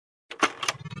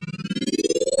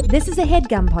This is a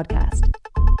HeadGum podcast.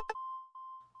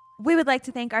 We would like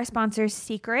to thank our sponsor,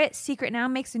 Secret. Secret now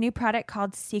makes a new product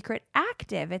called Secret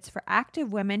Active. It's for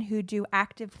active women who do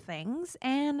active things,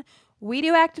 and we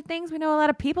do active things. We know a lot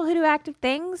of people who do active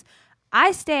things.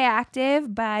 I stay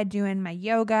active by doing my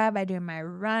yoga, by doing my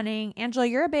running. Angela,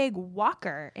 you're a big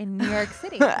walker in New York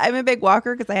City. I'm a big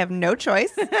walker because I have no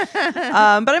choice. But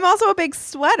I'm also a big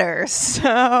sweater.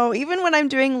 So even when I'm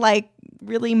doing like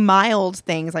really mild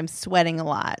things, I'm sweating a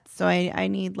lot. So I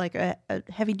need like a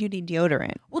heavy duty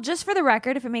deodorant. Well, just for the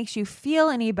record, if it makes you feel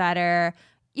any better,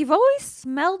 you've always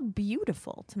smelled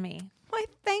beautiful to me. Why,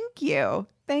 thank you.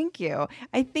 Thank you.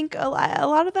 I think a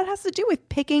lot of that has to do with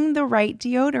picking the right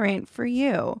deodorant for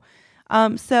you.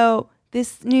 So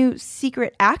this new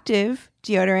Secret Active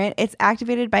deodorant, it's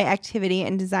activated by activity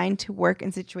and designed to work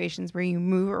in situations where you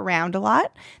move around a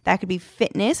lot. That could be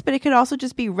fitness, but it could also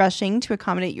just be rushing to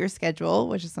accommodate your schedule,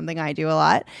 which is something I do a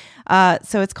lot.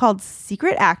 So it's called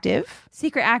Secret Active.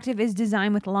 Secret Active is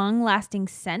designed with long-lasting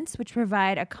scents, which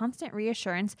provide a constant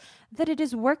reassurance that it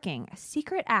is working.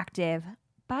 Secret Active.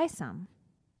 Buy some.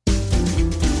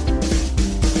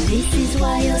 This is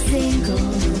why you're single.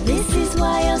 This is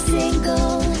why you're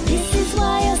single. This is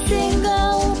why you're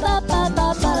single. Ba ba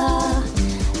ba ba.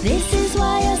 This is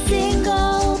why you're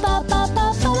single. Ba ba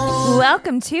ba ba.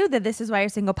 Welcome to the This Is Why You're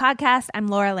Single podcast. I'm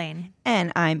Laura Lane.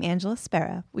 And I'm Angela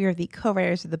Spera. We are the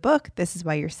co-writers of the book, This Is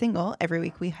Why You're Single. Every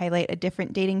week we highlight a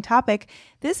different dating topic.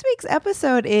 This week's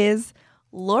episode is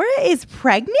Laura is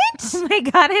pregnant? Oh my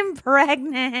God, I'm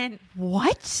pregnant.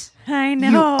 What? I know.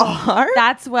 You are?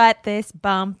 That's what this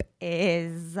bump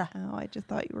is. Oh, I just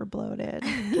thought you were bloated.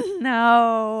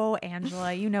 No,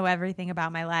 Angela, you know everything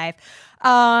about my life.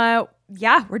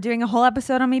 Yeah, we're doing a whole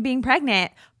episode on me being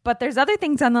pregnant, but there's other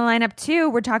things on the lineup too.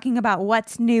 We're talking about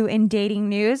what's new in dating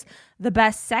news, the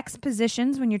best sex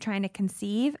positions when you're trying to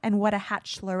conceive, and what a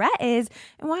bachelorette is,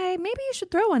 and why maybe you should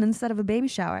throw one instead of a baby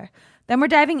shower. Then we're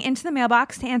diving into the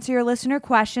mailbox to answer your listener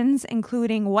questions,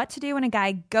 including what to do when a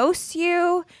guy ghosts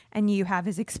you and you have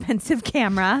his expensive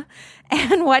camera,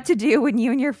 and what to do when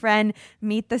you and your friend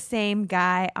meet the same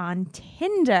guy on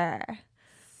Tinder.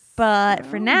 But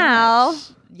for now...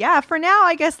 Yeah, for now,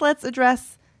 I guess let's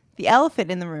address the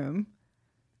elephant in the room.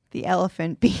 The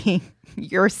elephant being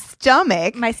your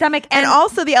stomach. My stomach. And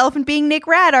also the elephant being Nick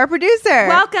Rad, our producer.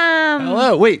 Welcome.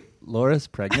 Hello. Wait, Laura's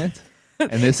pregnant?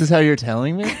 And this is how you're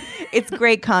telling me? It's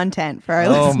great content for our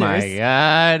listeners. Oh my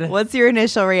God. What's your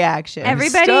initial reaction?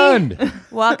 Everybody, Stunned.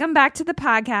 welcome back to the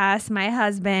podcast. My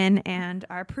husband and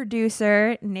our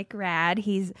producer, Nick Rad.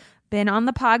 He's been on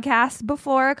the podcast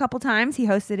before a couple times. He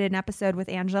hosted an episode with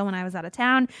Angela when I was out of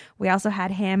town. We also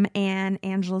had him and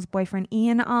Angela's boyfriend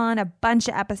Ian on a bunch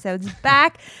of episodes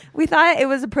back. We thought it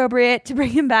was appropriate to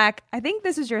bring him back. I think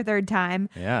this is your third time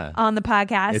on the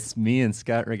podcast. It's me and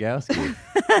Scott Rogowski.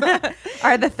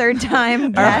 Are the third time Our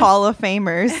guests. Hall of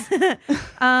Famers.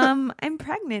 I'm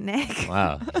pregnant, Nick.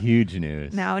 Wow. Huge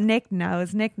news. No, Nick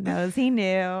knows. Nick knows. He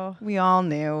knew. We all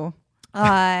knew.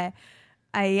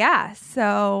 Yeah.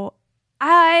 So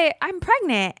I'm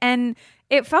pregnant, and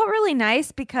it felt really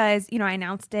nice because, you know, I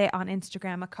announced it on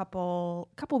Instagram a couple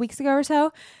weeks ago or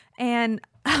so, and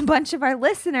a bunch of our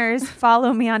listeners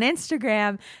follow me on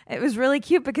Instagram. It was really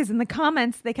cute because in the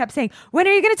comments they kept saying, "When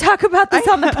are you going to talk about this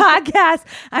on the podcast?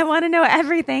 I want to know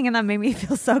everything." And that made me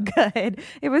feel so good.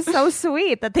 It was so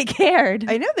sweet that they cared.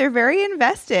 I know, they're very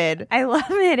invested. I love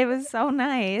it. It was so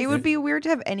nice. It would be weird to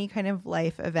have any kind of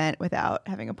life event without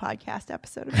having a podcast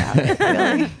episode about it,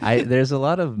 really. There's a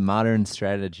lot of modern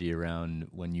strategy around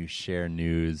when you share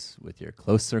news with your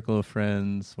close circle of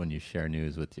friends, when you share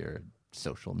news with your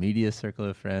social media circle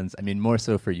of friends. I mean, more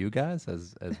so for you guys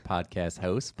as podcast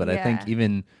hosts, but Yeah.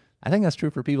 I think that's true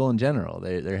for people in general.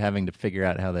 They're having to figure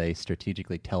out how they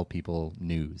strategically tell people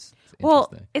news. It's Well,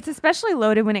 interesting. it's especially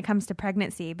loaded when it comes to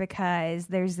pregnancy because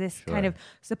there's this Sure. kind of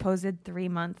supposed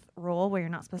 3-month rule where you're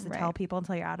not supposed to tell Right. people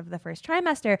until you're out of the first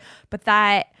trimester. But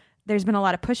that there's been a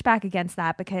lot of pushback against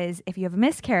that because if you have a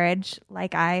miscarriage,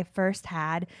 like I first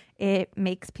had, it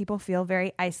makes people feel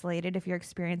very isolated if you're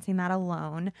experiencing that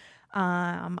alone.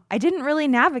 I didn't really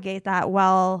navigate that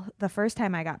well the first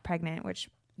time I got pregnant, which,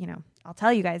 you know, I'll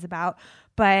tell you guys about.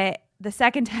 But the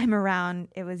second time around,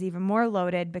 it was even more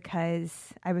loaded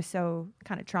because I was so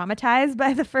kind of traumatized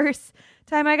by the first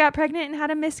time I got pregnant and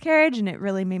had a miscarriage. And it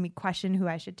really made me question who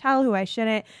I should tell, who I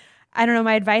shouldn't. I don't know.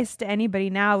 My advice to anybody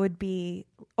now would be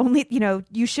only, you know,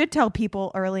 you should tell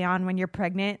people early on when you're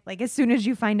pregnant, like as soon as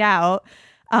you find out.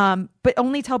 But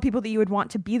only tell people that you would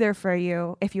want to be there for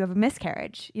you if you have a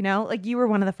miscarriage, you know, like you were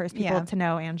one of the first people to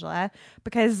know, Angela,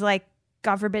 because like,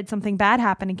 God forbid something bad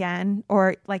happen again,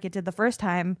 or like it did the first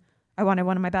time, I wanted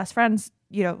one of my best friends,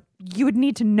 you would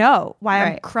need to know why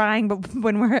I'm Right. crying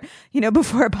when we're,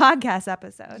 before a podcast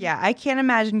episode. Yeah, I can't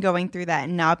imagine going through that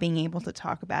and not being able to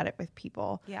talk about it with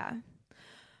people. Yeah.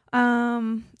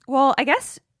 Well, I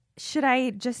guess, should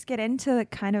I just get into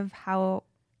kind of how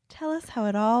Tell us how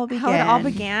it all began. it all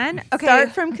began? Okay.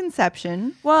 Start from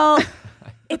conception. Well,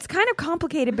 it's kind of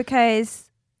complicated because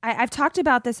I've talked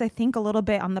about this, I think, a little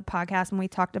bit on the podcast when we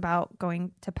talked about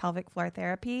going to pelvic floor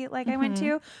therapy I went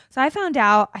to. So I found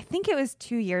out, I think it was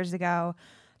 2 years ago,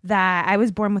 that I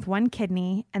was born with one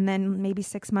kidney. And then maybe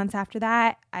 6 months after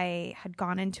that, I had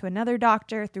gone into another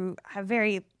doctor through a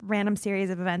very random series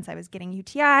of events. I was getting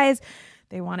UTIs.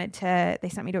 They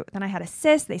sent me to, then I had a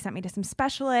cyst. They sent me to some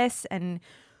specialists, and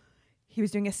he was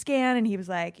doing a scan, and he was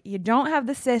like, you don't have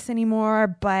the cyst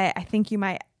anymore, but I think you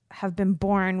might have been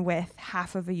born with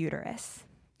half of a uterus,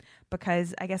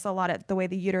 because I guess a lot of the way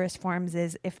the uterus forms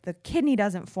is if the kidney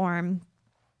doesn't form,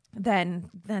 then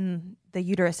the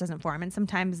uterus doesn't form. And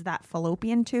sometimes that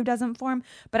fallopian tube doesn't form,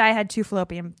 but I had 2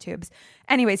 fallopian tubes.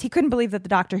 Anyways, he couldn't believe that the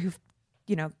doctor who,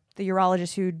 the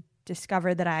urologist who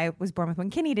discovered that I was born with one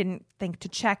kidney didn't think to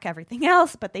check everything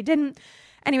else, but they didn't.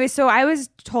 Anyway, so I was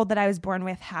told that I was born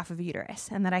with half of a uterus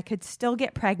and that I could still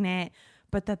get pregnant,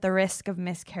 but that the risk of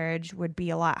miscarriage would be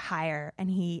a lot higher.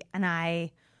 And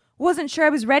I wasn't sure I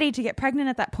was ready to get pregnant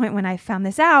at that point when I found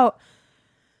this out.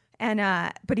 And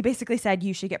but he basically said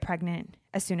you should get pregnant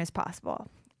as soon as possible,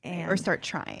 Or start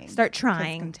trying. Start It's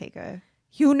trying. gonna take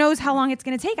Who knows how long it's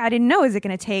going to take? I didn't know. Is it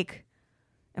going to take?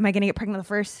 Am I going to get pregnant the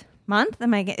first month?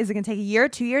 Is it going to take a year,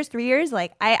 2 years, 3 years?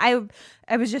 I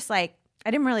was just like, I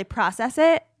didn't really process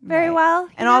it very Right. well,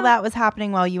 And all that was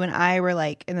happening while you and I were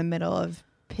in the middle of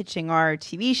pitching our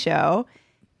TV show,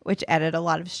 which added a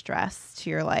lot of stress to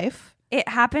your life. It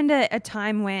happened at a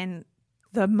time when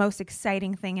the most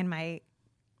exciting thing in my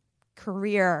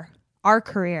career, our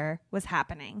career, was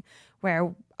happening,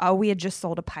 where we had just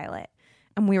sold a pilot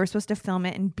and we were supposed to film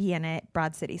it and be in it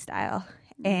Broad City style.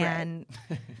 And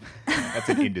That's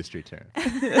an industry term.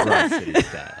 Broad City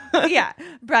style. yeah,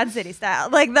 Broad City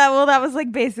style. That was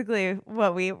basically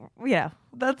what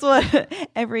That's what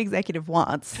every executive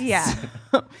wants. Yeah.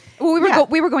 Well,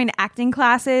 we were going to acting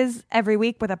classes every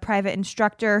week with a private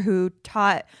instructor who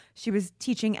taught. She was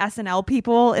teaching SNL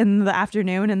people in the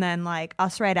afternoon, and then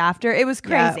us right after. It was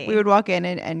crazy. Yeah, we would walk in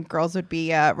and girls would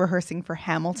be rehearsing for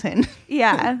Hamilton.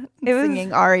 Yeah, it was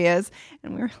singing arias,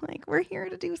 and we were like, "We're here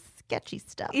to do sketchy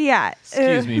stuff." Yeah.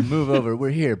 Excuse me, move over. We're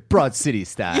here, Broad City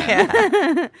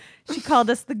style. She called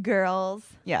us the girls.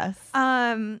 Yes.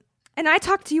 And I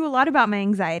talked to you a lot about my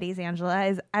anxieties,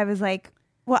 Angela. I was like,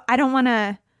 well, I don't want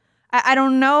to. I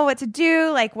don't know what to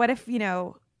do. What if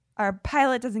our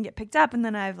pilot doesn't get picked up, and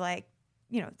then I've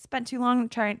spent too long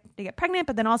trying to get pregnant,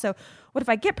 but then also what if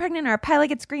I get pregnant or our pilot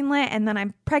gets greenlit and then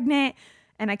I'm pregnant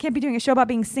and I can't be doing a show about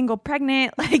being single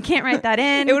pregnant? I can't write that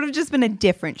in. It would have just been a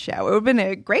different show. It would have been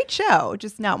a great show,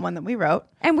 just not one that we wrote.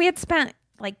 And we had spent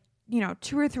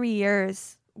 2 or 3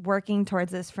 years working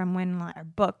towards this from when our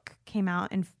book came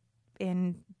out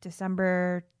in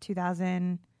December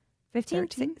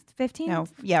 2015. 15? No,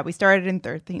 yeah, we started in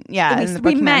 13. Yeah, and the book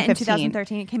we came out met in 15.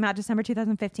 2013. It came out December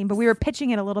 2015, but we were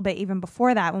pitching it a little bit even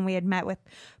before that when we had met with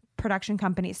production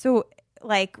companies. So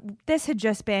this had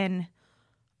just been,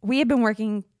 we had been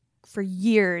working for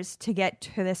years to get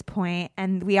to this point,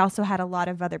 and we also had a lot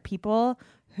of other people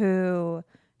who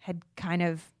had kind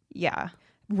of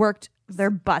worked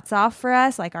their butts off for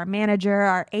us, like our manager,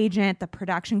 our agent, the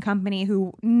production company,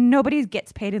 who nobody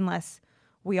gets paid unless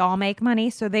we all make money.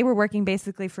 So they were working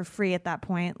basically for free at that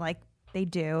point, like they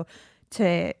do,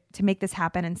 to make this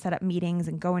happen and set up meetings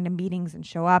and go into meetings and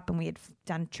show up. And we had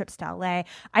done trips to LA.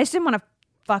 I just didn't want to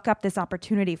fuck up this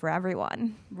opportunity for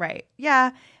everyone. Right.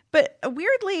 Yeah. But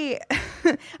weirdly,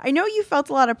 I know you felt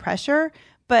a lot of pressure,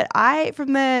 but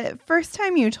from the first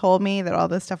time you told me that all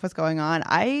this stuff was going on,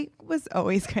 I was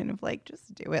always kind of like,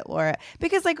 just do it, Laura.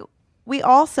 Because we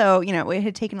also, it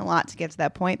had taken a lot to get to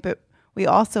that point, but we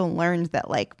also learned that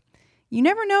you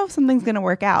never know if something's going to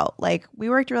work out. We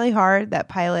worked really hard. That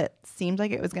pilot seemed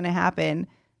like it was going to happen.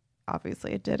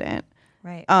 Obviously it didn't.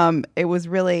 Right. It was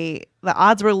really, the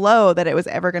odds were low that it was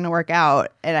ever going to work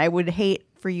out. And I would hate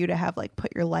for you to have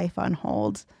put your life on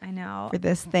hold. I know. For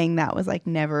this thing that was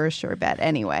never a sure bet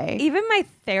anyway. Even my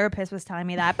therapist was telling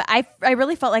me that, but I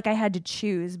really felt like I had to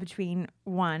choose between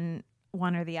one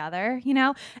or the other,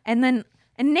 And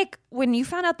Nick, when you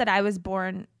found out that I was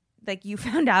born, you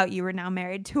found out you were now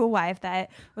married to a wife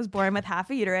that was born with half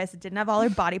a uterus, it didn't have all her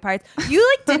body parts.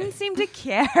 You didn't seem to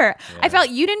care. Yeah. I felt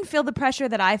you didn't feel the pressure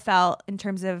that I felt in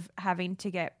terms of having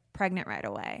to get pregnant right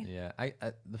away. Yeah, I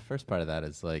the first part of that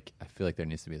is like I feel like there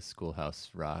needs to be a Schoolhouse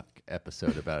Rock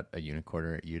episode about a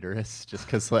unicorn uterus, just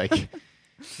because like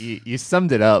you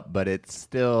summed it up, but it's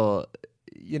still,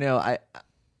 you know, I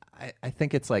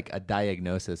think it's like a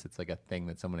diagnosis. It's like a thing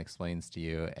that someone explains to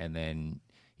you, and then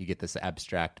you get this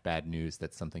abstract bad news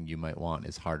that something you might want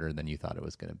is harder than you thought it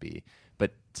was going to be.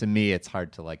 But to me, it's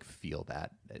hard to like feel that.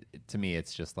 To me,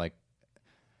 it's just like,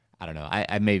 I don't know.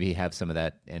 I maybe have some of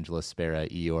that Angela Spera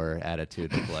Eeyore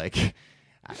attitude of like,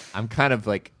 I'm kind of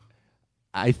like,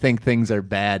 I think things are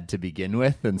bad to begin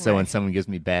with, and so when someone gives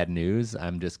me bad news,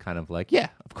 I'm just kind of like, yeah,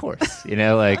 of course, you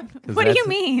know, like. What do you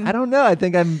mean? I don't know. I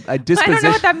think I disposition. I don't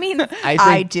know what that means.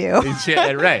 I do.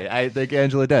 Right. I think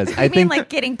Angela does. I mean, like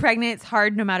getting pregnant is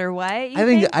hard no matter what. I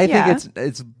think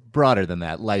it's broader than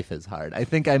that. Life is hard. I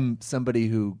think I'm somebody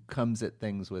who comes at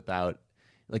things without.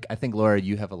 Like, I think, Laura,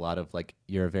 you have a lot of, like,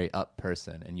 you're a very up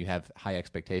person, and you have high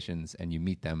expectations, and you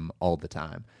meet them all the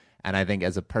time. And I think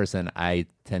as a person, I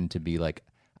tend to be like,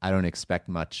 I don't expect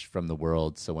much from the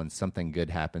world. So when something good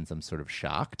happens, I'm sort of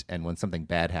shocked. And when something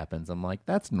bad happens, I'm like,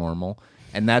 that's normal.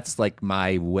 And that's like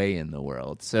my way in the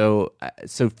world. So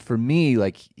for me,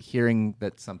 like hearing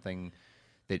that something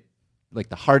that, like,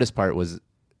 the hardest part was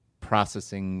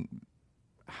processing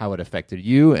how it affected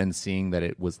you and seeing that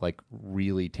it was like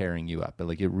really tearing you up, but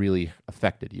like it really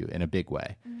affected you in a big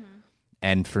way. Mm-hmm.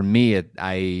 And for me,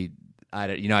 I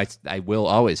will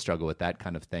always struggle with that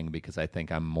kind of thing because I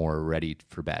think I'm more ready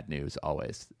for bad news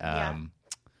always.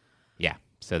 Yeah.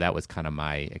 So that was kind of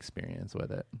my experience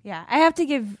with it. Yeah. I have to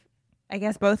give, I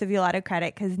guess, both of you a lot of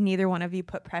credit because neither one of you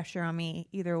put pressure on me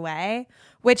either way,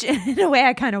 which in a way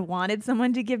I kind of wanted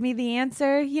someone to give me the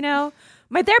answer, you know?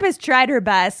 My therapist tried her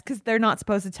best because they're not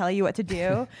supposed to tell you what to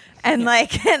do. And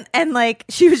like, and like,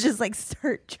 she was just like,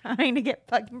 start trying to get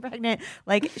fucking pregnant.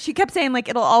 Like she kept saying like,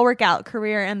 it'll all work out,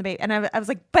 career and the baby. And I was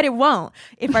like, but it won't.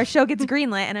 If our show gets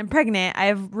greenlit and I'm pregnant,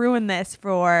 I've ruined this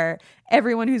for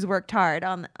everyone who's worked hard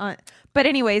on. But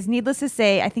anyways, needless to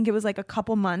say, I think it was like a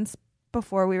couple months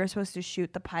before we were supposed to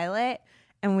shoot the pilot.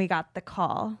 And we got the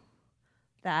call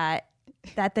that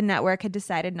the network had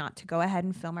decided not to go ahead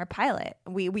and film our pilot.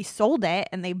 We sold it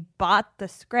and they bought the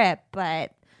script,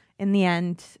 but in the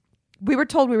end, we were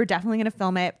told we were definitely going to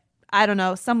film it. I don't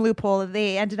know, some loophole.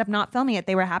 They ended up not filming it.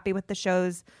 They were happy with the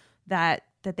shows that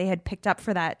they had picked up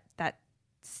for that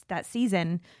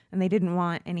season, and they didn't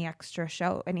want any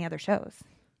other shows.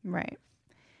 Right.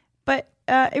 But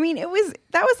I mean,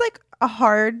 that was like a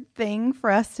hard thing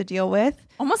for us to deal with.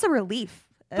 Almost a relief.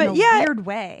 But in a weird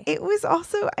way. It was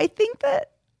also, I think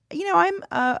that, you know, I'm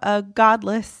a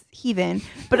godless heathen,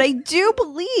 but I do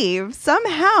believe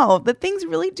somehow that things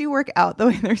really do work out the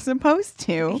way they're supposed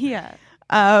to. Yeah.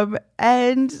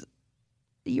 And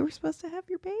you were supposed to have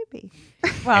your baby.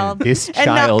 Well, and this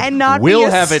child will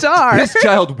have star. This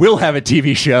child will have a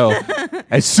TV show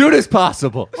as soon as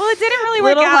possible. Well, it didn't really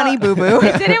work out. Little honey boo boo.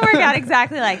 It didn't work out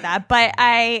exactly like that. But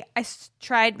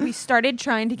we started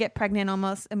trying to get pregnant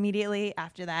almost immediately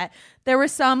after that. There were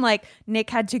some, like,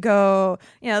 Nick had to go,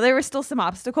 you know, there were still some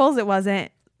obstacles. It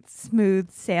wasn't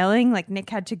smooth sailing. Like, Nick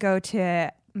had to go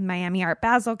to Miami Art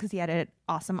Basel because he had an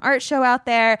awesome art show out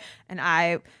there. And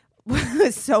I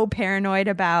was so paranoid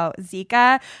about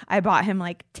Zika. I bought him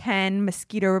like 10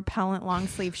 mosquito repellent long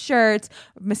sleeve shirts,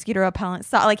 mosquito repellent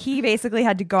like he basically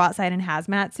had to go outside in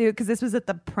hazmat suit because this was at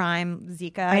the prime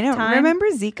Zika time. Remember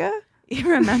Zika? You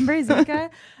remember Zika?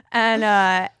 And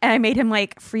I made him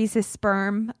like freeze his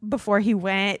sperm before he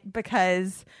went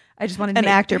because I just wanted an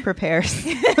actor prepares.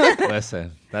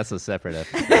 Listen, that's a separate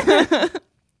episode.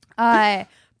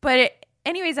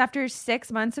 Anyways, after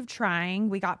 6 months of trying,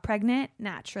 we got pregnant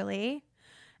naturally.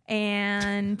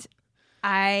 And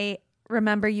I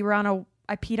remember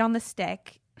I peed on the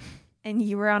stick and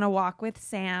you were on a walk with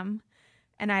Sam.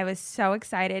 And I was so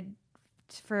excited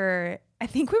I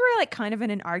think we were like kind of in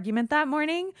an argument that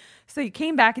morning. So you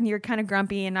came back and you were kind of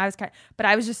grumpy and but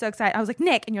I was just so excited. I was like,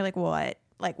 Nick. And you're like, what?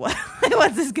 Like, what?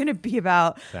 What's this going to be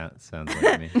about? Sounds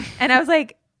like me. And I was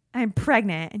like, I'm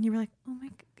pregnant. And you were like, oh my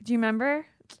God. Do you remember?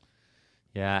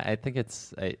 Yeah, I think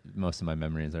most of my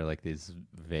memories are like these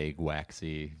vague,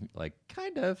 waxy, like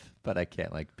kind of, but I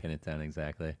can't like pin it down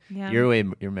exactly. Yeah. You're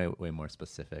way more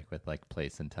specific with like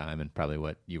place and time and probably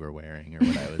what you were wearing or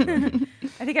what I was wearing.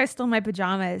 I think I was still in my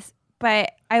pajamas,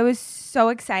 but I was so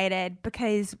excited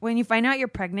because when you find out you're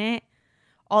pregnant,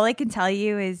 all I can tell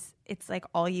you is it's like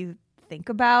all you think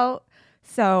about.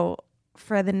 So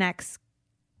for the next,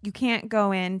 you can't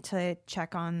go in to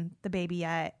check on the baby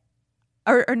yet.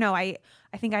 Or no, I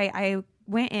think I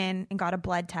went in and got a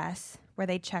blood test where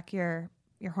they check your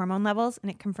hormone levels and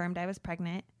it confirmed I was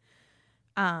pregnant.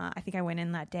 I think I went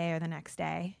in that day or the next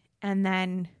day. and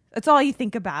then that's all you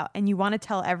think about, and you want to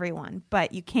tell everyone,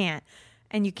 but you can't.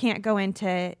 And you can't go in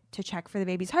to check for the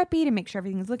baby's heartbeat and make sure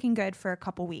everything's looking good for a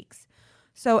couple weeks.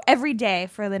 So every day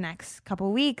for the next couple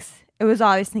weeks, it was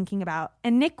always thinking about.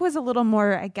 And Nick was a little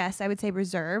more, I guess I would say,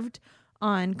 reserved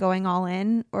on going all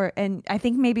in. And I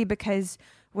think maybe because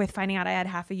with finding out I had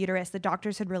half a uterus, the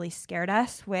doctors had really scared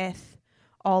us with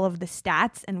all of the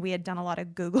stats. And we had done a lot of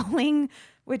Googling,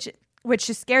 which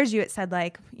just scares you. It said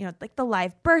like the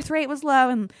live birth rate was low.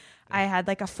 And I had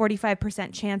like a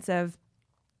 45% chance of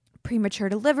premature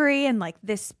delivery and like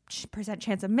this percent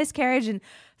chance of miscarriage. And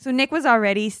so Nick was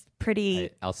already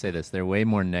pretty... I'll say this. They're way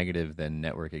more negative than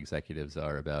network executives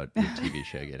are about your TV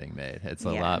show getting made. It's a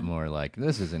lot more like,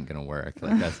 this isn't going to work.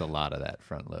 Like that's a lot of that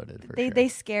front loaded for sure. They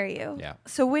scare you. Yeah.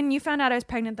 So when you found out I was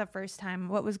pregnant the first time,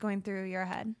 what was going through your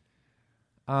head?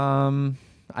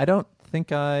 I don't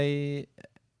think I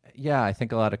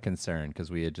think a lot of concern because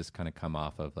we had just kind of come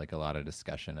off of like a lot of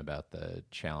discussion about the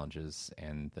challenges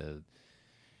and the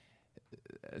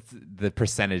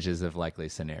percentages of likely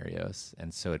scenarios.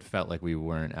 And so it felt like we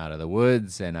weren't out of the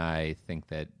woods. And I think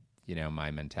that,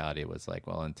 my mentality was like,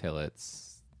 well, until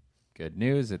it's good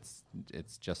news, it's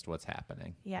just what's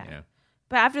happening. Yeah.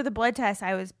 But after the blood test,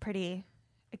 I was pretty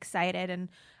excited. And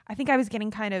I think I was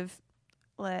getting kind of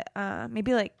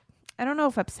maybe like, I don't know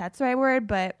if upset's the right word,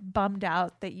 but bummed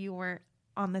out that you weren't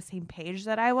on the same page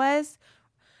that I was.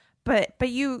 But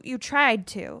you tried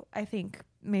to, I think.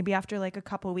 Maybe after like a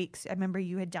couple weeks, I remember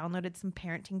you had downloaded some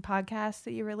parenting podcasts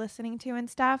that you were listening to and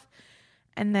stuff.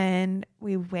 And then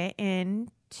we went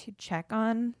in to check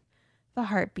on the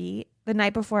heartbeat. The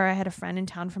night before, I had a friend in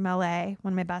town from LA,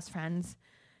 one of my best friends.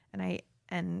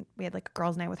 And we had like a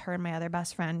girls' night with her and my other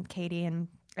best friend, Katie. And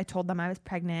I told them I was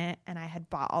pregnant and I had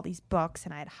bought all these books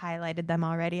and I had highlighted them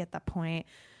already at that point.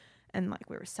 And like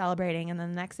we were celebrating. And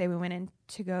then the next day we went in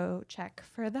to go check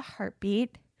for the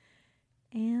heartbeat.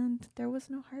 And there was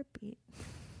no heartbeat.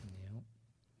 Yep.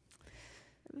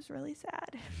 It was really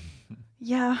sad.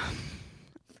 Yeah.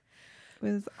 It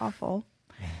was awful.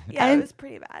 Yeah, it was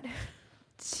pretty bad.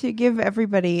 To give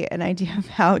everybody an idea of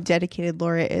how dedicated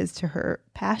Laura is to her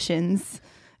passions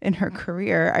in her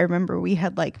career, I remember we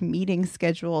had like meetings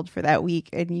scheduled for that week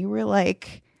and you were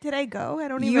like... Did I go? I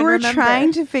don't even remember. You were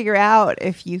trying to figure out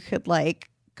if you could like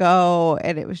go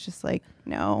and it was just like,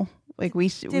 no. Like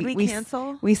Did we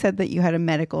cancel? We said that you had a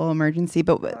medical emergency,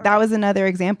 but that was another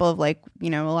example of like, a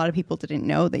lot of people didn't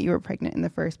know that you were pregnant in the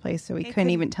first place. So we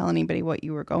couldn't even tell anybody what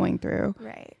you were going through.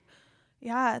 Right.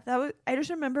 Yeah. I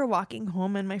just remember walking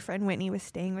home and my friend Whitney was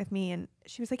staying with me and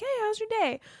she was like, hey, how's your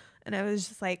day? And I was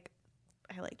just like,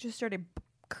 I like just started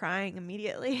crying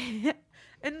immediately.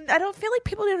 And I don't feel like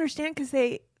people didn't understand because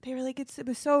they were like, it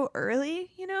was so early,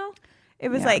 it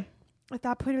was like, at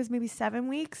that point it was maybe 7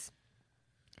 weeks.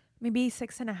 Maybe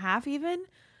 6.5 even.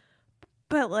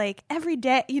 But like every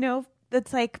day,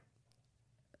 that's like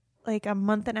a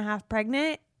month and a half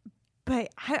pregnant. But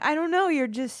I don't know. I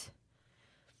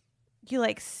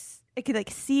could like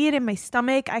see it in my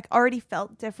stomach. I already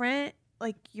felt different.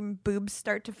 Like your boobs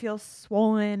start to feel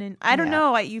swollen and I don't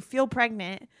know. You feel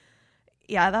pregnant.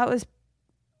 Yeah, that was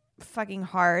fucking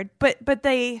hard. But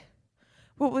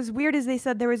what was weird is they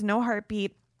said there was no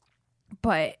heartbeat.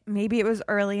 But maybe it was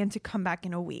early and to come back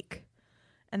in a week.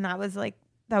 And that was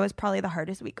probably the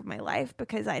hardest week of my life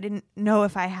because I didn't know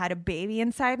if I had a baby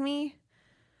inside me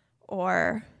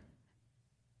or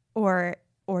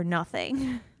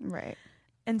nothing. Right.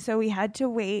 And so we had to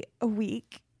wait a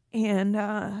week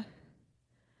and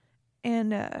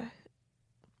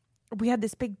we had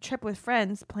this big trip with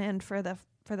friends planned for the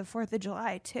 4th of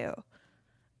July too.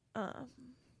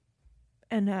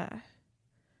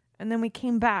 And then we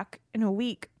came back in a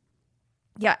week.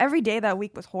 Yeah, every day that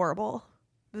week was horrible.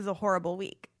 It was a horrible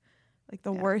week. Like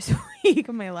the worst week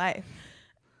of my life.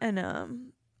 And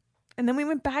then we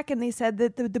went back and they said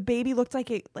that the baby looked like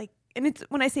and it's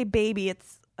when I say baby,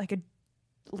 it's like a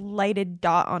lighted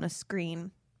dot on a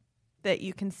screen that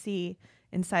you can see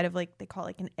inside of like they call it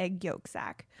like an egg yolk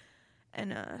sac.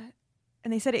 And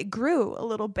they said it grew a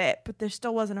little bit, but there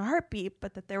still wasn't a heartbeat,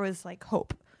 but that there was like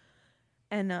hope.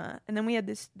 And then we had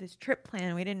this trip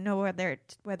plan. We didn't know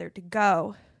whether to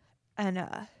go. And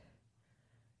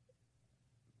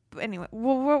but anyway,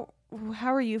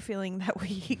 how are you feeling that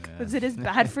week? Yeah. Was it as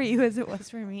bad for you as it was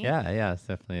for me? Yeah, it's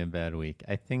definitely a bad week.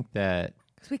 I think that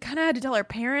because we kind of had to tell our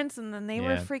parents, and then they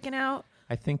were freaking out.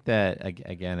 I think that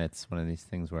again, it's one of these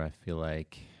things where I feel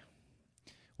like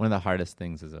one of the hardest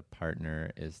things as a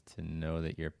partner is to know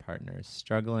that your partner is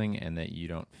struggling and that you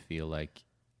don't feel like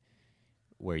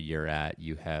where you're at,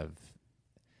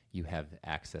 you have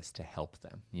access to help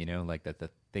them, you know, like that the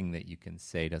thing that you can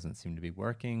say doesn't seem to be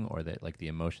working, or that like the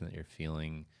emotion that you're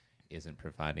feeling isn't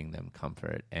providing them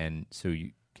comfort. And so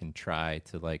you can try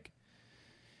to like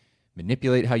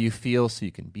manipulate how you feel so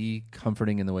you can be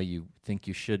comforting in the way you think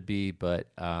you should be. But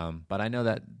I know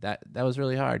that was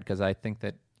really hard, because I think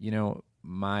that, you know,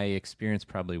 my experience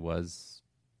probably was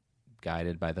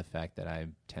guided by the fact that I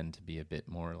tend to be a bit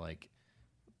more like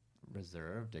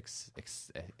reserved,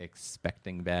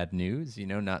 expecting bad news, you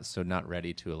know, not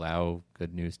ready to allow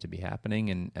good news to be happening,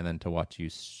 and then to watch you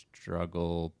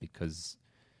struggle because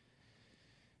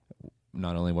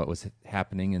not only what was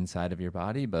happening inside of your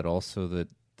body, but also that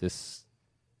this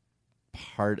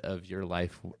part of your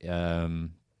life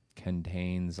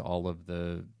contains all of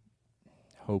the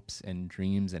hopes and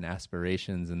dreams and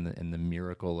aspirations and the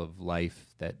miracle of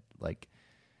life, that like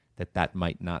that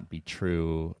might not be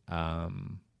true.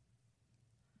 I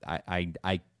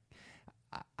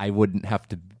wouldn't have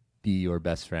to be your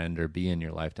best friend or be in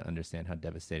your life to understand how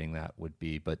devastating that would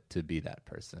be, but to be that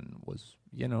person was,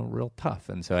 you know, real tough.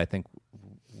 And so I think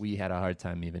we had a hard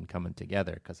time even coming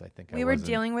together, because I think we were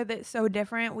dealing with it so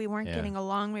different. We weren't getting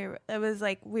along. It was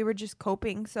like we were just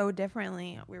coping so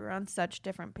differently. We were on such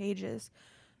different pages.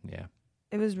 Yeah.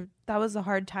 That was a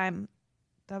hard time.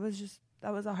 That was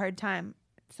a hard time.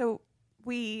 So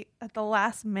we, at the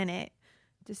last minute,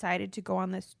 decided to go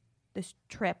on this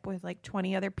trip with like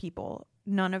 20 other people,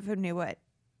 none of whom knew what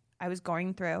I was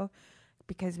going through,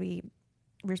 because we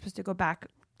were supposed to go back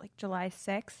like July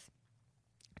 6th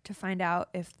to find out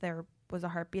if there was a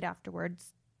heartbeat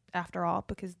afterwards, after all,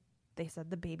 because they said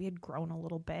the baby had grown a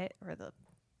little bit, or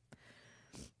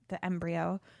the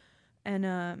embryo. And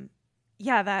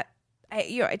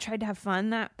I tried to have fun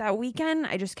that weekend.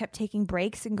 I just kept taking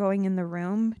breaks and going in the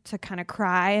room to kind of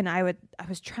cry, and I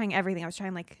was trying everything. I was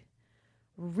trying like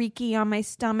Reiki on my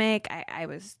stomach. I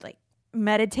was like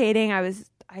meditating. I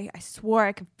swore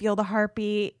I could feel the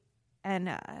heartbeat, and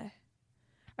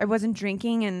I wasn't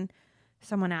drinking. And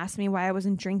someone asked me why I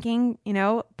wasn't drinking, you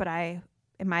know, but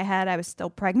in my head I was still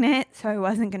pregnant, so I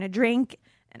wasn't gonna drink.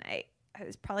 And I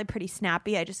was probably pretty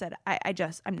snappy. I just said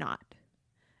I'm not,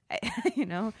 you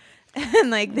know, and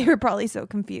like they were probably so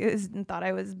confused and thought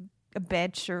I was a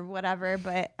bitch or whatever.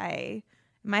 But in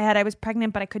my head I was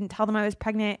pregnant, but I couldn't tell them I was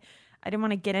pregnant. I didn't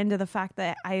want to get into the fact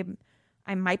that I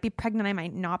might be pregnant. I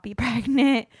might not be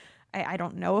pregnant. I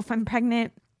don't know if I'm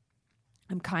pregnant.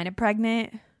 I'm kind of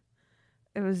pregnant.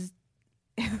 It was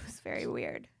very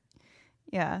weird.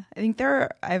 Yeah. I think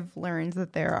I've learned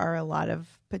that there are a lot of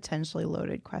potentially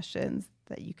loaded questions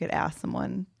that you could ask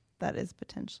someone that is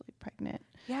potentially pregnant.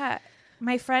 Yeah.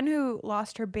 My friend who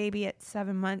lost her baby at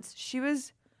 7 months,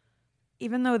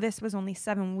 even though this was only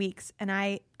 7 weeks, and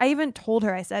I even told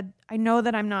her, I said, I know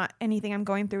that anything I'm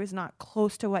going through is not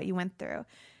close to what you went through.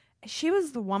 She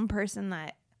was the one person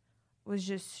that was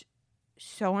just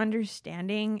so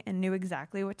understanding and knew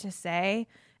exactly what to say.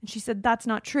 And she said, that's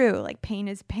not true. Like, pain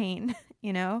is pain,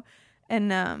 you know?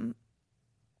 And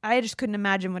I just couldn't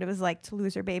imagine what it was like to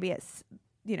lose her baby at,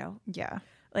 you know. Yeah.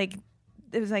 Like,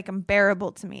 it was like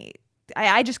unbearable to me.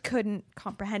 I just couldn't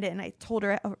comprehend it. And I told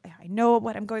her, I know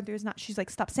what I'm going through is not, she's like,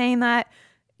 stop saying that,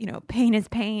 you know, pain is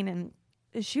pain. And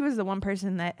she was the one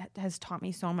person that has taught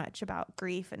me so much about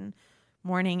grief and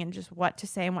mourning and just what to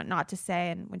say and what not to say.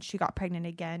 And when she got pregnant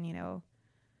again, you know,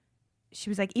 she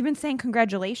was like, even saying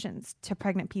congratulations to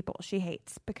pregnant people, she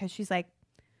hates, because she's like,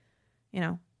 you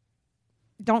know,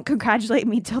 don't congratulate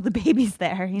me till the baby's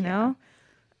there, you know?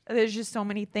 There's just so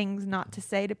many things not to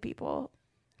say to people.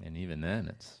 And even then,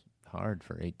 it's hard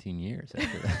for 18 years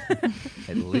after that,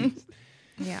 at least.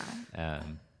 Yeah.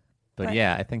 But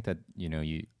yeah, I think that, you know,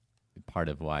 part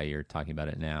of why you're talking about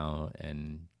it now,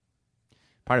 and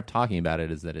part of talking about it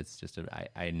is that it's just,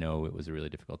 I know it was a really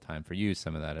difficult time for you.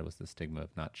 Some of that, it was the stigma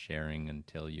of not sharing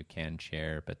until you can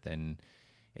share, but then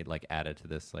it like added to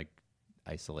this like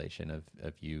isolation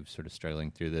of you sort of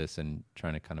struggling through this and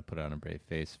trying to kind of put on a brave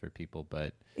face for people.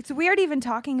 But it's weird even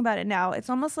talking about it now. It's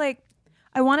almost like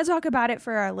I want to talk about it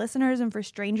for our listeners and for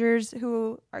strangers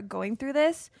who are going through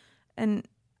this, and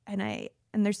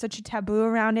there's such a taboo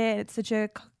around it. It's such a,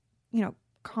 you know,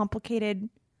 complicated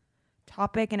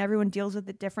topic, and everyone deals with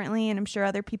it differently. And I'm sure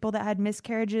other people that had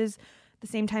miscarriages the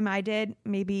same time I did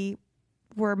maybe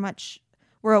were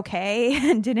okay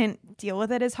and didn't deal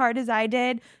with it as hard as I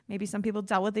did. Maybe some people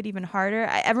dealt with it even harder.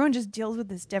 Everyone just deals with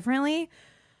this differently.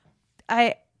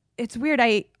 It's weird.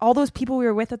 All those people we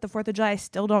were with at the 4th of July, I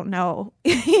still don't know,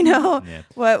 you know,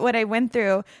 what I went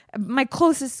through. My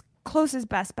closest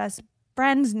best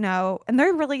friends know, and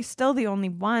they're really still the only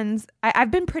ones.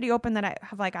 I've been pretty open that I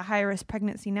have like a high risk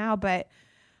pregnancy now, but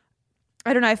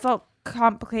I don't know. I felt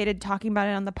complicated talking about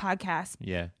it on the podcast.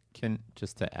 Yeah.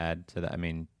 Just to add to that, I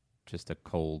mean, just a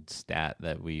cold stat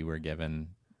that we were given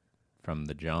from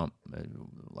the jump,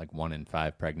 like 1 in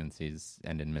 5 pregnancies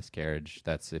end in miscarriage.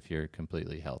 That's if you're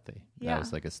completely healthy. Yeah. That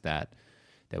was like a stat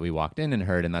that we walked in and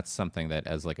heard. And that's something that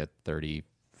as like a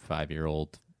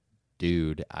 35-year-old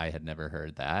dude, I had never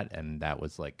heard that. And that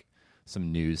was like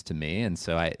some news to me. And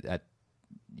so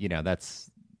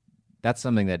that's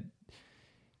something that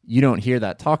you don't hear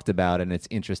that talked about. And it's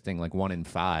interesting, like 1 in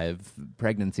 5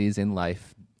 pregnancies in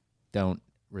life don't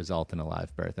result in a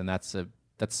live birth. And that's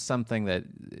something that,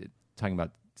 talking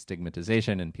about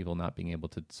stigmatization and people not being able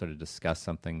to sort of discuss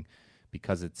something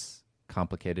because it's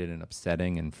complicated and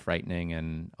upsetting and frightening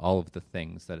and all of the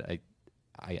things that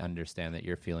I understand that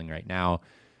you're feeling right now.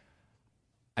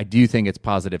 I do think it's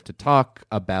positive to talk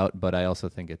about, but I also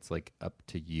think it's like up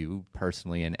to you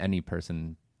personally and any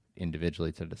person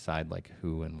individually to decide like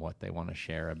who and what they want to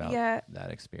share about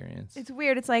that experience. It's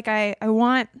weird. It's like I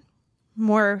want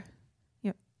more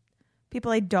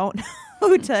people I don't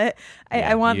know to.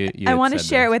 I want to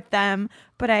share it with them,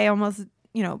 but I almost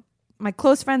my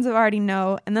close friends already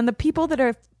know, and then the people that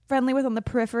are friendly with on the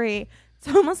periphery. It's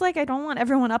almost like I don't want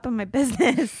everyone up in my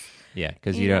business. Yeah,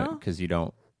 because you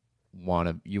don't want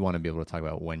to. You want to be able to talk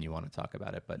about when you want to talk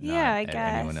about it, but not I guess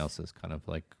anyone else is kind of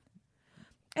like.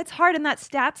 It's hard, and that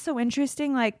stat's so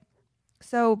interesting. Like,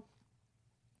 so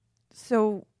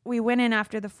we went in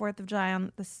after the 4th of July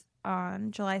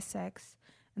on July 6th,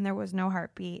 and there was no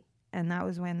heartbeat, and that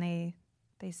was when they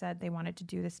said they wanted to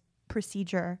do this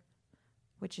procedure,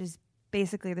 which is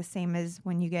basically the same as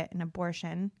when you get an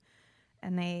abortion,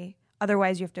 and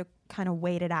otherwise you have to kind of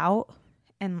wait it out.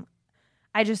 And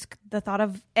the thought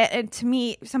of it, to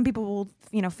me, some people will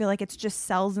feel like it's just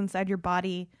cells inside your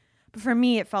body. But for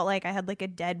me, it felt like I had like a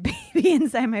dead baby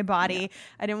inside my body. Yeah.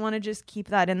 I didn't want to just keep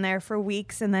that in there for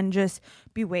weeks and then just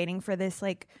be waiting for this.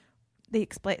 Like they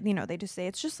explain, they just say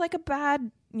it's just like a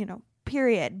bad,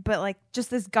 period. But like just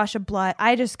this gush of blood,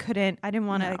 I just couldn't. I didn't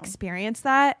want to experience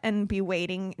that and be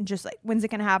waiting. Just like, when's it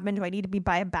going to happen? Do I need to be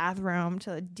by a bathroom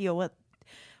to deal with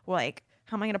like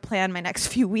how am I going to plan my next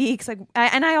few weeks? Like,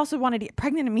 and I also wanted to get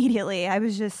pregnant immediately. I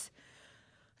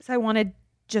wanted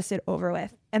just it over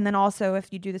with. And then also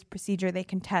if you do this procedure, they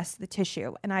can test the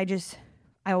tissue. And I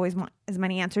always want as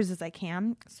many answers as I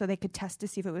can so they could test to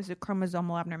see if it was a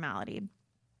chromosomal abnormality.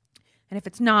 And if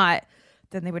it's not,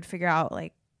 then they would figure out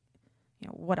like,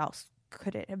 what else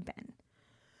could it have been?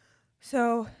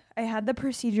 So I had the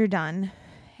procedure done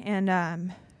and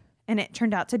it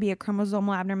turned out to be a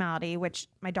chromosomal abnormality, which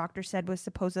my doctor said was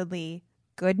supposedly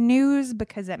good news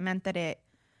because it meant that it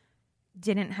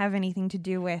didn't have anything to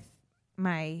do with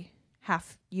my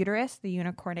half uterus, the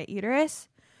unicornate uterus.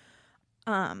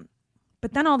 But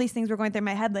then all these things were going through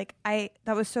my head. Like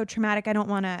that was so traumatic. I don't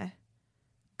want to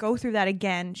go through that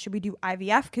again. Should we do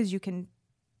IVF? Because you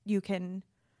can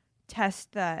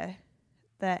test the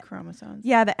chromosomes.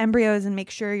 Yeah, the embryos and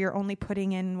make sure you're only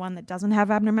putting in one that doesn't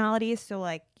have abnormalities. So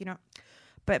like,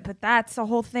 but that's the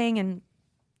whole thing. And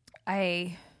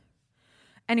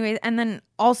anyways, and then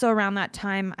also around that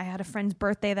time, I had a friend's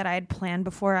birthday that I had planned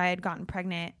before I had gotten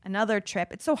pregnant. Another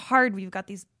trip. It's so hard. We've got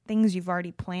these things you've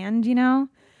already planned,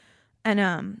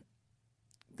 And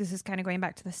this is kind of going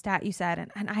back to the stat you said.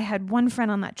 And I had one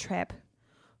friend on that trip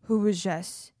who was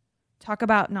just, talk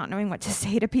about not knowing what to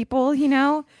say to people,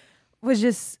 was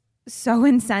just so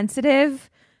insensitive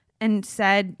and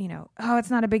said, oh,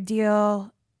 it's not a big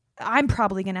deal. I'm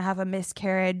probably going to have a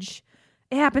miscarriage.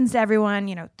 It happens to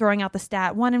everyone, throwing out the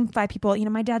stat. 1 in 5 people,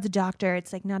 my dad's a doctor.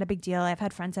 It's like not a big deal. I've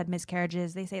had friends had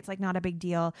miscarriages. They say it's like not a big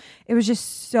deal. It was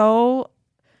just so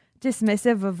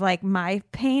dismissive of like my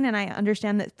pain. And I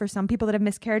understand that for some people that have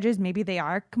miscarriages, maybe they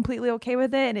are completely okay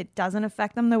with it and it doesn't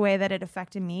affect them the way that it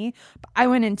affected me. But I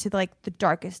went into like the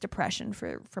darkest depression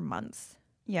for months.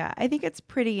 Yeah, I think it's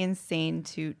pretty insane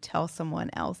to tell someone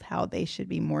else how they should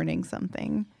be mourning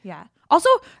something. Yeah. Also,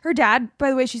 her dad, by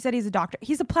the way, she said he's a doctor.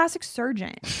 He's a plastic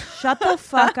surgeon. Shut the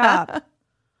fuck up.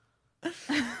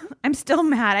 I'm still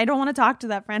mad. I don't want to talk to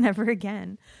that friend ever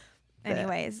again.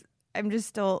 Anyways, I'm just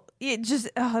still, it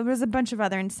was a bunch of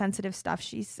other insensitive stuff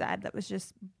she said that was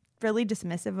just really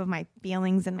dismissive of my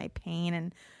feelings and my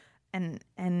pain.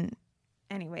 And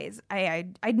anyways, I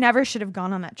never should have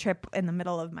gone on that trip in the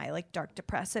middle of my like dark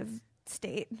depressive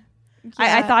state.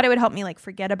 Yeah. I thought it would help me like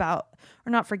forget about,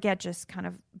 or not forget, just kind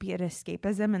of be at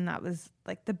escapism. And that was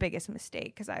like the biggest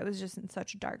mistake because I was just in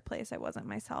such a dark place. I wasn't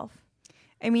myself.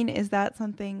 I mean, is that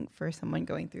something for someone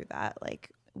going through that?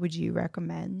 Like, would you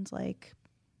recommend like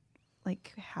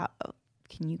how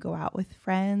can you go out with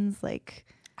friends? Like,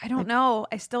 I don't know.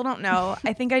 I still don't know.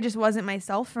 I think I just wasn't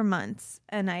myself for months,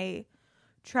 and I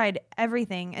tried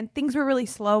everything, and things were really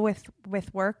slow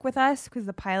with work with us because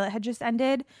the pilot had just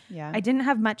ended. Yeah. I didn't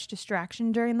have much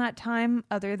distraction during that time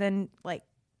other than like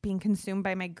being consumed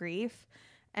by my grief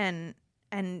and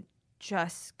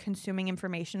just consuming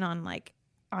information on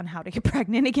how to get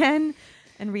pregnant again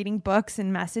and reading books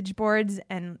and message boards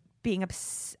and being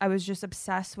I was just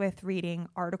obsessed with reading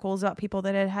articles about people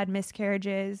that had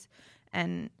miscarriages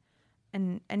and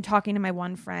talking to my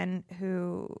one friend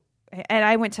and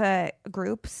I went to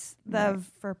groups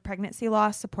for pregnancy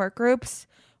loss support groups,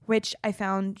 which I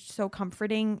found so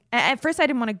comforting. At first I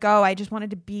didn't want to go. I just wanted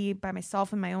to be by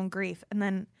myself in my own grief. And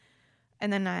then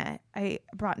I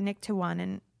brought Nick to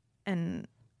one and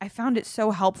I found it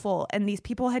so helpful. And these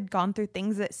people had gone through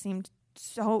things that seemed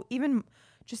so, even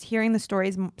just hearing the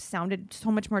stories sounded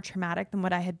so much more traumatic than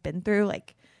what I had been through,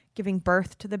 like giving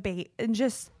birth to the baby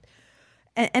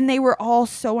and they were all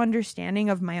so understanding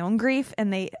of my own grief.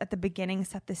 And they, at the beginning,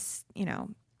 set this,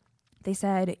 they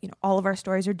said, all of our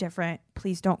stories are different.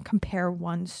 Please don't compare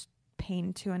one's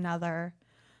pain to another.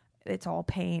 It's all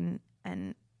pain.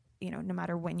 And, no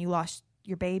matter when you lost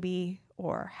your baby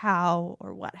or how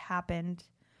or what happened,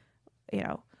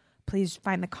 please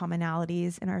find the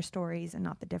commonalities in our stories and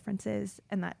not the differences.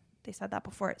 And that they said that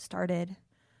before it started.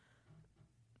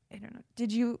 I don't know.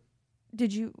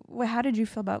 How did you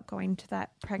feel about going to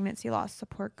that pregnancy loss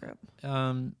support group?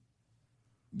 I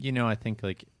think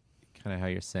like kind of how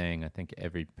you're saying, I think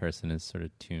every person is sort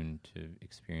of tuned to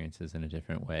experiences in a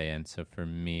different way. And so for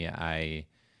me,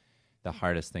 the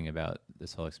hardest thing about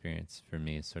this whole experience for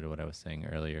me is sort of what I was saying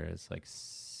earlier, is like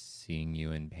seeing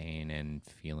you in pain and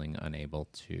feeling unable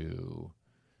to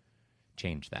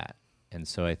change that. And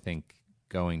so I think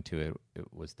going to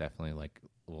it was definitely like,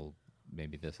 well,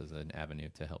 maybe this is an avenue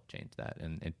to help change that.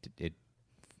 And it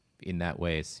in that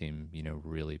way seemed,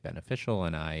 really beneficial.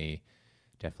 And I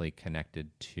definitely connected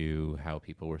to how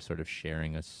people were sort of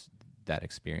sharing us that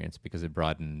experience, because it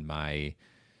broadened my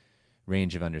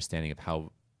range of understanding of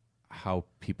how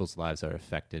people's lives are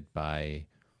affected by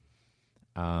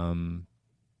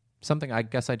something I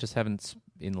guess I just haven't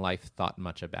in life thought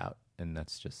much about. And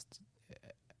that's just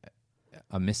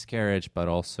a miscarriage, but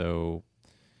also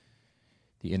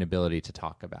the inability to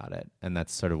talk about it. And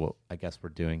that's sort of what I guess we're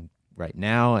doing right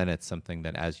now. And it's something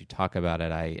that as you talk about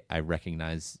it, I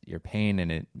recognize your pain,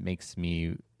 and it makes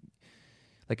me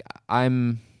like,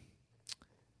 I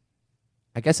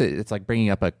guess it's like bringing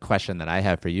up a question that I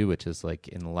have for you, which is like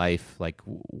in life, like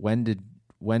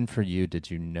when for you did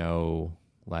you know,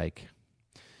 like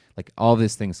all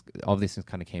these things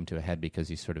kind of came to a head because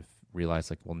you sort of realized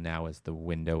like, well, now is the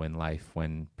window in life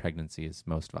when pregnancy is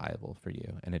most viable for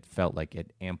you. And it felt like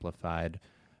it amplified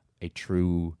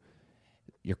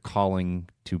your calling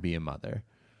to be a mother.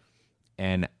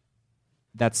 And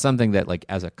that's something that like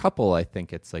as a couple, I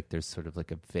think it's like there's sort of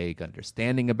like a vague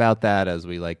understanding about that as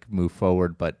we like move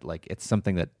forward, but like it's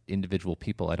something that individual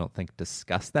people I don't think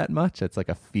discuss that much. It's like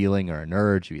a feeling or an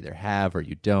urge you either have or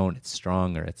you don't. It's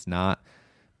strong or it's not.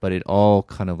 But it all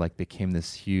kind of like became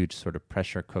this huge sort of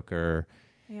pressure cooker.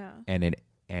 Yeah.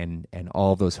 And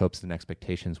all those hopes and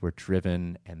expectations were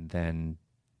driven and then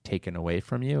taken away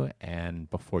from you, and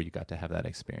before you got to have that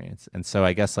experience. And so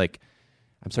I guess like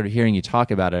I'm sort of hearing you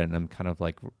talk about it, and I'm kind of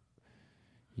like,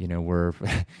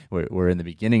 we're in the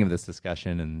beginning of this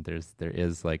discussion, and there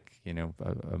is like,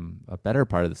 a better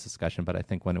part of this discussion. But I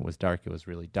think when it was dark, it was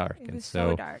really dark. It was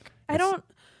so dark.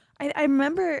 I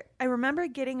remember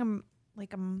getting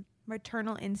a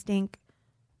maternal instinct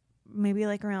maybe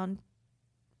like around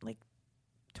like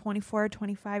 24 or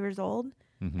 25 years old.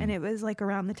 Mm-hmm. And it was like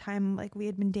around the time like we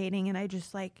had been dating, and I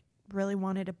just like really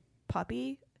wanted a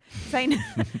puppy. So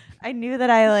I knew that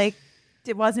I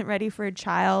wasn't ready for a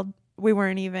child. We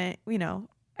weren't even,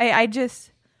 I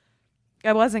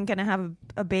wasn't going to have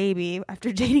a baby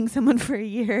after dating someone for a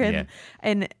year,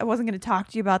 and I wasn't going to talk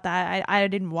to you about that. I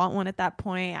didn't want one at that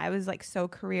point. I was like so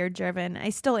career driven.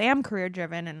 I still am career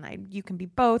driven, and you can be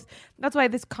both. That's why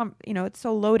this, it's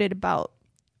so loaded about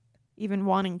even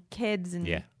wanting kids.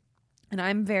 And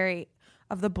I'm very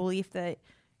of the belief that,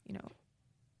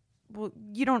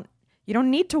 you don't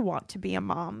need to want to be a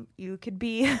mom. You could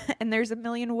be, and there's a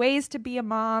million ways to be a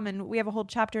mom. And we have a whole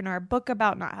chapter in our book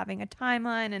about not having a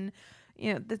timeline, and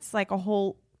that's like a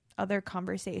whole other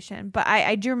conversation. But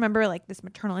I do remember like this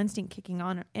maternal instinct kicking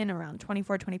on in around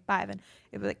 24, 25. And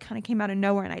it like kind of came out of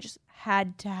nowhere. And I just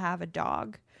had to have a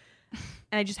dog,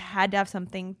 and I just had to have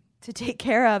something to take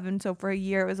care of. And so for a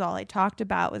year, it was all I talked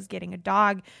about was getting a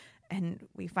dog. And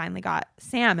we finally got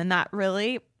Sam. And that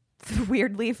really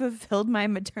weirdly fulfilled my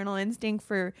maternal instinct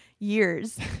for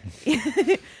years.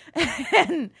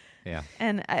 and Yeah.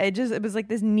 and it was like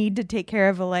this need to take care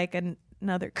of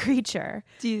another creature.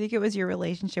 Do you think it was your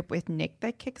relationship with Nick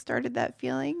that kickstarted that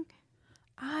feeling?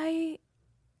 I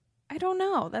don't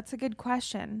know. That's a good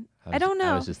question. I don't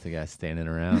know. I was just the guy standing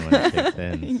around when it kicked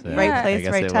in. So Right Yeah. place, I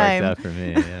guess right it time. worked out for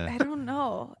me. Yeah. I don't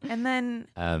know. And then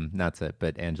Not to,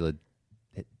 but Angela,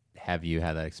 have you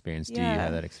had that experience? Do you Yeah.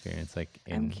 have that experience? Like,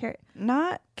 I'm in, curious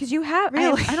Not because you have.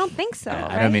 Really? I don't think so. I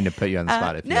right? don't mean to put you on the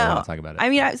spot if you don't no. want to talk about it. I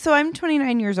mean, so I'm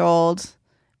 29 years old,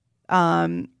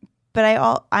 but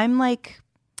I'm like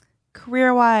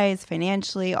career-wise,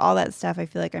 financially, all that stuff. I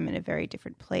feel like I'm in a very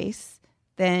different place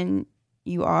than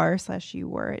you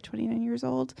were at 29 years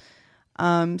old.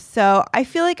 So I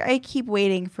feel like I keep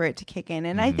waiting for it to kick in,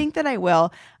 and I think that I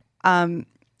will.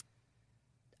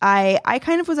 I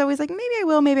kind of was always like, maybe I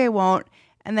will, maybe I won't.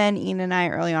 And then Ian and I,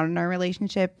 early on in our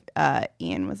relationship,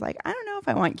 Ian was like, I don't know if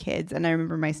I want kids. And I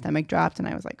remember my stomach dropped and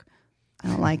I was like, I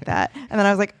don't like that. And then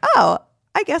I was like, oh,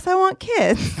 I guess I want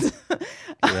kids.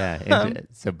 Yeah.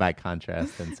 So by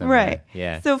contrast, in some Right. way.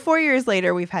 Yeah. So 4 years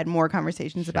later, we've had more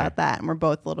conversations about that, and we're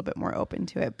both a little bit more open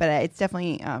to it. But it's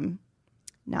definitely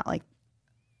not like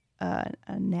a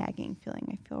nagging feeling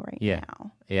I feel right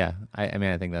now. Yeah. I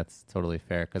mean, I think that's totally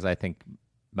fair because I think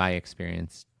my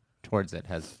experience towards it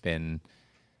has been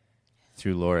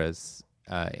through Laura's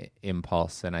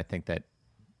impulse, and I think that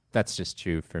that's just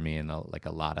true for me in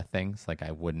a lot of things. Like,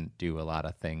 I wouldn't do a lot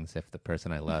of things if the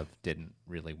person I love didn't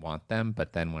really want them.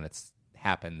 But then when it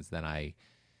happens, then I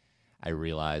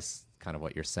realize kind of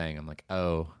what you're saying. I'm like,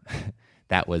 oh,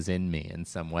 that was in me in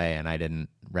some way, and I didn't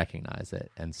recognize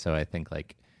it. And so I think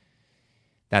like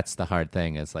that's the hard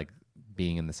thing is like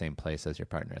being in the same place as your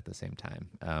partner at the same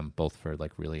time, both for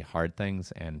like really hard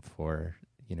things and for,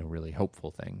 really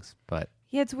hopeful things. But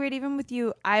Yeah, it's weird. Even with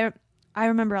you, I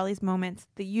remember all these moments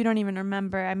that you don't even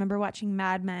remember. I remember watching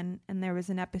Mad Men, and there was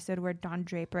an episode where Don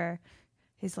Draper,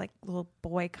 his like little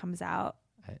boy, comes out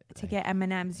to get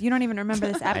M&Ms. You don't even remember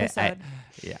this episode.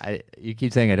 You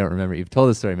keep saying I don't remember. You've told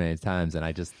the story many times, and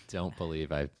I just don't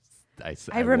believe I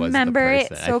remember was the it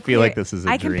person. so I feel clear. like this is a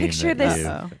I can dream picture that this.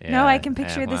 you've- No, I Yeah, can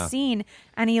picture yeah, the wow. scene,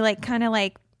 and he like kind of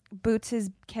like boots his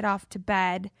kid off to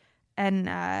bed, and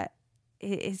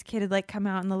his kid had like come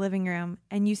out in the living room,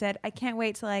 and you said, I can't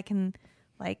wait till I can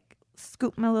like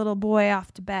scoop my little boy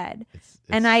off to bed.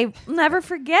 And I never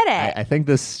forget it. I think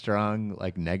this strong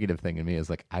like negative thing in me is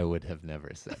like I would have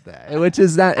never said that, which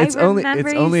is not. It's only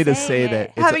remember you to saying say that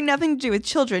it. it's Having nothing to do with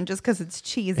children just because it's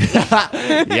cheesy.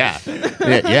 yeah.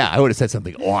 I would have said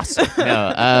something awesome.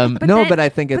 No, then- but I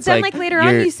think it's but then like later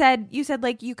on you're- you said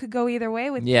like you could go either way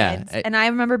with Yeah, kids. I- And I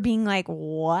remember being like,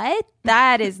 what?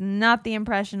 That is not the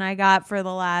impression I got for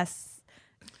the last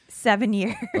 7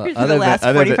 years. Well, For the other last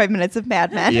than- 45 minutes of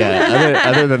Mad Men. Yeah,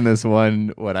 other than this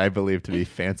one, what I believe to be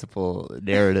fanciful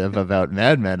narrative about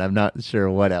Mad Men, I'm not sure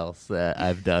what else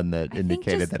I've done that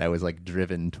indicated just- that I was like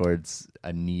driven towards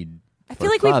a need. I for feel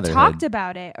like we've fatherhood. talked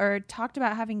about it or talked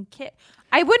about having kids.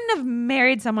 I wouldn't have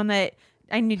married someone that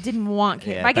I knew didn't want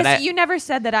kids. Yeah, I but guess I- you never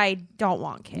said that I don't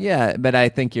want kids. Yeah, but I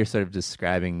think you're sort of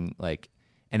describing like,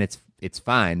 and it's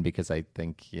fine because I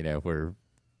think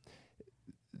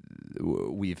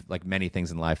we've like many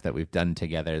things in life that we've done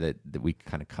together that we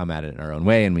kind of come at it in our own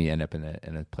way, and we end up in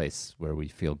a place where we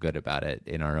feel good about it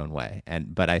in our own way.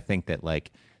 But I think that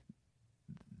like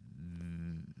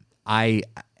I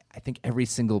think every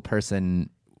single person,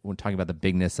 when talking about the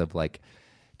bigness of like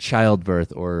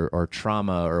childbirth or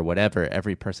trauma or whatever,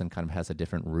 every person kind of has a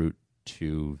different route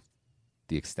to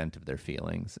the extent of their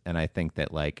feelings. And I think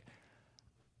that like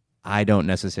I don't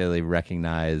necessarily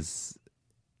recognize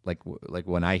like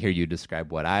when I hear you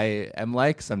describe what I am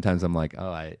like, sometimes I'm like,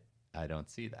 oh, I don't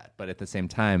see that. But at the same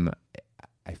time,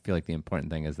 I feel like the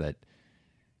important thing is that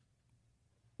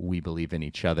we believe in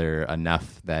each other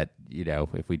enough that,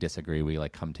 if we disagree, we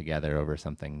like come together over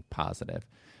something positive.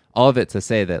 All of it to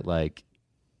say that like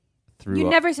through You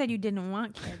never said you didn't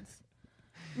want kids.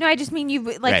 No, I just mean you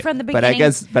like Right. from the But I beginning.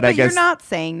 guess You're not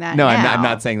saying that No, now. I'm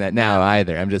not saying that now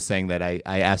either. I'm just saying that I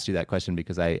asked you that question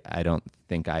because I don't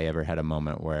think I ever had a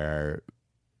moment where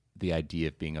the idea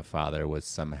of being a father was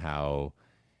somehow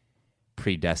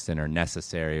predestined or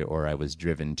necessary, or I was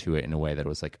driven to it in a way that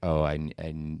was like, oh,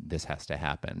 this has to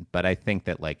happen. But I think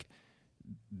that like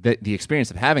the experience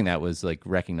of having that was like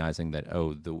recognizing that,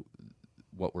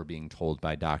 what we're being told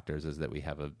by doctors is that we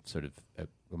have a sort of a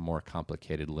more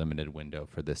complicated, limited window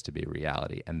for this to be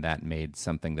reality. And that made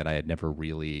something that I had never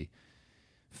really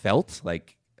felt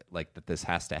like that this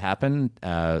has to happen,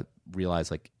 realize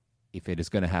like if it is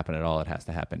going to happen at all, it has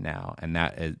to happen now. And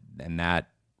that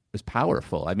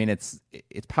powerful. I mean, it's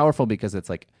powerful because it's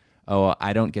like, oh,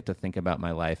 I don't get to think about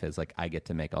my life as like I get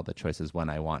to make all the choices when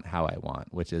I want, how I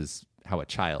want, which is how a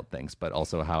child thinks, but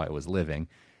also how I was living.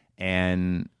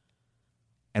 And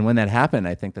when that happened,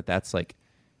 I think that's like,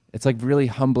 it's like really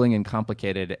humbling and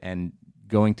complicated, and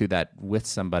going through that with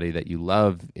somebody that you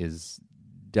love is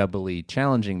doubly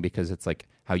challenging because it's like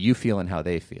how you feel and how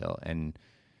they feel. And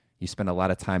you spend a lot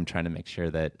of time trying to make sure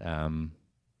that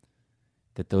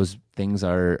that those things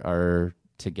are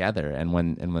together. And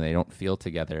when they don't feel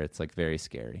together, it's like very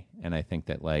scary. And I think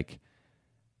that like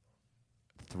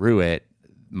through it,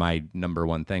 my number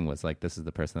one thing was like, this is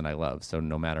the person that I love. So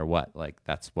no matter what, like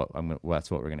that's what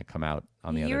we're going to come out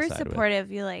on the other side. You were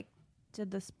supportive. You like did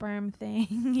the sperm thing.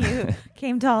 You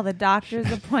came to all the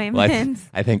doctor's appointments.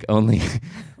 I think only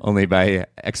by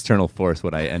external force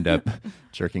would I end up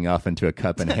jerking off into a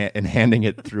cup and handing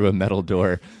it through a metal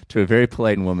door to a very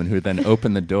polite woman who then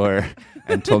opened the door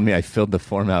and told me I filled the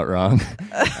form out wrong,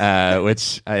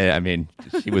 which I mean,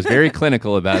 she was very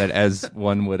clinical about it, as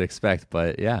one would expect.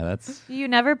 But yeah, that's you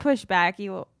never push back.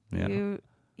 You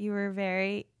were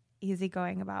very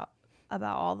easygoing about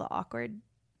all the awkward,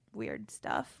 weird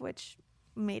stuff, which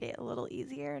made it a little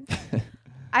easier.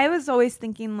 I was always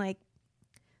thinking like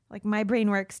my brain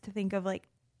works to think of like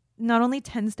not only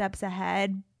 10 steps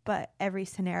ahead, but every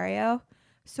scenario.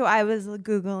 So I was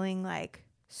Googling like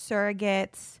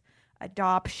surrogates,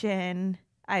 adoption,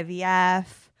 IVF,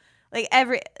 like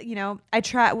every, I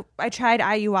tried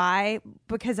IUI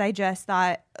because I just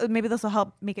thought maybe this will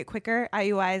help make it quicker.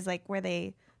 IUI is like where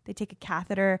they take a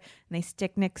catheter and they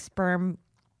stick Nick's sperm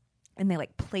and they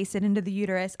like place it into the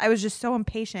uterus. I was just so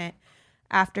impatient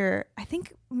after, I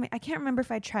can't remember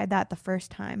if I tried that the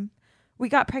first time. We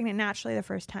got pregnant naturally the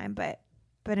first time, but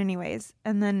anyways,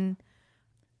 and then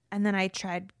I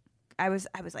tried, I was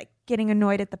like getting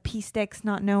annoyed at the pee sticks,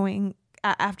 not knowing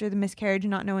after the miscarriage,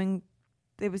 not knowing,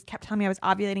 kept telling me I was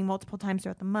ovulating multiple times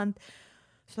throughout the month.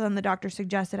 So then the doctor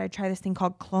suggested I try this thing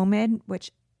called Clomid,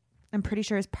 which I'm pretty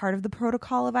sure is part of the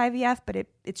protocol of IVF, but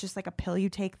it's just like a pill you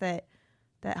take that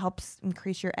helps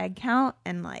increase your egg count.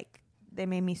 And like they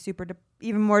made me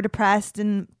even more depressed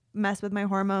and mess with my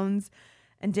hormones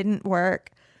and didn't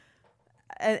work.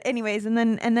 Anyways, and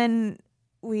then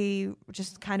we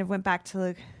just kind of went back to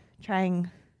like trying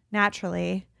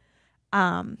naturally.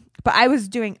 But I was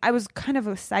kind of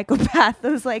a psychopath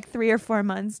those like 3 or 4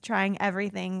 months trying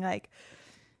everything. Like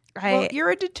you're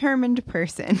a determined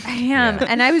person. I am. Yeah.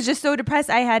 And I was just so depressed.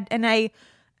 I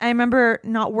remember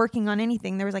not working on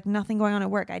anything. There was like nothing going on at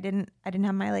work. I didn't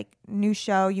have my like new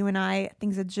show, You and I,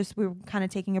 things that we were kind of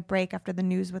taking a break after the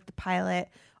news with the pilot.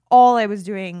 All I was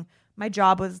doing, my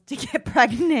job was to get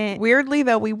pregnant. Weirdly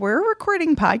though, we were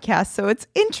recording podcasts, so it's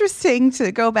interesting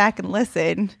to go back and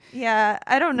listen. Yeah,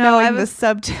 I don't know. Knowing the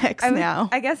subtext now.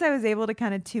 I guess I was able to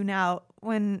kind of tune out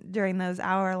during those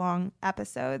hour-long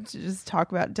episodes. To just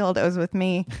talk about dildos with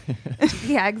me.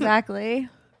 Yeah, exactly.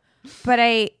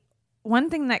 But one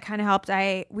thing that kind of helped,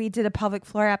 we did a pelvic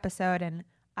floor episode, and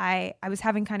I was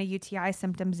having kind of UTI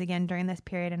symptoms again during this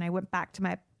period, and I went back to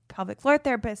my pelvic floor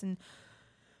therapist and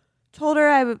told her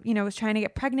I was trying to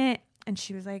get pregnant, and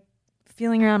she was like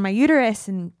feeling around my uterus,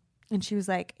 and she was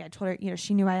like, I told her,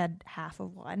 she knew I had half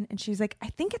of one, and she was like, I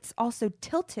think it's also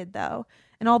tilted though.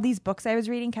 And all these books I was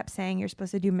reading kept saying you're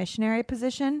supposed to do missionary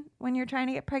position when you're trying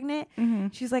to get pregnant. Mm-hmm.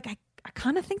 She's like, I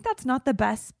kind of think that's not the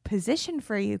best position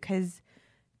for you because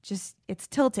just it's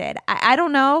tilted. I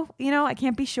don't know, I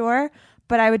can't be sure,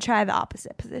 but I would try the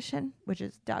opposite position, which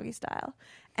is doggy style.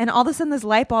 And all of a sudden this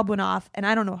light bulb went off, and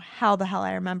I don't know how the hell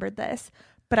I remembered this,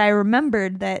 but I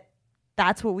remembered that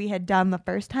that's what we had done the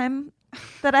first time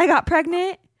that I got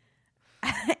pregnant.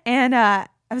 And I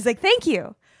was like, thank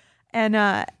you. And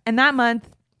that month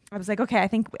I was like, okay, I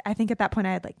think at that point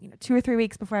I had like 2 or 3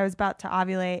 weeks before I was about to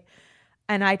ovulate,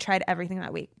 and I tried everything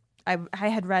that week. I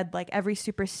had read like every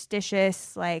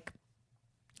superstitious like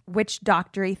witch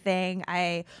doctory thing.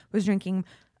 I was drinking.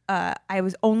 I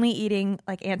was only eating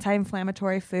like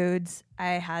anti-inflammatory foods.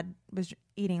 Was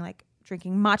eating like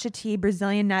drinking matcha tea,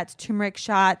 Brazilian nuts, turmeric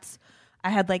shots. I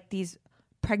had like these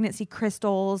pregnancy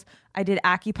crystals. I did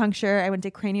acupuncture. I went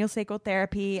to craniosacral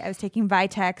therapy. I was taking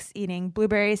Vitex, eating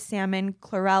blueberries, salmon,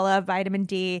 chlorella, vitamin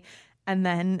D,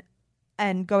 and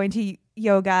going to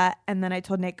yoga. And then I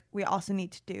told Nick we also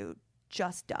need to do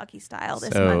just doggy style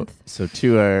this month. So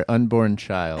to our unborn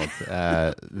child,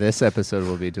 this episode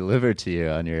will be delivered to you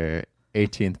on your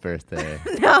 18th birthday.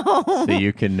 No. So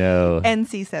you can know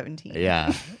NC-17.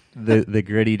 Yeah. The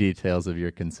gritty details of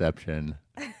your conception.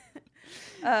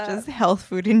 Just health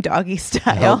food and doggy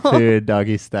style. Health food,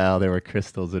 doggy style. There were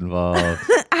crystals involved.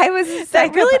 I was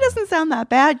That really doesn't sound that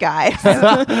bad, guys.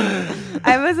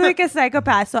 I was like a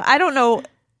psychopath. So I don't know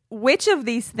which of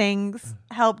these things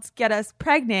helped get us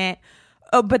pregnant.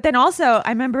 Oh, but then also I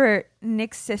remember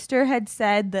Nick's sister had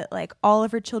said that like all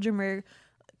of her children were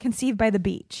conceived by the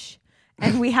beach.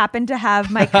 And we happened to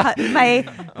have my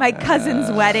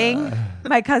cousin's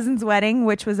wedding,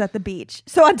 which was at the beach.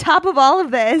 So on top of all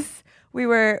of this, we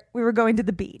were going to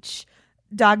the beach,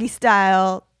 doggy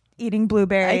style, eating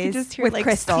blueberries. I could just hear with like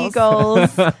crystals.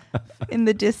 seagulls in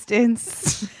the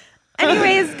distance.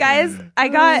 Anyways, guys, I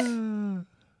got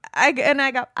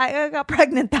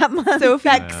pregnant that month. So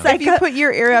if you put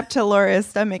your ear up to Laura's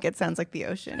stomach, it sounds like the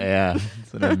ocean. Yeah,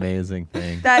 it's an amazing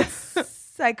thing. That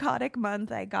psychotic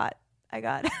month I got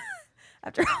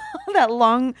after all that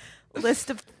long list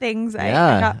of things I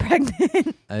got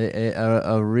pregnant.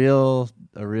 A real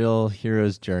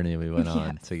hero's journey we went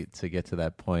on to get to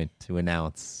that point, to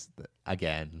announce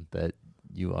again that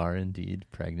you are indeed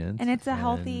pregnant, and it's a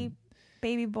healthy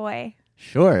baby boy.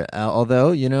 Sure.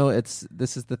 Although,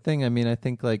 this is the thing. I mean, I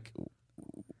think like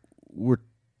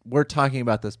we're talking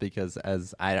about this because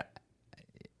I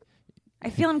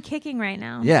feel I'm kicking right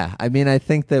now. Yeah. I mean, I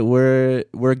think that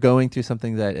we're going through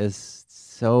something that is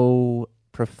so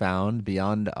profound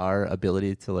beyond our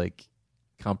ability to like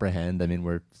comprehend. I mean,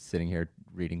 we're sitting here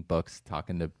reading books,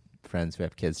 talking to friends who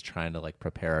have kids, trying to like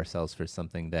prepare ourselves for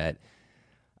something that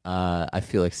I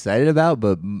feel excited about,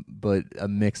 but a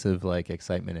mix of like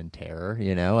excitement and terror.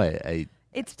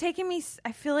 It's taken me.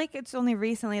 I feel like it's only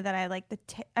recently that I like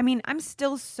I mean, I'm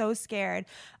still so scared.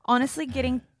 Honestly,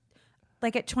 getting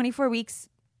like at 24 weeks,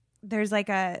 there's like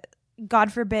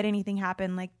God forbid anything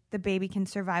happen, like the baby can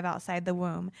survive outside the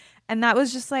womb, and that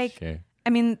was just like, sure. I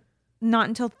mean, not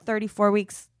until 34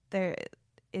 weeks.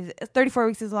 34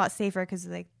 weeks is a lot safer because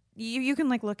like you can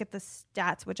like look at the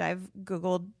stats, which I've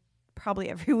Googled probably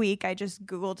every week. I just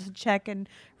Googled to check and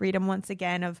read them once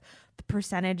again of the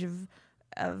percentage of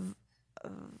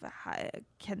how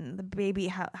can the baby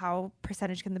how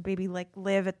percentage can the baby like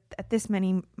live at this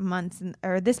many months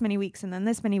or this many weeks and then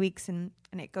this many weeks and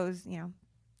it goes,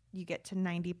 you get to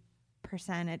 90%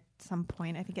 at some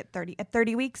point. I think at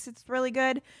 30 weeks it's really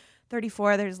good.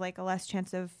 34 there's like a less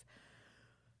chance of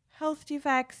health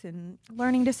defects and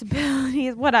learning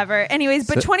disabilities, whatever. Anyways,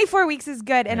 but 24 weeks is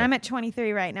good, and I'm at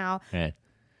 23 right now. Right.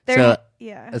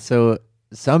 Yeah. So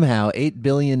somehow 8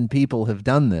 billion people have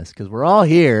done this because we're all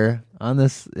here on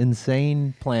this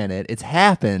insane planet. It's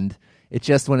happened. It's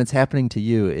just when it's happening to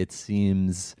you, it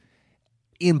seems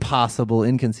impossible,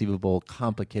 inconceivable,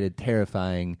 complicated,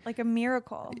 terrifying. Like a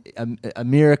miracle. A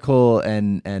miracle,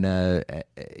 and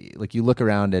like you look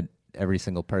around at every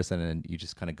single person and you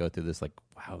just kind of go through this like,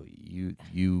 wow,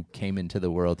 you came into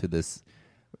the world through this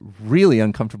really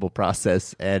uncomfortable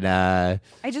process, and I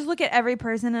just look at every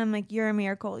person and I'm like, you're a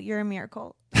miracle, you're a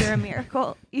miracle, you're a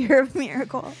miracle, you're a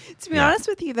miracle. To be honest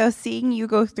with you though, seeing you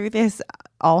go through this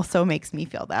also makes me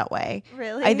feel that way.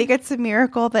 Really? I think it's a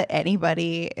miracle that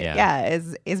anybody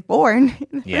is born.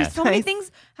 There's so many things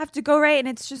have to go right, and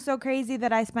it's just so crazy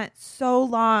that I spent so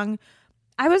long.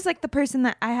 I was like the person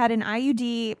that I had an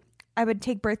IUD. I would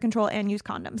take birth control and use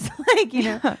condoms. I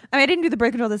mean, I didn't do the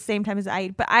birth control at the same time as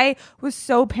but I was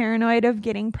so paranoid of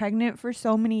getting pregnant for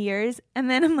so many years. And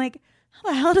then I'm like, how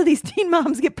the hell do these teen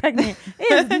moms get pregnant?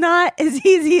 It is not as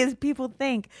easy as people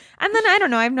think. And then I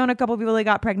don't know. I've known a couple people that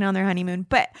got pregnant on their honeymoon.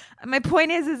 But my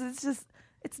point is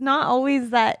it's not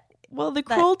always that. Well, the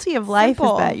cruelty of life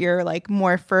is that you're like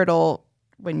more fertile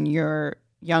when you're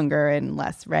younger and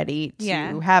less ready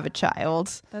to have a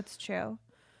child. That's true.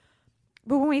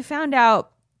 But when we found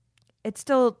out, it's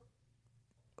still,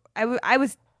 I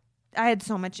had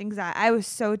so much anxiety. I was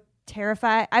so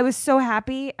terrified. I was so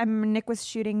happy. Nick was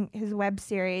shooting his web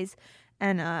series,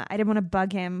 and I didn't want to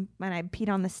bug him when I peed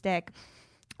on the stick.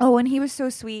 Oh, and he was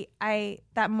so sweet.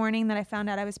 That morning that I found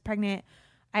out I was pregnant,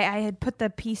 I had put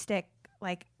the pee stick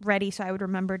like ready so I would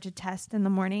remember to test in the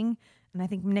morning. And I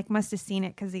think Nick must have seen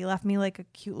it because he left me like a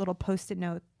cute little Post-it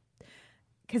note.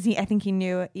 Because I think he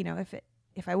knew,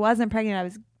 if I wasn't pregnant, I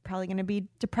was probably going to be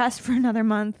depressed for another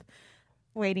month,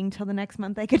 waiting till the next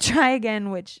month I could try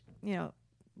again, which,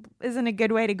 isn't a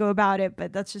good way to go about it,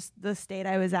 but that's just the state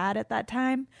I was at that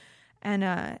time.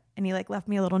 And he like left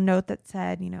me a little note that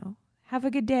said, have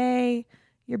a good day.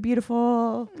 You're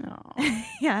beautiful.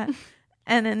 Yeah.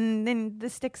 And then the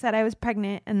stick said I was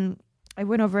pregnant, and I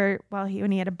went over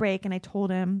when he had a break, and I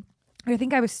told him, I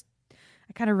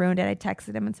kind of ruined it. I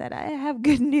texted him and said, I have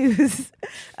good news.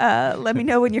 Let me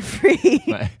know when you're free.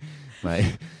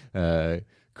 my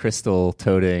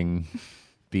crystal-toting,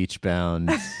 beach-bound,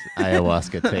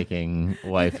 ayahuasca-taking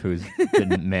wife who's been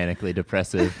manically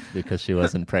depressive because she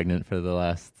wasn't pregnant for the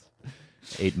last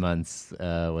 8 months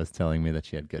was telling me that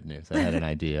she had good news. I had an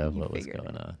idea of what was figured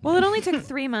going on. Well, it only took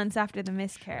 3 months after the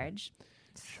miscarriage.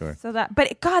 Sure. So that,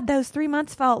 but God, those 3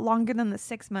 months felt longer than the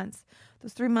 6 months.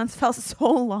 Those 3 months felt so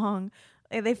long.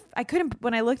 I couldn't,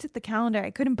 when I looked at the calendar,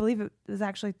 I couldn't believe it was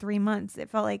actually 3 months. It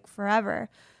felt like forever.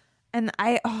 And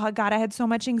oh God, I had so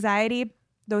much anxiety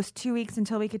those 2 weeks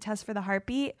until we could test for the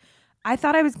heartbeat. I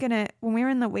thought I was going to, when we were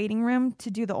in the waiting room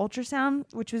to do the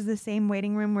ultrasound, which was the same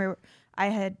waiting room where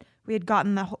we had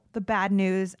gotten the bad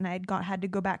news, and I had to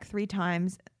go back 3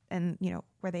 times, and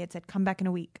where they had said, come back in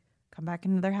a week, come back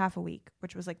in another half a week,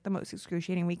 which was like the most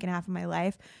excruciating week and a half of my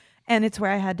life. And it's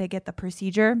where I had to get the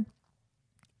procedure.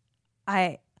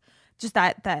 I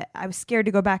was scared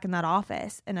to go back in that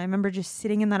office. And I remember just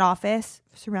sitting in that office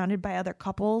surrounded by other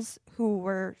couples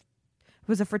it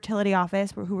was a fertility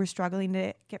office who were struggling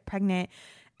to get pregnant.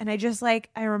 And I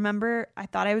remember I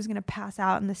thought I was going to pass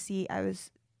out in the seat. I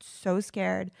was so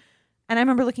scared. And I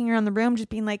remember looking around the room just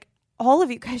being like, all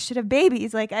of you guys should have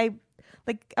babies. I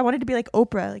wanted to be like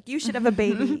Oprah. Like, you should have a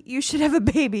baby. You should have a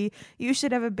baby. You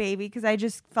should have a baby. Because I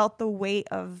just felt the weight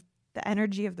of the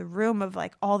energy of the room, of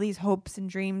like all these hopes and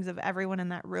dreams of everyone in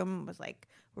that room. Was like,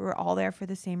 we were all there for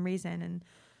the same reason.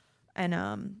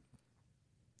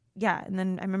 Yeah. And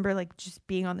then I remember like just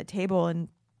being on the table and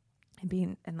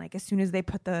like, as soon as they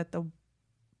put the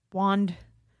wand,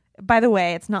 by the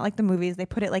way, it's not like the movies. They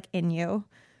put it like in you.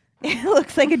 It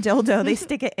looks like a dildo. They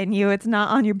stick it in you. It's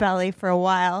not on your belly for a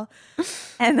while.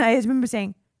 And I just remember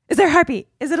saying, is there a heartbeat?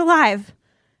 Is it alive?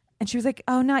 And she was like,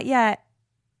 oh, not yet.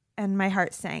 And my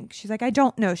heart sank. She's like, I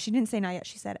don't know. She didn't say not yet.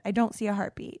 She said, I don't see a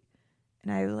heartbeat.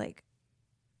 And I was like,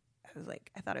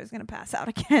 I thought I was going to pass out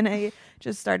again. I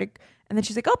just started. And then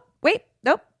she's like, oh, wait,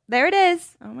 nope, there it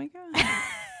is. Oh my God.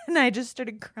 And I just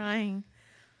started crying.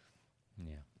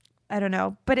 Yeah. I don't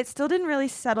know. But it still didn't really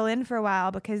settle in for a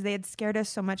while because they had scared us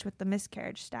so much with the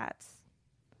miscarriage stats.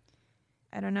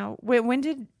 I don't know.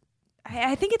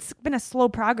 I think it's been a slow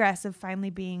progress of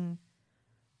finally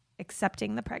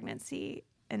accepting the pregnancy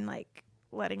and like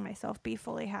letting myself be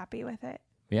fully happy with it.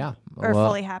 Yeah. Or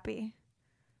fully happy.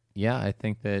 Yeah, I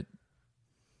think that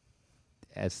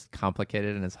as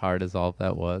complicated and as hard as all of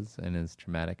that was, and as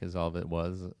traumatic as all of it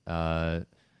was,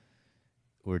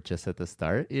 we're just at the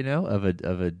start, of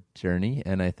a journey.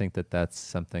 And I think that that's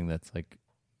something that's like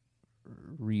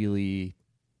really,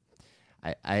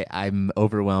 I'm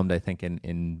overwhelmed, I think,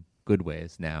 in good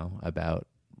ways now about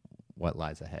what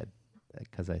lies ahead.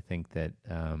 Because I think that,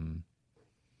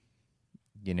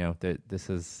 this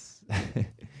is,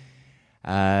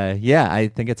 I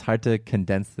think it's hard to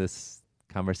condense this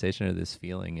conversation or this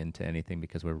feeling into anything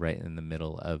because we're right in the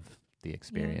middle of the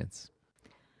experience. Yeah.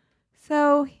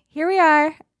 So here we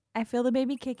are. I feel the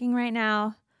baby kicking right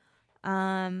now.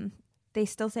 They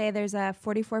still say there's a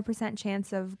 44%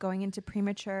 chance of going into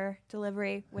premature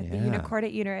delivery with the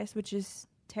unicornate uterus, which is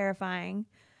terrifying.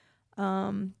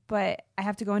 But I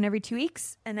have to go in every 2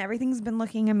 weeks, and everything's been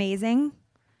looking amazing.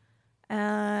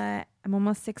 I'm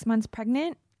almost 6 months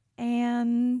pregnant,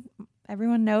 and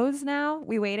everyone knows now.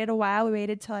 We waited a while. We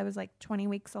waited till I was like 20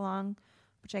 weeks along,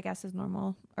 which I guess is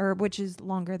normal, or which is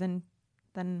longer than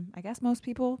I guess most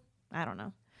people. I don't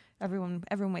know. Everyone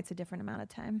waits a different amount of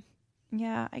time.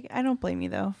 Yeah, I don't blame you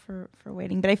though for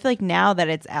waiting, but I feel like now that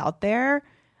it's out there,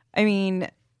 I mean,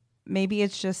 maybe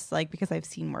it's just like because I've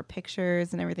seen more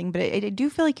pictures and everything, but I do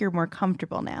feel like you're more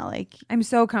comfortable now. Like, I'm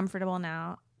so comfortable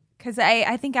now because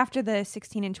I think after the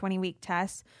 16 and 20 week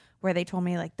tests where they told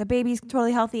me like the baby's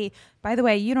totally healthy. By the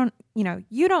way, you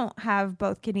don't have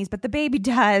both kidneys, but the baby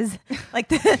does.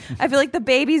 Like I feel like the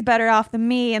baby's better off than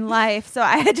me in life. So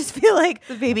I just feel like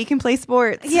the baby can play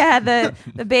sports. Yeah,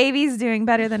 the baby's doing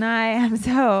better than I am.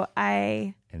 So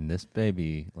And this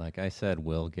baby, like I said,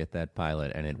 will get that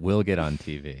pilot, and it will get on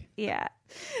TV. Yeah.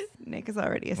 Nick is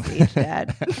already a stage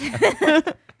dad.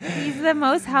 He's the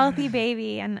most healthy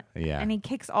baby, and he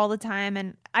kicks all the time.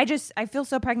 And I feel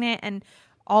so pregnant, and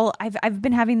I've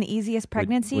been having the easiest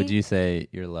pregnancy. Would you say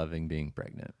you're loving being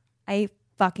pregnant? I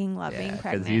fucking love being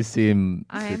pregnant. Because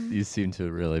you seem to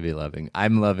really be loving.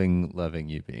 I'm loving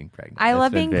you being pregnant. I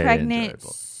love being pregnant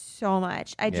so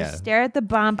much. I just stare at the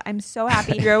bump. I'm so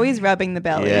happy. You're always rubbing the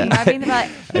belly. Yeah. Rubbing the belly.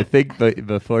 I think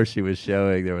before she was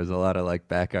showing, there was a lot of like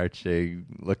back arching,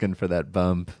 looking for that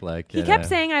bump. Like he kept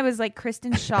saying I was like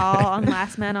Kristen Shaw on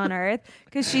Last Man on Earth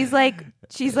because she's like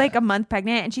a month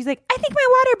pregnant and she's like, I think my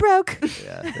water broke.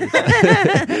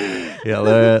 Yeah,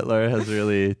 Laura has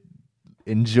really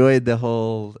enjoyed the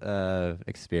whole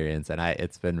experience, and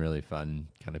it's been really fun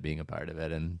kind of being a part of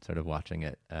it and sort of watching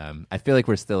it. I feel like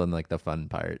we're still in like the fun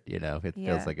part, it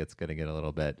feels like it's going to get a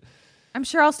little bit I'm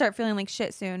sure I'll start feeling like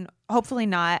shit soon. Hopefully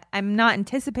not. I'm not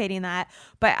anticipating that,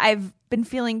 but I've been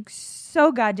feeling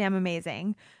so goddamn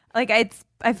amazing. Like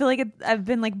I feel like I've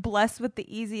been like blessed with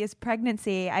the easiest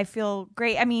pregnancy. I feel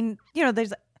great. I mean,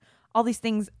 there's all these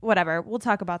things, whatever. We'll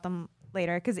talk about them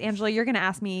later because Angela, you're going to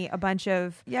ask me a bunch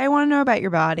of. Yeah, I want to know about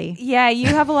your body. Yeah, you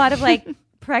have a lot of like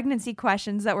pregnancy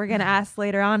questions that we're going to ask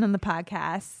later on in the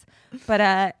podcast.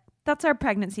 But that's our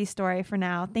pregnancy story for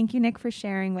now. Thank you, Nick, for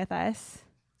sharing with us.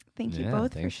 Thank you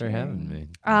both thanks for for sharing. having me.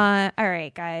 All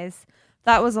right, guys.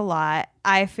 That was a lot.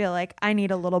 I feel like I need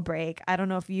a little break. I don't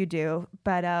know if you do,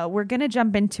 but we're going to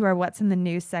jump into our What's in the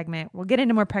News segment. We'll get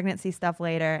into more pregnancy stuff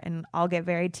later, and I'll get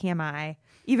very TMI,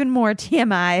 even more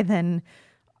TMI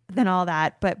than all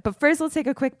that. But first, let's take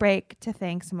a quick break to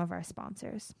thank some of our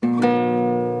sponsors.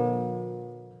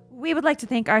 We would like to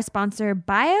thank our sponsor,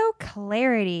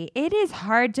 BioClarity. It is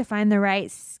hard to find the right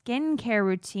skincare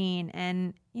routine,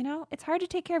 and it's hard to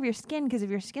take care of your skin because if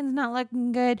your skin's not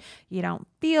looking good, you don't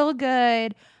feel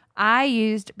good. I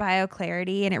used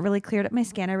BioClarity and it really cleared up my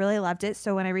skin. I really loved it.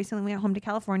 So when I recently went home to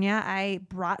California, I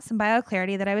brought some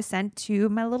BioClarity that I was sent to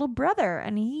my little brother,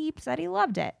 and he said he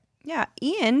loved it. Yeah,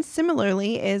 Ian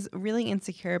similarly is really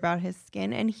insecure about his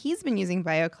skin, and he's been using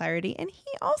BioClarity, and he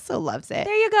also loves it.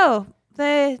 There you go.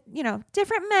 The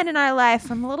different men in our life,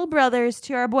 from little brothers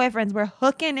to our boyfriends, we're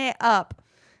hooking it up.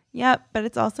 Yep, but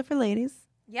it's also for ladies.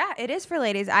 Yeah, it is for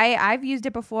ladies. I've used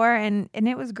it before and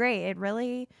it was great. It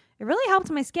really helped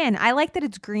my skin. I like that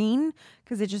it's green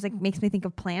because it just like makes me think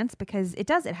of plants because it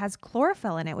has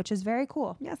chlorophyll in it, which is very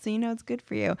cool. Yeah, so it's good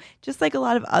for you. Just like a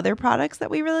lot of other products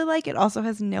that we really like, it also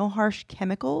has no harsh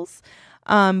chemicals.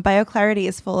 BioClarity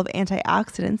is full of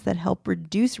antioxidants that help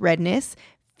reduce redness,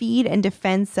 feed and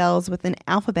defend cells with an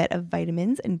alphabet of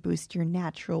vitamins, and boost your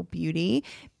natural beauty.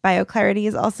 BioClarity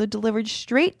is also delivered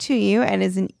straight to you and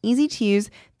is an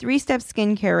easy-to-use 3-step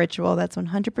skincare ritual that's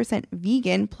 100%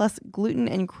 vegan plus gluten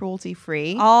and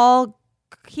cruelty-free. All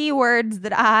keywords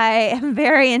that I am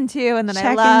very into and that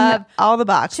Checking I love. all the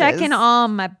boxes. Checking all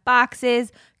my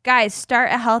boxes. Guys,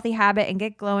 start a healthy habit and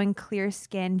get glowing, clear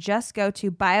skin. Just go to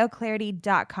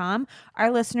bioclarity.com. Our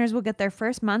listeners will get their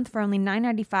first month for only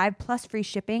 $9.95 plus free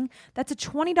shipping. That's a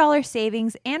 $20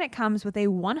 savings, and it comes with a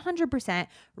 100%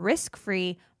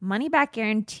 risk-free money-back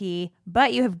guarantee,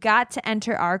 but you have got to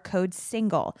enter our code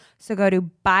SINGLE. So go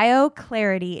to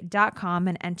bioclarity.com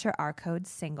and enter our code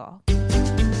SINGLE.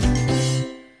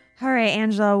 All right,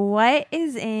 Angela, what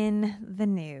is in the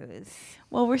news?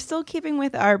 Well, we're still keeping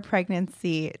with our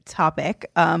pregnancy topic.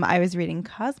 I was reading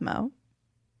Cosmo.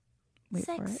 Wait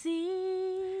for it.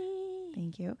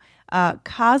 Thank you.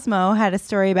 Cosmo had a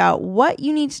story about what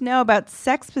you need to know about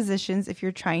sex positions if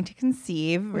you're trying to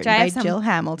conceive, written by Jill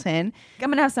Hamilton. I'm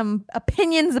going to have some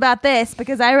opinions about this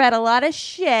because I read a lot of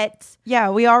shit. Yeah,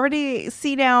 we already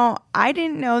see now. I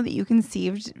didn't know that you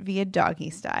conceived via doggy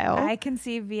style. I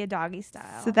conceived via doggy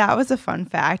style. So that was a fun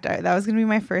fact. That was going to be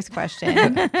my first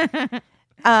question. It's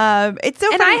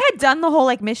so funny. I had done the whole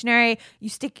like missionary.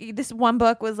 This one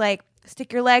book was like,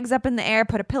 stick your legs up in the air,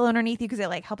 put a pillow underneath you because it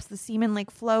like helps the semen like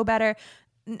flow better.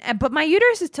 But my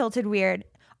uterus is tilted weird.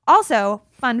 Also,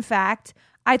 fun fact,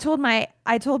 I told my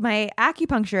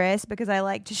acupuncturist, because I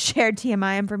like to share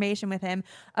TMI information with him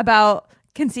about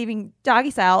conceiving doggy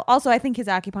style. Also, I think his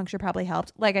acupuncture probably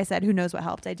helped. Like I said, who knows what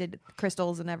helped? I did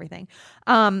crystals and everything.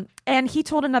 And he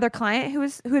told another client who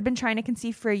had been trying to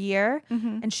conceive for a year,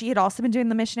 and she had also been doing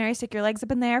the missionary stick your legs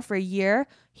up in there for a year.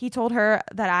 He told her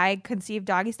that I conceived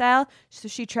doggy style, so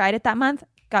she tried it that month,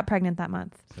 got pregnant that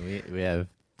month. So we have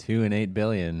 2 and 8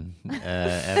 billion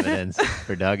evidence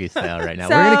for doggy style right now.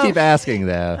 So, we're gonna keep asking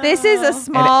though. This is a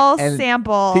small And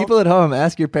sample. People at home,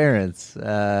 ask your parents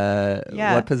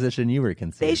what position you were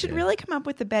conceived. They should in. really come up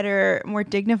with a better, more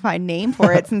dignified name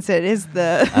for it, since it is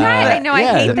the Right, I know, I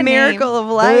hate the miracle name.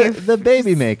 of life. The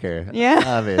baby maker. Yeah.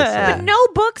 Obviously. But no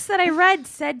books that I read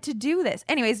said to do this.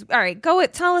 Anyways, all right,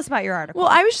 tell us about your article. Well,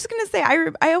 I was just going to say,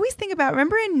 I always think about,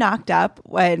 remember in Knocked Up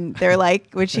when they're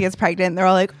like, when she gets pregnant, they're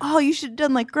all like, oh, you should have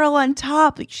done like Girl on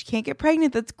Top. Like, she can't get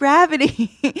pregnant. That's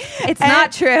gravity. It's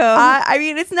not true. I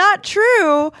mean, it's not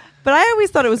true. But I always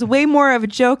thought it was way more of a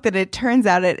joke than it turns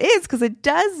out it is, because it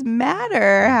does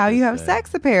matter how you have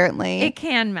sex, apparently. It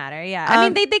can matter, yeah. I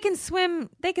mean, they can swim.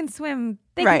 They can swim.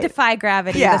 They Right. can defy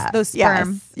gravity. Yeah, Those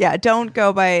sperm. yes. Yeah, don't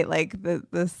go by like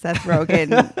the Seth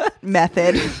Rogen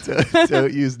method.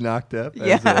 Don't use Knocked Up.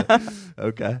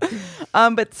 Okay.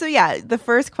 But so yeah, the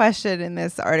first question in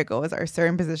this article was, are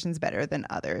certain positions better than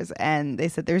others? And they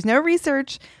said there's no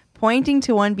research pointing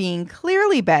to one being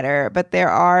clearly better, but there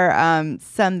are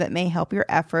some that may help your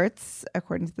efforts,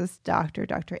 according to this doctor,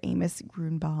 Dr. Amos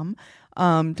Grunbaum.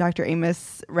 Dr.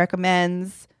 Amos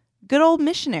recommends good old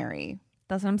missionary.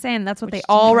 That's what I'm saying. That's what Which they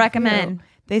all do you recommend. do?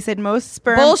 They said most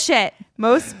sperm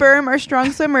are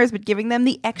strong swimmers, but giving them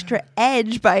the extra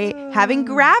edge by having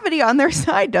gravity on their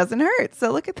side doesn't hurt.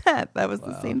 So look at that. That was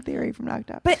the same theory from Knocked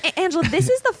Up. But Angela, this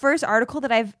is the first article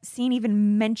that I've seen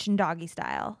even mention doggy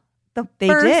style. They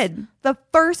did. The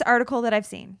first article that I've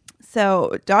seen.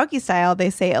 So doggy style, they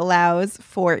say, allows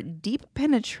for deep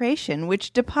penetration,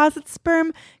 which deposits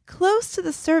sperm close to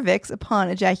the cervix upon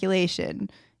ejaculation.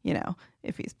 You know,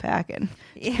 if he's packing.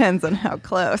 Depends on how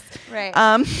close. Right.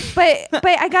 But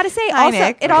I gotta say, Hi, also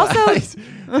Nick. it also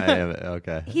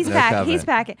Okay. he's No packing. comment. He's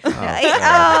packing. Oh,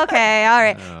 Oh, okay, all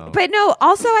right. No. But no,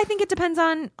 also I think it depends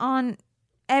on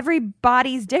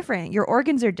everybody's different. Your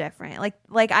organs are different.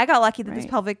 Like I got lucky that this Right.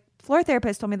 pelvic floor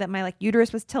therapist told me that my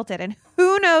uterus was tilted, and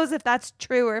who knows if that's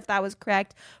true or if that was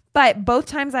correct. But both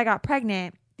times I got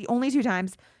pregnant, the only 2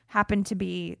 times happened to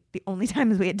be the only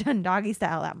times we had done doggy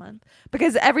style that month,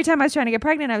 because every time I was trying to get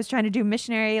pregnant, I was trying to do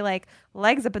missionary, like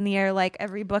legs up in the air, like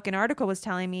every book and article was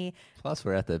telling me. Plus,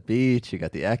 we're at the beach. You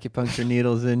got the acupuncture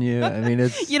needles in you. I mean,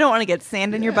 it's You don't want to get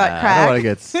sand in your butt I crack. don't want to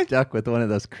get stuck with one of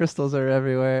those crystals are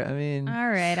everywhere. I mean, All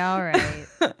right.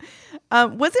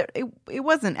 Was it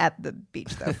wasn't at the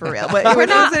beach though, for real. But We're was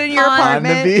not it in your on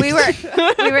apartment? the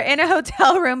beach. we were in a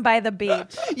hotel room by the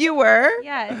beach. You were?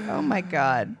 Yes. Oh my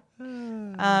God.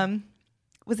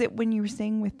 Was it when you were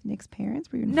staying with Nick's parents?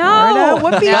 Were you in No. Florida?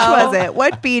 What beach No. was it?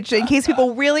 What beach? In case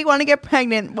people really want to get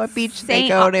pregnant, what beach they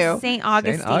go to? St.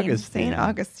 Augustine. St.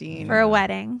 Augustine. For a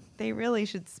wedding. They really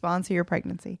should sponsor your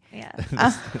pregnancy. Yeah.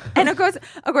 And of course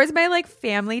my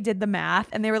family did the math,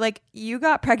 and they were like, "You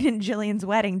got pregnant at Jillian's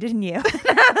wedding, didn't you?" And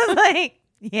I was like,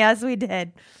 "Yes, we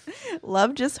did."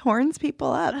 Love just horns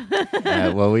people up.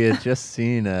 well, we had just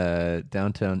seen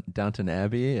Downton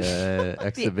Abbey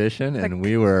exhibition, and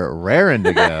we were raring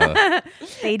to go.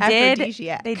 They did.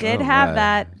 Aphrodisiac. They did Oh, have my.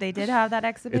 that. They did have that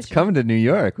exhibition. It's coming to New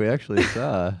York. We actually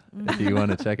saw. If you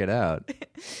want to check it out.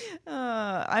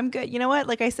 I'm good. You know what?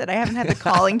 Like I said, I haven't had the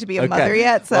calling to be a Okay. mother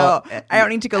yet, so Well, I don't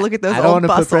need to go look at those I don't old want to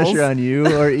put bustles. pressure on you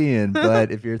or Ian,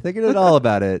 but if you're thinking at all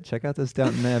about it, check out this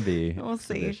Downton Abbey We'll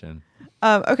see. exhibition.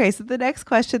 Okay, so the next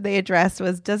question they addressed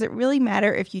was, does it really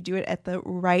matter if you do it at the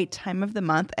right time of the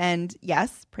month? And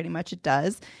yes, pretty much it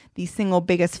does. The single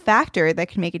biggest factor that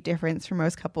can make a difference for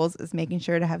most couples is making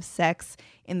sure to have sex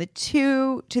in the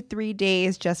 2 to 3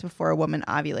 days just before a woman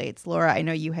ovulates. Laura, I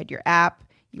know you had your app.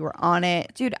 You were on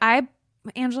it. Dude,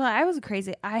 Angela, I was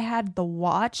crazy. I had a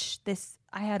watch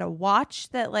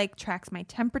that like tracks my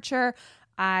temperature.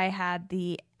 I had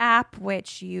the app,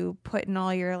 which you put in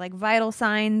all your like vital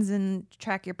signs and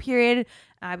track your period.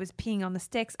 I was peeing on the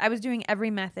sticks. I was doing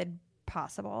every method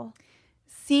possible.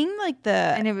 Seeing like the...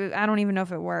 And I don't even know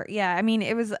if it worked. Yeah. I mean,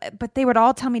 it was, but they would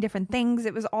all tell me different things.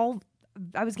 It was all,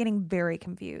 I was getting very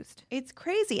confused. It's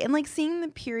crazy. And like seeing the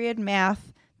period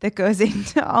math that goes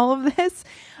into all of this.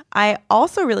 I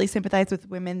also really sympathize with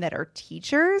women that are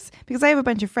teachers, because I have a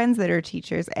bunch of friends that are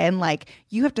teachers, and like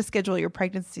you have to schedule your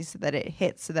pregnancy so that it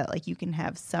hits, so that like you can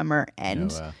have summer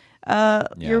and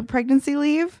your pregnancy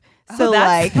leave. So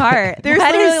that's like smart. there's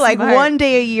That is literally like smart. 1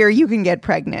 day a year you can get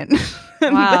pregnant.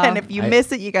 Wow. And if you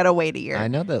miss it, you got to wait a year. I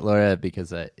know that Laura,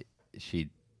 because I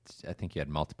think you had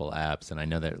multiple apps, and I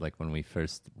know that like when we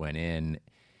first went in,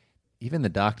 even the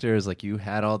doctors, like you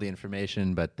had all the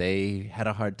information, but they had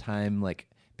a hard time like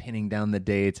pinning down the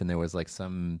dates, and there was like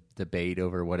some debate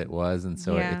over what it was, and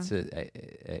so Yeah.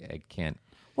 I can't.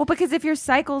 Well, because if your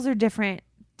cycles are different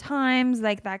times,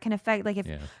 like that can affect, like if,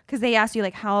 because they ask you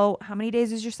like how many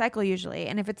days is your cycle usually,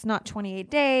 and if it's not 28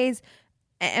 days,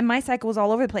 and my cycle was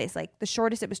all over the place. Like the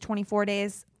shortest it was 24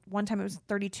 days. One time it was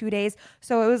 32 days.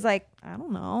 So it was like, I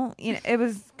don't know, it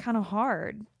was kind of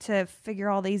hard to figure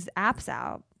all these apps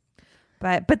out.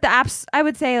 But the apps, I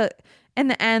would say, in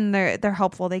the end, they're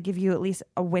helpful. They give you at least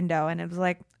a window. And it was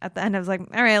like, at the end, I was like,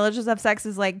 all right, let's just have sex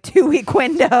as like 2-week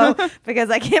window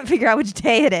because I can't figure out which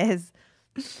day it is.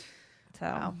 So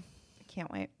Wow. I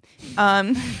can't wait.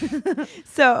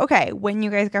 So, okay, when you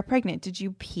guys got pregnant, did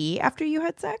you pee after you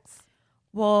had sex?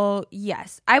 well,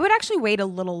 yes, I would actually wait a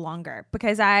little longer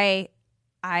because I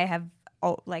have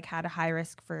like had a high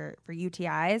risk for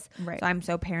UTIs. Right. So I'm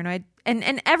so paranoid.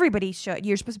 And everybody should.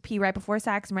 You're supposed to pee right before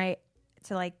sex, right?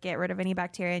 To like get rid of any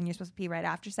bacteria, and you're supposed to pee right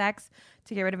after sex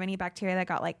to get rid of any bacteria that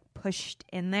got like pushed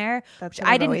in there. That's which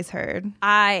what I've always heard.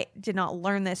 I did not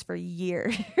learn this for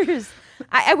years.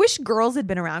 I wish Girls had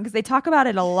been around because they talk about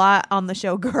it a lot on the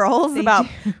show Girls about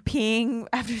peeing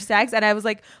after sex. And I was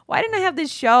like, why didn't I have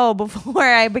this show before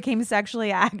I became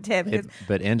sexually active? 'Cause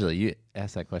But Angela,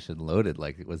 ask that question loaded.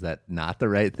 Like, was that not the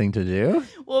right thing to do?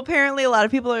 Well, apparently a lot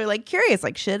of people are like curious,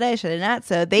 like, should I not?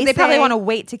 So they probably want to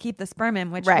wait to keep the sperm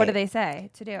in, which Right. what do they say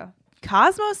to do?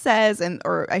 Cosmo says,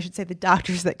 or I should say the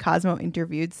doctors that Cosmo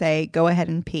interviewed say, go ahead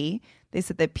and pee. They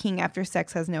said that peeing after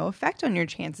sex has no effect on your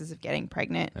chances of getting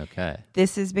pregnant. Okay.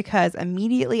 This is because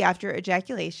immediately after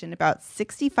ejaculation, about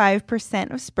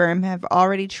 65% of sperm have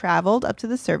already traveled up to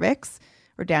the cervix,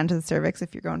 or down to the cervix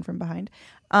if you're going from behind.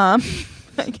 I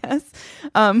guess.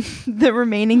 The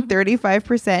remaining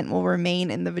 35% will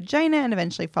remain in the vagina and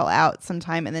eventually fall out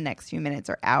sometime in the next few minutes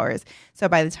or hours. So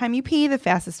by the time you pee, the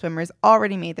fastest swimmers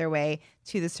already made their way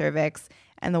to the cervix,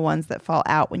 and the ones that fall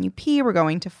out when you pee were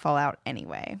going to fall out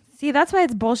anyway. See, that's why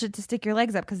it's bullshit to stick your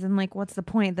legs up, because then, like, what's the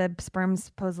point? The sperm's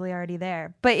supposedly already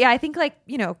there. But yeah, I think, like,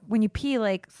 you know, when you pee,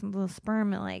 like, some little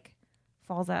sperm, it, like,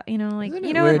 falls out. You know, like, Isn't it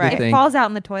you know, weird to it think- falls out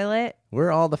in the toilet. We're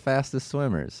all the fastest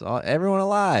swimmers. Everyone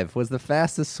alive was the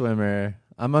fastest swimmer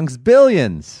amongst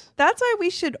billions. That's why we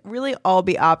should really all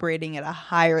be operating at a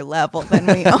higher level than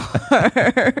we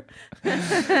are.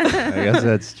 I guess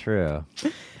that's true.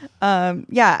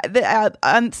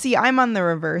 See, I'm on the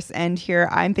reverse end here.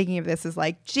 I'm thinking of this as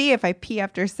like, gee, if I pee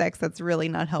after sex, that's really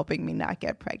not helping me not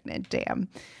get pregnant. Damn.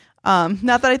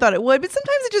 Not that I thought it would, but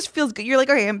sometimes it just feels good. You're like,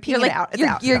 okay, I'm peeing You're like, it out. It's you're,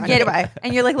 out. you're Done. getting, Goodbye.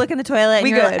 and you're like, look in the toilet,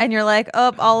 We and good. and you're like,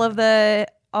 oh, all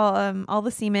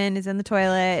the semen is in the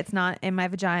toilet. It's not in my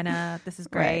vagina. This is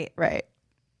great. Right.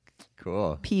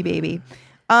 Cool. Pee baby.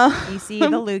 You see the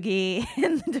loogie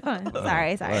in the toilet.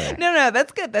 Sorry. boy. No,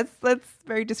 that's good. That's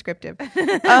very descriptive.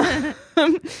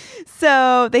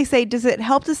 So they say, does it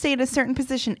help to stay in a certain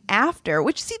position after?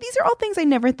 Which, see, these are all things I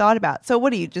never thought about. So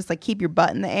what do you just like keep your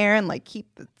butt in the air and like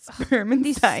keep the sperm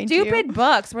These inside stupid you?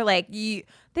 books were like, they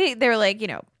were like, you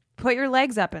know, put your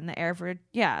legs up in the air for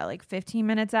like 15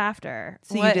 minutes after.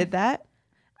 So you What- did that?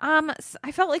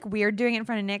 I felt like weird doing it in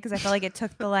front of Nick because I felt like it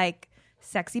took the like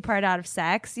sexy part out of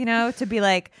sex, you know, to be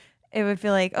like, it would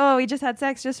feel like, oh, we just had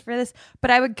sex just for this.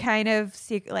 But I would kind of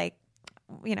see, like,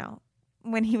 you know,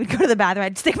 when he would go to the bathroom,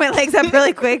 I'd stick my legs up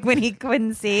really quick when he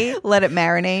couldn't see. Let it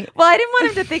marinate. Well, I didn't want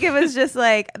him to think it was just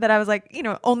like that I was like, you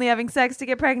know, only having sex to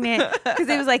get pregnant, because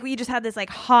it was like we just had this like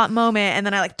hot moment, and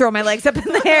then I like throw my legs up in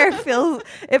the air.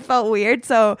 It felt weird,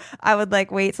 so I would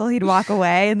like wait till he'd walk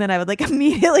away, and then I would like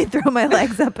immediately throw my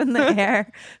legs up in the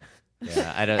air,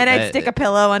 Yeah, I don't. and I'd stick a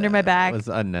pillow under my back. It was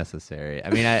unnecessary.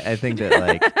 I mean, I think that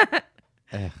like,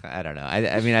 I don't know.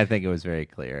 I mean, I think it was very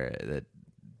clear that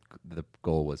the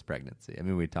goal was pregnancy. I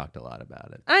mean, we talked a lot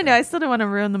about it. I know. I still didn't want to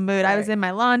ruin the mood. I was in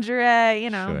my lingerie, you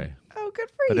know. Sure. Oh, good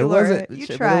for But you, it Laura. wasn't. You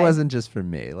But tried. it wasn't just for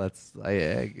me.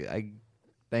 I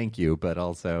thank you, but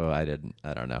also I didn't.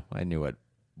 I don't know. I knew what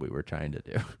we were trying to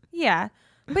do. Yeah,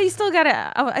 but you still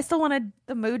gotta. I still wanted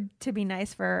the mood to be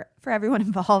nice for everyone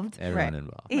involved. Everyone Right.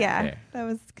 involved. Yeah. Fair. That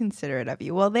was considerate of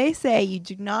you. Well, they say you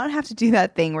do not have to do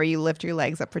that thing where you lift your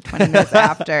legs up for 20 minutes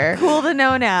after. Cool to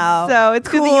know now. So it's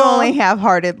good that you Cool. only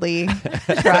half-heartedly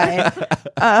tried.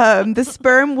 The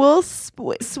sperm will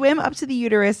swim up to the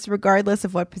uterus regardless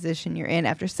of what position you're in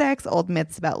after sex. Old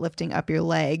myths about lifting up your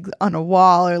legs on a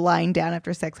wall or lying down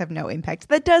after sex have no impact.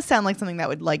 That does sound like something that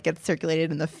would like get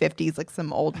circulated in the 50s, like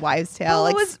some old wives' tale.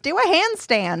 Well, Like, do a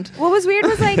handstand. what was weird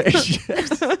was like.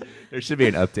 There should be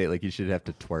an update. Like you should have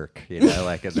to twerk, you know,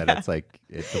 like and then it's like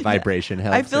it's a vibration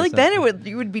helps. I feel or like then something.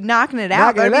 you would be knocking it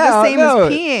out. Knocking That would be it the out, same no.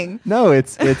 as peeing. No,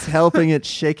 it's helping it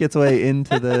shake its way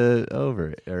into the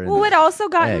ovary. Or Well, what also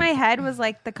got in egg. my head was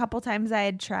like the couple times I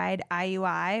had tried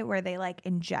IUI where they like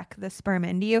inject the sperm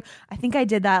into you. I think I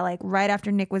did that like right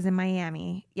after Nick was in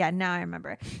Miami. Yeah, now I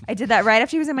remember. I did that right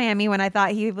after he was in Miami when I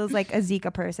thought he was like a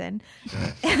Zika person.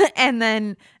 and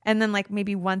then like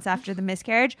maybe once after the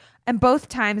miscarriage. And both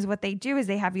times what they do is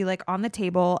they have you like on the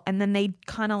table and then they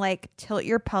kind of like tilt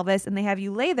your pelvis and they have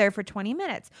you lay there for 20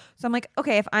 minutes. So I'm like,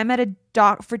 okay, if I'm at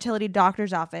a fertility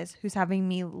doctor's office who's having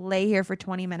me lay here for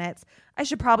 20 minutes, I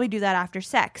should probably do that after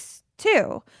sex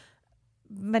too.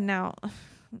 But now,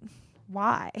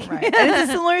 why? Right. And it's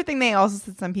a similar thing. They also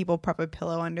said some people prop a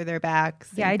pillow under their back.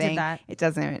 Same Yeah, I did thing. that. It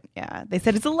doesn't, yeah. They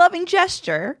said it's a loving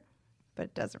gesture, but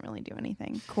it doesn't really do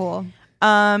anything. Cool.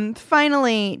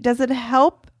 Finally, does it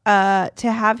help to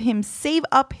have him save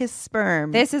up his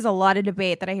sperm? This is a lot of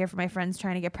debate that I hear from my friends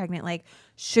trying to get pregnant. Like,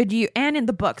 should you, and in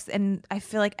the books, and I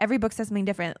feel like every book says something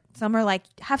different. Some are like,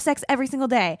 have sex every single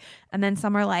day. And then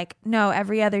some are like, no,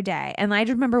 every other day. And I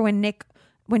just remember when Nick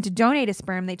went to donate his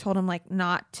sperm, they told him like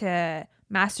not to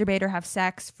masturbate or have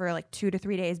sex for like 2 to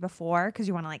 3 days before because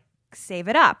you want to like save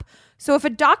it up. So if a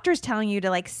doctor's telling you to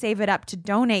like save it up to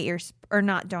donate your, or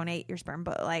not donate your sperm,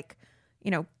 but like,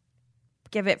 you know,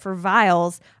 give it for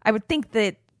vials, I would think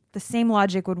that the same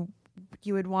logic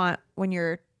you would want when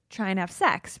you're try and have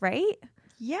sex, right?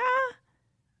 Yeah.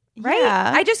 Right?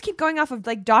 Yeah. I just keep going off of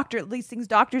like these things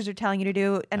doctors are telling you to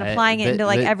do and applying it But- into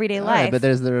like but- everyday all right, life. but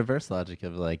there's the reverse logic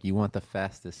of like you want the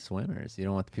fastest swimmers. You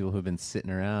don't want the people who've been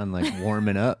sitting around like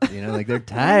warming up. You know, like they're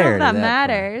tired. that at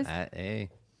matters. point. Hey,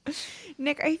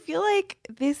 Nick, I feel like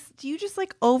do you just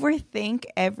like overthink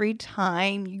every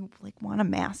time you like want to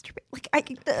masturbate? Like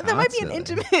that might be an Constantly.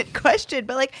 intimate question,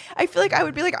 but like I feel like I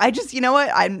would be like, I just, you know what?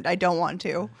 I don't want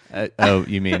to. oh,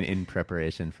 you mean in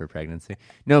preparation for pregnancy?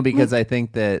 No, because I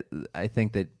think that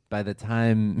by the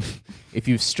time, if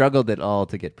you've struggled at all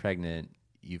to get pregnant,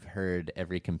 you've heard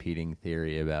every competing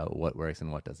theory about what works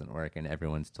and what doesn't work, and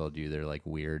everyone's told you they're like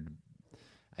weird.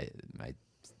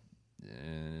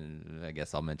 I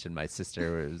guess I'll mention my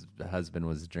sister's husband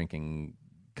was drinking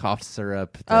cough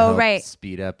syrup to help right.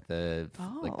 speed up the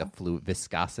like the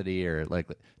viscosity or like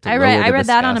to I lower the read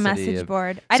that on a viscosity message of-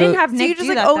 board. I So- didn't have So Nick you're just do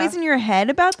like that, always though. in your head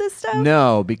about this stuff?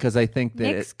 No, because I think that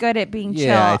Nick's good at being chill.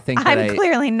 Yeah, I think that I'm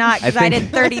clearly not because I think-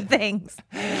 did 30 things.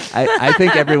 I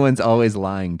think everyone's always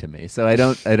lying to me, so I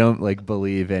don't like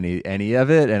believe any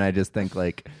of it, and I just think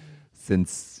like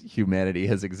since humanity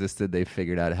has existed, they've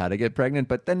figured out how to get pregnant.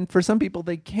 But then for some people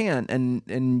they can't,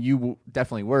 and you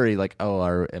definitely worry like,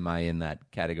 oh, am I in that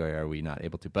category? Are we not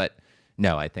able to? But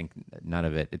no, I think none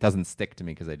of it. It doesn't stick to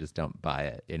me because I just don't buy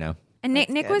it. You know. And Nick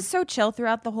good. was so chill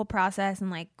throughout the whole process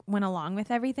and like went along with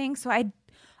everything. So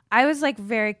I was like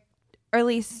very, or at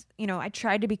least, you know, I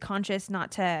tried to be conscious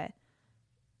I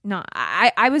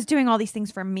was doing all these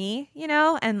things for me, you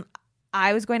know, and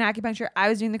I was going to acupuncture. I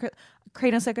was doing the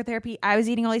cranial psychotherapy. I was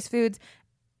eating all these foods.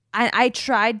 I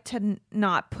tried to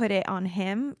not put it on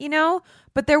him, you know,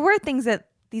 but there were things that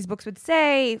these books would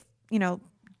say, you know,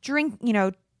 drink, you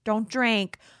know, don't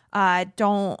drink. I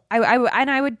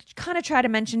would kind of try to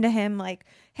mention to him like,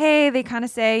 hey, they kind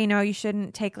of say, you know, you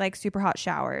shouldn't take like super hot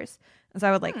showers. And so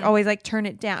I would like always like turn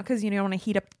it down because, you know, you don't want to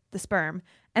heat up the sperm.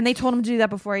 And they told him to do that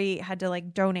before he had to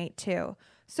like donate too.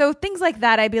 So things like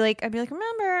that, I'd be like,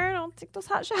 remember, don't take those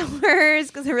hot showers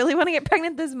because I really want to get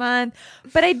pregnant this month.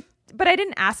 But I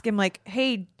didn't ask him like,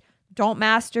 hey, don't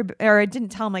masturbate, or I didn't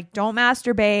tell him like, don't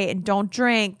masturbate and don't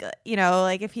drink. You know,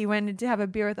 like if he wanted to have a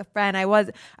beer with a friend, I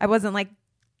wasn't like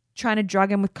trying to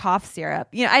drug him with cough syrup.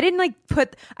 You know,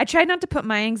 I tried not to put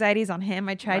my anxieties on him.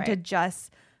 I tried to Right.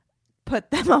 just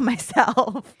put them on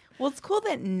myself. Well, it's cool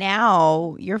that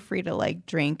now you're free to like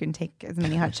drink and take as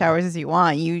many hot showers as you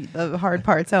want. The hard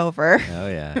part's over Oh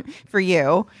yeah, for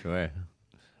you. sure.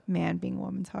 Man, being a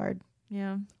woman's hard.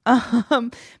 Yeah.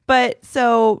 But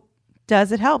so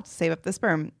does it help to save up the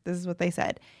sperm? This is what they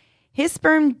said. His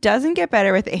sperm doesn't get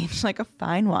better with age like a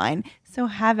fine wine, so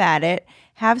have at it.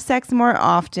 Have sex more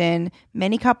often.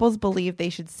 Many couples believe they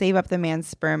should save up the man's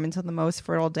sperm until the most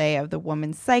fertile day of the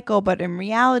woman's cycle, but in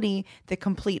reality, the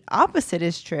complete opposite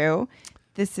is true.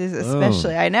 This is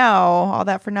especially, I know, all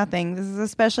that for nothing. This is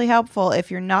especially helpful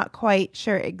if you're not quite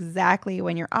sure exactly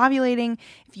when you're ovulating.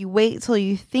 If you wait till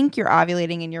you think you're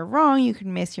ovulating and you're wrong, you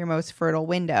can miss your most fertile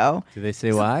window. Do they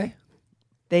say why?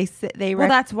 Well,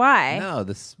 that's why. No,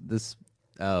 this.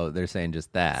 Oh, they're saying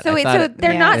just that. So I thought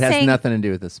they're yeah. not it has saying. nothing to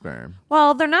do with the sperm.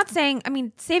 Well, they're not saying. I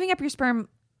mean, saving up your sperm.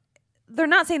 They're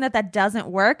not saying that doesn't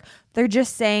work. They're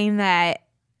just saying that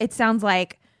it sounds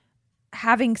like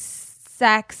having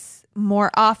sex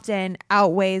more often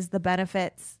outweighs the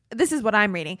benefits. This is what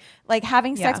I'm reading. Like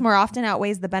having sex Yeah. more often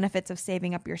outweighs the benefits of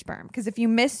saving up your sperm. Because if you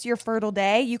miss your fertile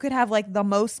day, you could have like the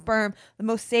most sperm, the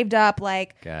most saved up,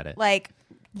 like Got it. like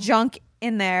junk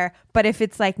in there. But if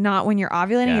it's like not when you're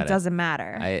ovulating, Got it it. doesn't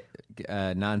matter.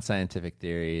 Non-scientific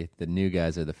theory: the new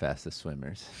guys are the fastest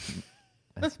swimmers.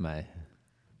 That's my.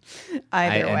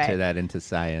 I Either way. enter that into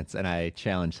science, and I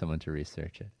challenge someone to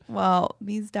research it. Well,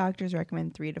 these doctors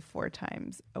recommend 3 to 4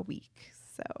 times a week.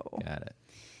 So Got it.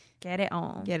 Get it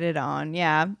on. get it on.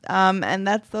 Yeah. And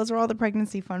those are all the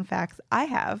pregnancy fun facts I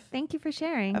have. Thank you for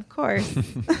sharing. Of course.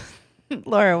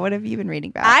 Laura, what have you been reading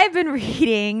about? I've been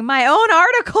reading my own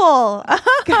article.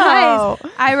 Oh.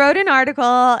 Guys, I wrote an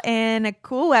article in a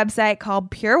cool website called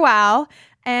Pure Wow,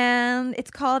 and it's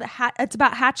called it's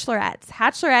about hatchlerettes.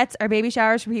 Hatchlerettes are baby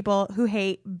showers for people who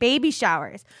hate baby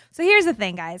showers. So here's the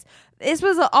thing, guys. This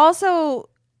was also,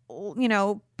 you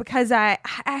know, because I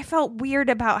felt weird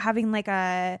about having like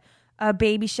a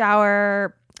baby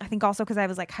shower. I think also because I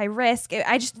was like high risk.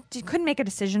 I just couldn't make a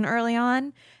decision early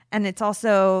on. And it's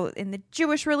also in the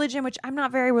Jewish religion, which I'm not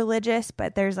very religious,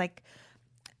 but there's like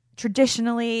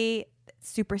traditionally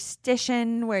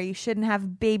superstition where you shouldn't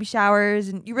have baby showers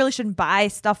and you really shouldn't buy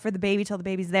stuff for the baby till the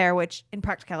baby's there, which in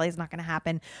practicality is not going to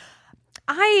happen.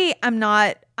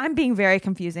 I'm being very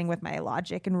confusing with my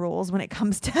logic and rules when it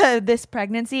comes to this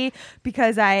pregnancy,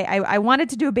 because I wanted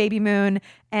to do a baby moon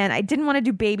and I didn't want to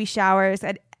do baby showers,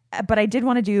 but I did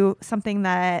want to do something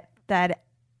that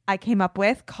I came up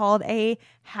with called a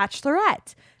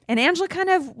hatchlorette. And Angela kind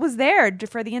of was there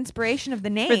for the inspiration of the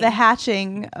name. For the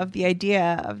hatching of the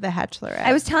idea of the hatchlorette.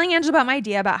 I was telling Angela about my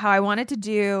idea about how I wanted to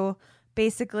do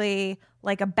basically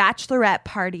like a bachelorette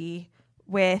party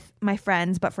with my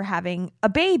friends, but for having a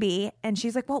baby. And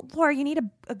she's like, well, Laura, you need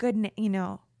a good,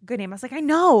 good name. I was like, I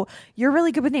know, you're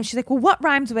really good with names. She's like, well, what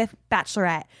rhymes with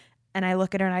bachelorette? And I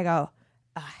look at her and I go,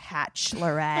 a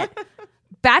hatchlorette.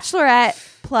 Bachelorette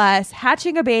plus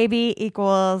hatching a baby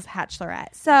equals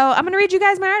hatchlorette. So I'm going to read you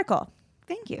guys my article.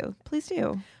 Thank you. Please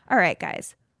do. All right,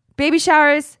 guys. Baby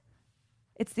showers.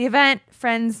 It's the event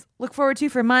friends look forward to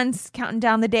for months, counting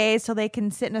down the days till they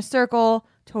can sit in a circle,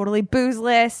 totally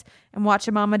boozeless, and watch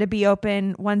a mama to be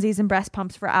open onesies and breast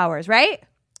pumps for hours, right?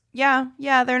 Yeah.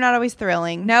 They're not always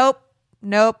thrilling. Nope,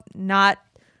 not.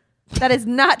 That is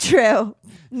not true.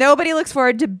 Nobody looks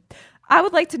forward to... I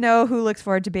would like to know who looks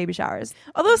forward to baby showers.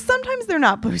 Although sometimes they're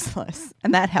not boozeless,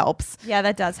 and that helps. Yeah,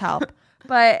 that does help.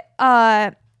 But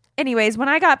anyways, when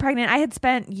I got pregnant, I had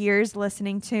spent years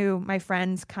listening to my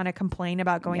friends kind of complain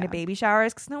about going to baby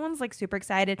showers because no one's like super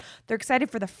excited. They're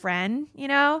excited for the friend,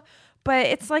 but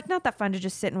it's like not that fun to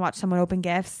just sit and watch someone open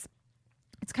gifts.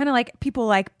 It's kind of like people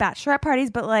like bachelorette parties,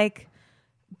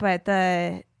 but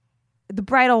the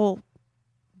bridal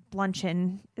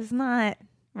luncheon is not...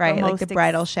 Right, like the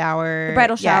bridal shower. The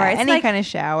bridal shower. Yeah, it's any like, kind of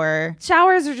shower.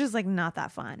 Showers are just like not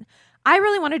that fun. I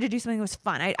really wanted to do something that was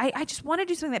fun. I just want to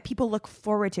do something that people look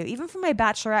forward to. Even for my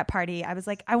bachelorette party, I was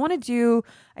like, I did,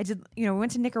 we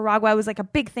went to Nicaragua. It was like a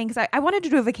big thing because I wanted to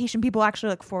do a vacation people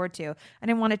actually look forward to. I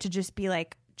didn't want it to just be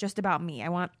like just about me. I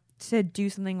want to do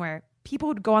something where people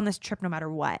would go on this trip no matter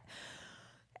what.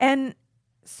 And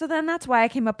so then that's why I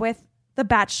came up with the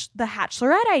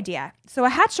hatchlorette idea. So a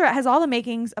hatchlorette has all the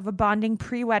makings of a bonding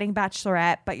pre-wedding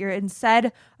bachelorette, but you're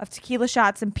instead of tequila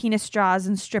shots and penis straws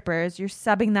and strippers, you're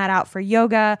subbing that out for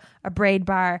yoga, a braid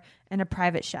bar, and a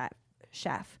private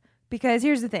chef. Because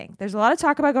here's the thing. There's a lot of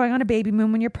talk about going on a baby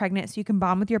moon when you're pregnant so you can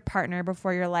bond with your partner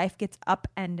before your life gets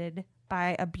upended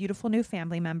by a beautiful new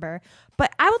family member.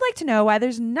 But I would like to know why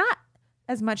there's not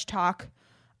as much talk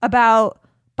about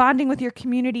bonding with your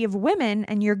community of women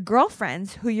and your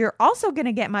girlfriends who you're also going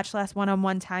to get much less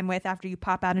one-on-one time with after you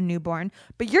pop out a newborn,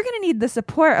 but you're going to need the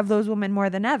support of those women more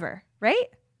than ever, right?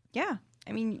 Yeah.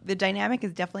 I mean, the dynamic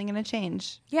is definitely going to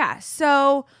change. Yeah.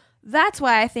 So that's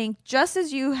why I think just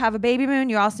as you have a baby moon,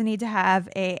 you also need to have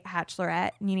a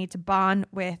hatchlorette and you need to bond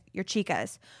with your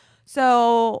chicas.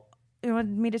 So you want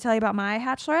me to tell you about my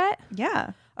hatchlorette?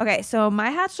 Yeah. Okay. So my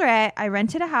hatchlorette, I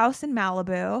rented a house in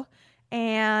Malibu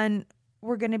and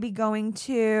we're going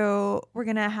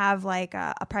to have like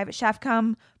a private chef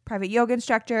come, private yoga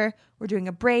instructor. We're doing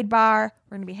a braid bar.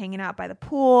 We're going to be hanging out by the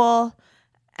pool.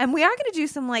 And we are going to do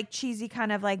some like cheesy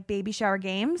kind of like baby shower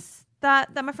games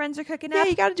that my friends are cooking up. Yeah,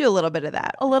 you got to do a little bit of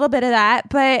that. A little bit of that.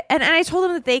 But, and I told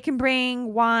them that they can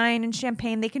bring wine and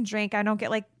champagne. They can drink. I don't get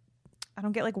like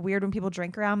weird when people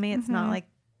drink around me. It's not like,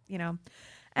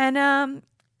 and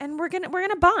we're going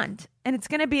to bond. And it's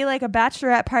going to be like a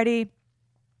bachelorette party.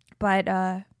 But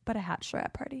a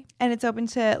hatchlorette party. And it's open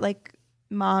to like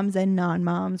moms and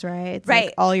non-moms, right? It's right.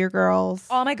 Like all your girls.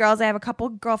 All my girls. I have a couple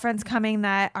girlfriends coming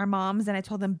that are moms, and I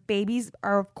told them babies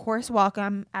are, of course,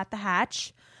 welcome at the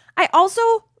hatch. I also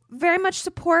very much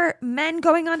support men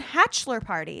going on hatchlor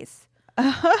parties.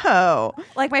 Oh.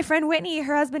 Like my friend Whitney,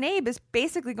 her husband Abe is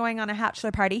basically going on a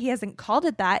hatchlor party. He hasn't called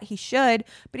it that. He should.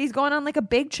 But he's going on like a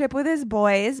big trip with his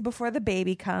boys before the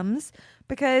baby comes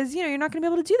because, you're not going to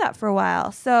be able to do that for a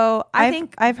while. So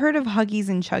I've heard of Huggies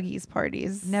and Chuggies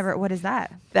parties. Never. What is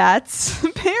that? That's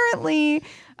apparently,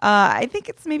 I think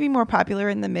it's maybe more popular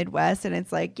in the Midwest. And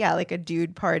it's like, like a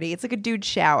dude party. It's like a dude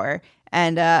shower.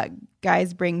 And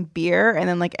guys bring beer. And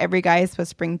then like every guy is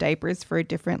supposed to bring diapers for a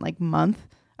different like month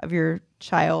of your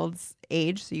child's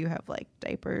age. So you have like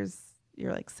diapers.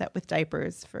 You're like set with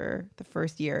diapers for the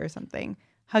first year or something.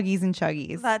 Huggies and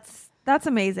Chuggies. That's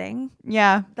amazing.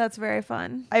 Yeah. That's very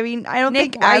fun. I mean, I don't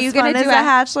Nick, think as you fun gonna as do a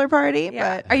hatchlor party,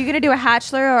 Yeah. but Are you going to do a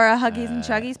hatchlor or a Huggies and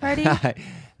Chuggies party?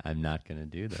 I'm not going to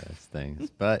do those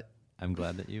things, but I'm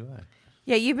glad that you are.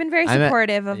 Yeah, you've been very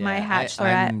supportive of my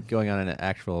hatchlorette. I'm going on an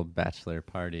actual bachelor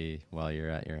party while you're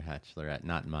at your hatchlorette.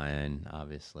 Not mine,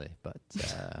 obviously, but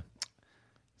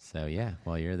so yeah,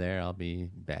 while you're there, I'll be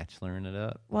bacheloring it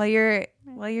up. While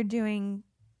you're doing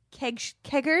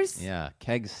keggers. Yeah,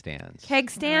 keg stands. Keg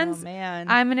stands. Oh, man.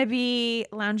 I'm going to be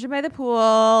lounging by the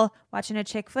pool, watching a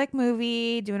chick flick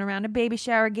movie, doing a round of baby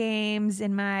shower games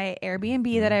in my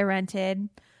Airbnb that I rented.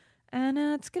 And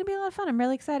it's going to be a lot of fun. I'm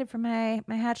really excited for my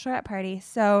Hatchelorette party.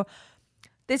 So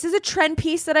this is a trend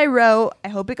piece that I wrote. I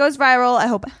hope it goes viral. I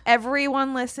hope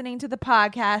everyone listening to the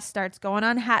podcast starts going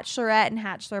on Hatchelorette and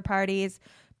Hatchelor parties,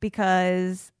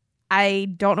 because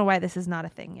I don't know why this is not a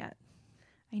thing yet.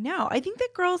 I know. I think that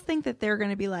girls think that they're going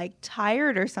to be like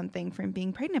tired or something from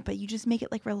being pregnant, but you just make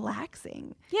it like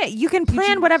relaxing. Yeah, you can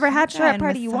plan whatever Hatchelorette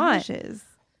party you want.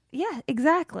 Yeah,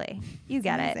 exactly. You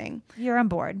get amazing. it. You're on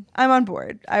board. I'm on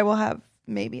board. I will have a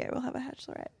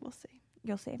Hatchelorette. We'll see.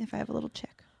 You'll see. If I have a little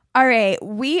chick. All right,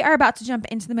 we are about to jump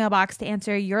into the mailbox to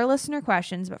answer your listener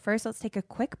questions, but first let's take a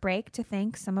quick break to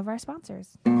thank some of our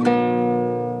sponsors.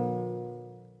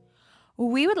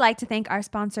 We would like to thank our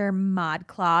sponsor,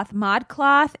 ModCloth.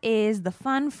 ModCloth is the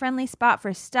fun, friendly spot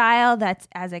for style that's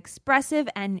as expressive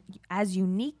and as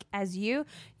unique as you.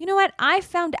 You know what? I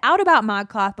found out about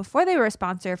ModCloth before they were a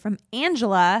sponsor from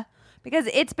Angela, because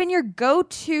it's been your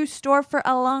go-to store for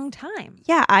a long time.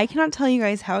 Yeah, I cannot tell you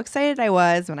guys how excited I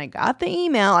was when I got the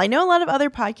email. I know a lot of other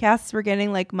podcasts were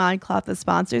getting like ModCloth as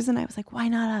sponsors, and I was like, why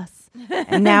not us?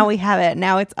 And now we have it.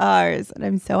 Now it's ours. And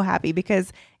I'm so happy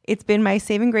because it's been my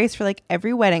saving grace for like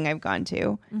every wedding I've gone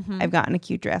to. I've gotten a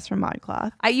cute dress from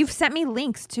ModCloth. You've sent me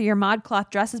links to your ModCloth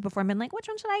dresses before. I've been like, which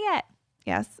one should I get?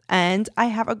 Yes. And I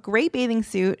have a great bathing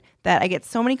suit that I get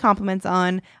so many compliments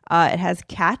on. It has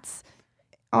cats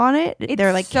on it.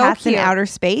 They're like so cats cute. in outer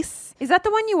space. Is that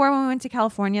the one you wore when we went to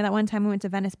California? That one time we went to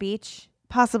Venice Beach?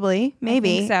 Possibly.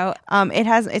 Maybe. So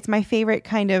it's my favorite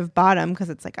kind of bottom because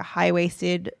it's like a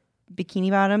high-waisted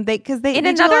bikini bottom. They do a lot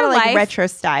another of like life- retro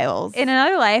styles. In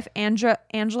another life,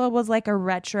 Angela was like a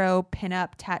retro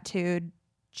pinup tattooed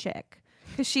chick.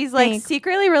 Because she's like Thanks.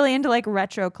 secretly really into like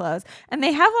retro clothes. And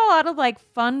they have a lot of like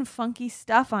fun, funky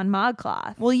stuff on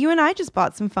ModCloth. Well, you and I just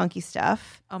bought some funky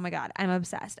stuff. Oh my God, I'm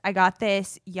obsessed. I got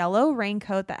this yellow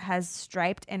raincoat that has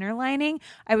striped inner lining.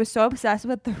 I was so obsessed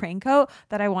with the raincoat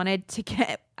that I wanted to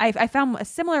get. I found a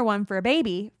similar one for a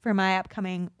baby, for my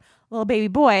upcoming little baby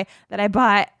boy, that I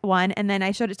bought one. And then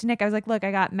I showed it to Nick. I was like, look,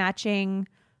 I got a matching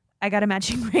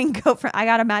raincoat. I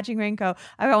got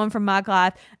one from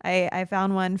ModCloth. I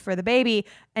found one for the baby.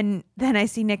 And then I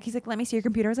see Nick. He's like, let me see your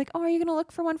computer. I was like, oh, are you going to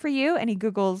look for one for you? And he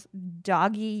Googles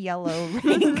doggy yellow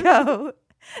raincoat.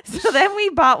 So then we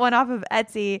bought one off of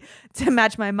Etsy to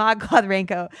match my ModCloth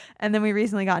raincoat. And then we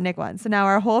recently got Nick one. So now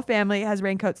our whole family has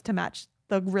raincoats to match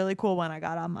the really cool one I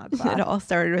got on ModCloth. It all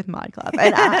started with ModCloth.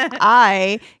 And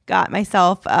I got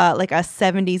myself like a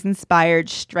 70s inspired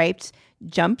striped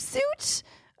jumpsuit.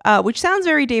 Which sounds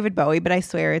very David Bowie, but I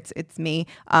swear it's me.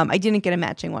 I didn't get a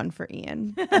matching one for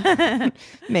Ian.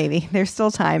 Maybe. There's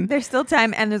still time. There's still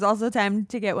time, and there's also time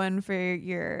to get one for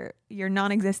your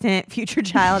non-existent future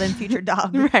child and future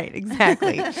dog. Right,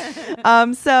 exactly.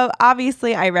 So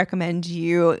obviously I recommend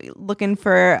you looking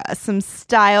for some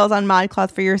styles on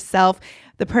ModCloth for yourself.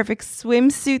 The perfect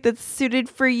swimsuit that's suited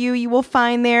for you, you will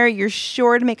find there. You're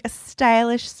sure to make a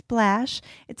stylish splash.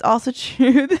 It's also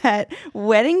true that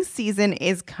wedding season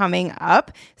is coming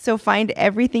up, so find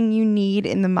everything you need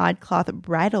in the ModCloth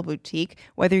Bridal Boutique,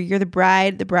 whether you're the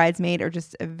bride, the bridesmaid, or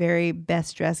just a very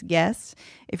best dressed guest.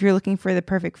 If you're looking for the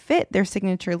perfect fit, their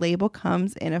signature label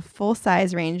comes in a full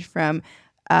size range from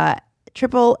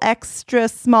triple extra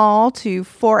small to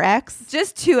 4X.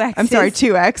 Just 2X. I'm sorry,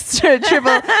 2X.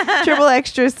 triple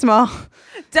extra small.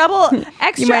 Double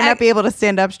extra. You might not be able to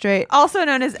stand up straight. Also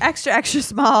known as extra, extra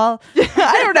small.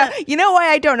 I don't know. You know why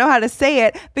I don't know how to say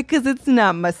it? Because it's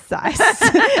not my size.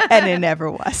 And it never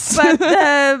was.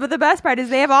 But the best part is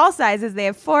they have all sizes. They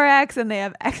have 4X and they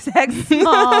have XX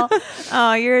small.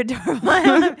 Oh, you're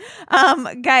adorable.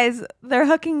 Guys, they're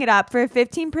hooking it up for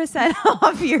 15%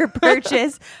 off your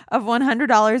purchase of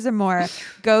 $100 or more.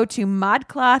 Go to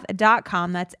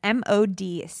modcloth.com. That's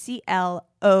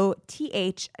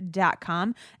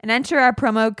MODCLOTH.com and enter our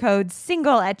promo code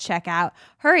SINGLE at checkout.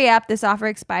 Hurry up. This offer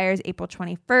expires April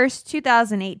 21st,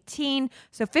 2018.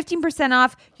 So 15%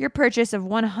 off your purchase of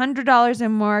 $100 or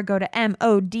more. Go to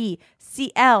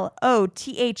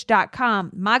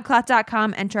MODCLOTH.com,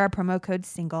 modcloth.com. Enter our promo code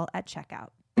SINGLE at checkout.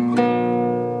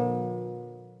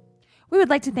 We would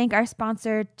like to thank our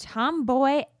sponsor,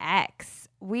 Tomboy X.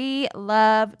 We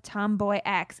love Tomboy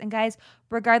X. And guys,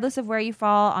 regardless of where you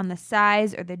fall on the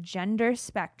size or the gender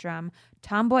spectrum,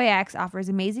 Tomboy X offers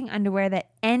amazing underwear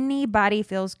that anybody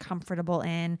feels comfortable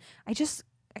in. I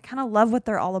kind of love what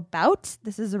they're all about.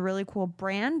 This is a really cool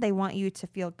brand. They want you to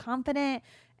feel confident,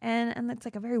 and it's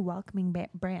like a very welcoming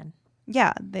brand.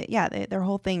 their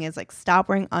whole thing is like stop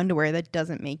wearing underwear that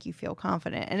doesn't make you feel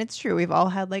confident. And it's true. We've all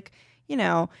had like, you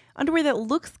know, underwear that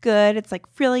looks good. It's like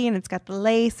frilly and it's got the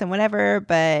lace and whatever,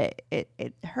 but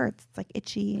it hurts. It's like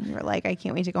itchy and you're like, I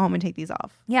can't wait to go home and take these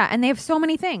off. Yeah, and they have so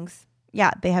many things.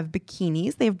 Yeah, they have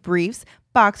bikinis, they have briefs,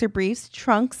 boxer briefs,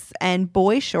 trunks, and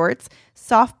boy shorts,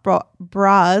 soft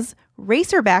bras,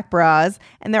 racerback bras,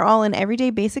 and they're all in everyday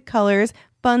basic colors,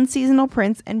 fun seasonal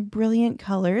prints, and brilliant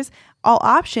colors. All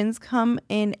options come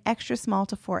in extra small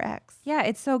to 4X. Yeah,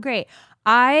 it's so great.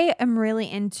 I am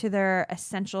really into their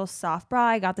essential soft bra.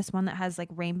 I got this one that has like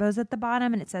rainbows at the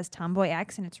bottom and it says Tomboy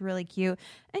X and it's really cute.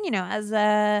 And you know, as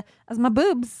my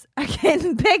boobs are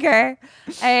getting bigger,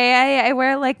 I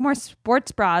wear like more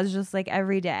sports bras just like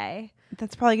every day.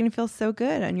 That's probably going to feel so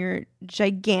good on your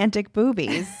gigantic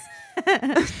boobies.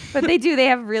 But they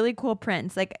have really cool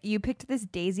prints. Like you picked this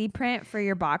daisy print for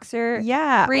your boxer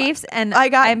briefs, and I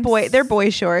got they're boy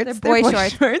shorts. They're boy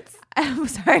shorts. I'm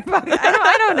sorry,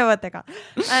 I don't know what they're called.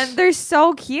 They're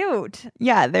so cute.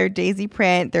 Yeah, they're daisy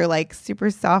print. They're like super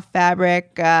soft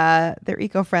fabric. They're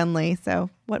eco-friendly. So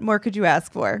what more could you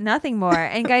ask for? Nothing more.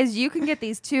 And guys, you can get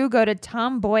these too. Go to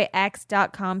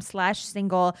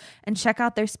tomboyx.com/single and check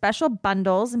out their special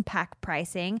bundles and pack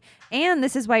pricing. And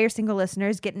this is why your single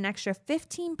listeners get an extra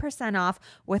 15% off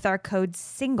with our code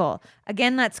SINGLE.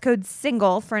 Again, that's code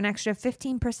SINGLE for an extra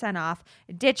 15% off.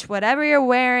 Ditch whatever you're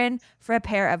wearing for a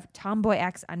pair of Tomboy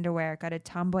X underwear. Go to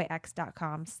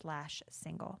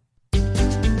tomboyx.com/single.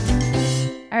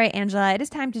 All right, Angela, it is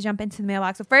time to jump into the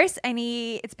mailbox. So first,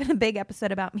 it's been a big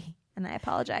episode about me, and I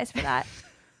apologize for that.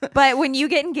 But when you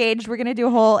get engaged, we're going to do a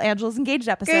whole Angela's Engaged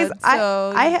episode. Guys,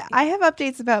 I have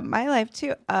updates about my life,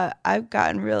 too. I've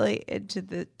gotten really into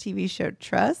the TV show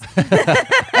Trust.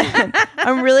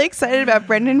 I'm really excited about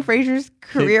Brendan Fraser's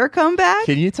career comeback.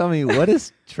 Can you tell me what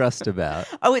is Trust about?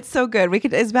 Oh, it's so good.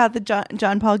 It's about the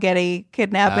John Paul Getty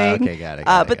kidnapping. Okay, got it.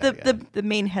 The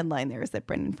main headline there is that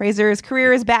Brendan Fraser's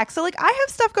career is back. So, like, I have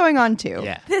stuff going on, too.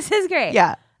 Yeah. This is great.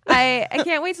 Yeah. I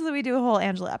can't wait till we do a whole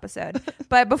Angela episode.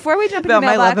 But before we jump into about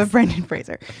my mailbox, love of Brendan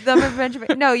Fraser.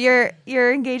 No,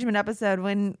 your engagement episode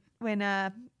when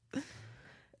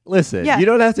Listen, Yeah. you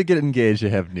don't have to get engaged to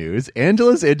have news.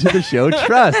 Angela's into the show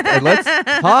Trust, and let's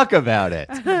talk about it.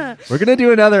 We're going to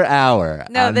do another hour.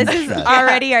 No, this is Trust.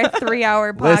 already our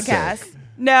 3-hour Listen. podcast.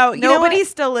 No, you know what? Nobody's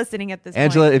still listening at this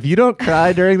Angela, point. if you don't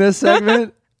cry during this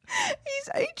segment, He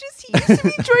used to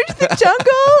be George the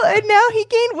Jungle, and now he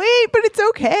gained weight, but it's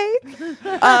okay.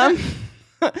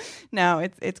 No,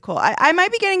 it's cool. I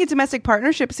might be getting a domestic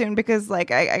partnership soon because, like,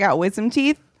 I got wisdom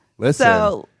teeth. listen.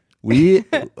 So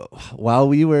While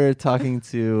we were talking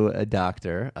to a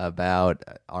doctor about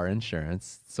our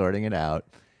insurance, sorting it out,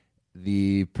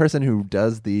 the person who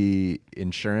does the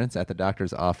insurance at the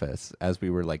doctor's office, as we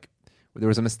were like, there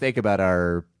was a mistake about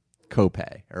our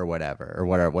copay or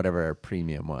whatever our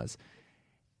premium was.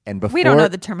 And before, We don't know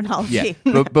the terminology.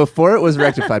 yeah, but before it was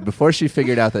rectified, before she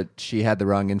figured out that she had the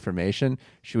wrong information,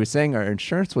 she was saying our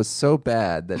insurance was so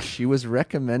bad that she was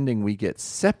recommending we get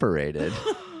separated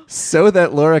so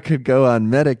that Laura could go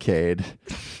on Medicaid.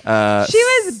 She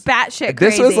was batshit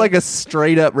crazy. This was like a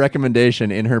straight up recommendation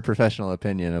in her professional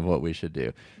opinion of what we should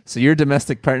do. So your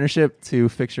domestic partnership to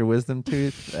fix your wisdom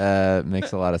tooth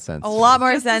makes a lot of sense. a lot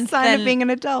more just a sense sign than of being an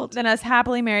adult. than us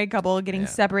happily married couple getting Yeah.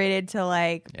 separated to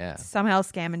like Yeah. somehow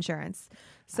scam insurance.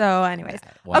 So anyways,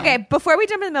 Wow. okay, before we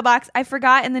jump in the mailbox, I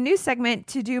forgot in the news segment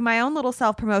to do my own little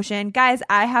self-promotion. Guys,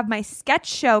 I have my sketch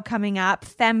show coming up,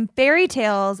 Femme Fairy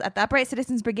Tales at the Upright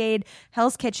Citizens Brigade,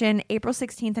 Hell's Kitchen, April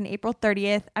 16th and April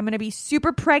 30th. I'm going to be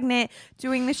super pregnant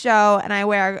doing the show, and I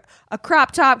wear a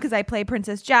crop top because I play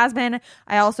Princess Jasmine.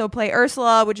 I also play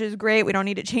Ursula, which is great. We don't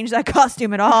need to change that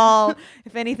costume at all.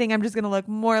 If anything, I'm just going to look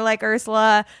more like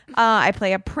Ursula. I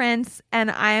play a prince,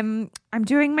 and I'm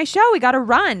doing my show. We got to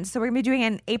run. So we're going to be doing it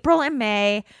in April and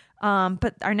May.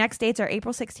 But our next dates are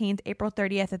April 16th, April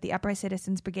 30th at the Upright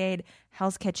Citizens Brigade,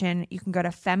 Hell's Kitchen. You can go to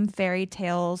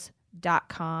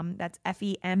femmefairytales.com. That's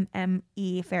FEMME,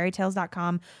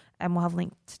 fairytales.com. And we'll have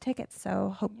links to tickets.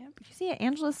 So hope you see it.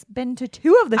 Angela's been to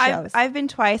 2 of the shows. I've been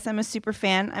twice. I'm a super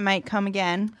fan. I might come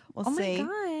again. We'll oh see. my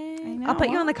God. know. I'll put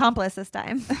you on the comp list this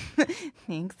time.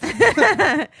 Thanks.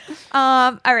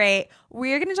 All right.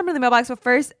 We're going to jump into the mailbox. But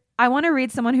first, I want to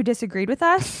read someone who disagreed with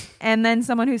us and then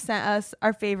someone who sent us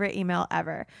our favorite email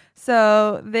ever.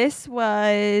 So this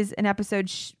was an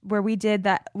episode where we did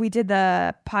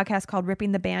the podcast called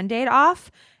Ripping the Band-Aid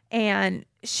Off. And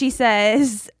she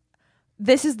says,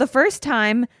 this is the first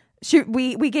time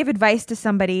we gave advice to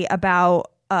somebody about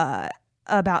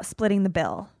splitting the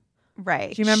bill.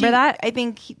 Right. Do you remember that? I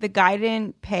think the guy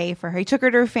didn't pay for her. He took her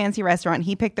to a fancy restaurant.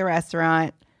 He picked the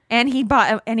restaurant. And he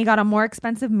got a more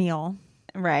expensive meal.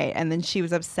 Right. And then she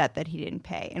was upset that he didn't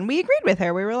pay. And we agreed with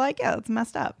her. We were like, yeah, that's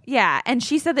messed up. Yeah. And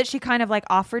she said that she kind of like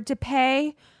offered to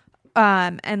pay.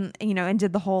 And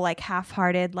did the whole like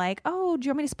half-hearted, like, oh, do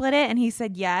you want me to split it? And he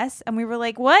said yes. And we were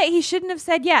like, what? He shouldn't have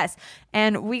said yes.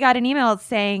 And we got an email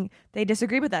saying they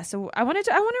disagreed with us. So I want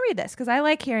to read this because I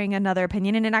like hearing another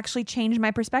opinion, and it actually changed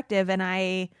my perspective. And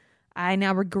I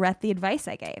now regret the advice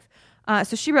I gave.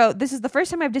 So she wrote, this is the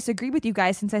first time I've disagreed with you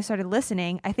guys since I started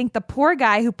listening. I think the poor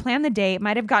guy who planned the date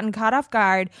might have gotten caught off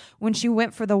guard when she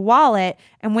went for the wallet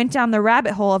and went down the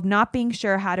rabbit hole of not being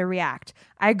sure how to react.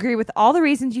 I agree with all the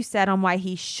reasons you said on why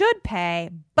he should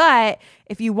pay, but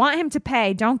if you want him to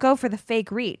pay, don't go for the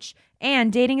fake reach.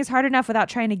 And dating is hard enough without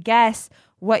trying to guess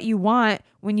what you want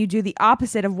when you do the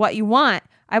opposite of what you want.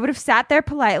 I would have sat there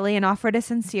politely and offered a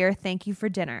sincere thank you for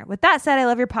dinner. With that said, I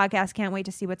love your podcast. Can't wait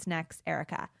to see what's next,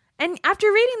 Erica. And after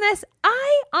reading this,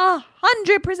 I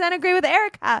 100% agree with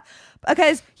Erica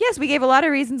because yes, we gave a lot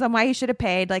of reasons on why he should have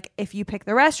paid. Like if you pick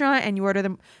the restaurant and you order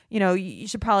them, you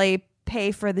should probably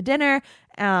pay for the dinner.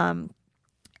 But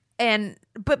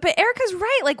Erica's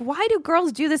right. Like, why do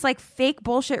girls do this like fake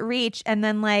bullshit reach and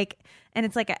then like, and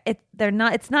it's like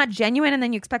it's not genuine, and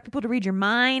then you expect people to read your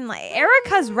mind. Like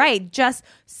Erica's right. Just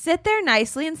sit there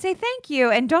nicely and say thank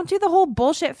you, and don't do the whole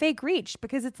bullshit fake reach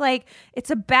because it's like it's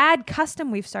a bad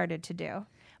custom we've started to do.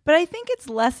 But I think it's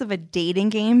less of a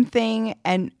dating game thing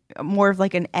and more of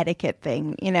like an etiquette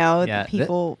thing. Yeah,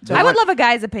 People. I would love a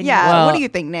guy's opinion. Yeah. Well, what do you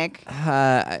think, Nick?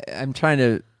 I'm trying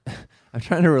to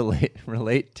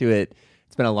relate to it.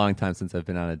 It's been a long time since I've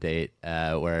been on a date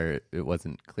where it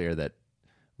wasn't clear that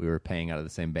we were paying out of the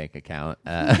same bank account.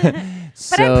 But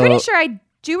I'm pretty sure I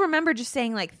do remember just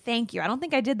saying like thank you. I don't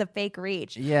think I did the fake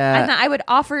reach. Yeah, and I would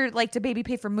offer like to baby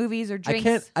pay for movies or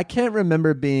drinks. I can't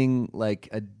remember being like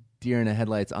a deer in the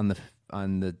headlights on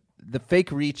the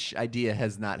fake reach idea.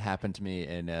 Has not happened to me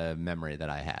in a memory that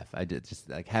I have.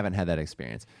 I haven't had that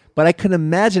experience. But I can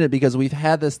imagine it because we've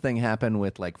had this thing happen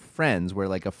with like friends where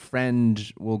like a friend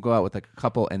will go out with like a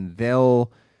couple and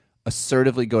they'll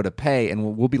assertively go to pay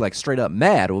and we'll be like straight up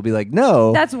mad. We'll be like,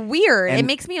 no. That's weird. And it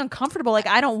makes me uncomfortable. Like,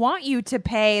 I don't want you to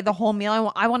pay the whole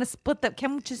meal. I want to split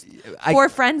can we just four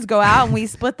friends go out and we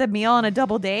split the meal on a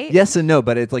double date? Yes and no,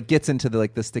 but it like gets into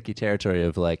the sticky territory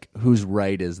of like, whose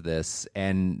right is this?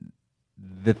 And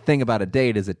the thing about a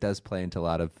date is it does play into a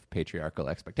lot of patriarchal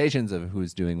expectations of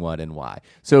who's doing what and why.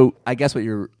 So I guess what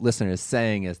your listener is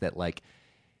saying is that like,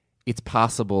 it's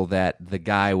possible that the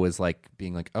guy was like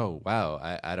being like, oh, wow,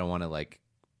 I don't want to like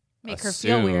make her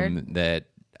feel weird that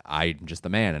I'm just the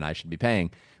man and I should be paying,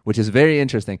 which is very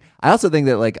interesting. I also think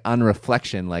that like on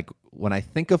reflection, like when I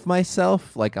think of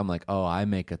myself, like I'm like, oh, I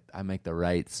make the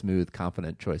right, smooth,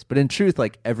 confident choice. But in truth,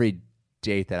 like every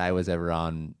date that I was ever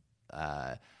on,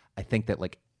 I think that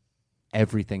like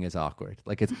everything is awkward.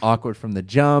 Like it's awkward from the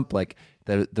jump. Like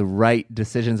the right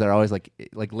decisions are always like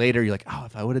later you're like, oh,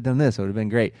 if I would have done this, it would have been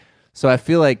great. So I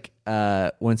feel like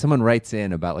when someone writes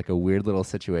in about like a weird little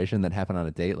situation that happened on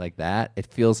a date like that, it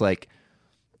feels like,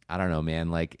 I don't know, man,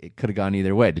 like it could have gone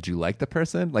either way. Did you like the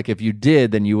person? Like if you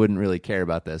did, then you wouldn't really care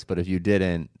about this. But if you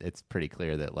didn't, it's pretty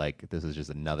clear that like this is just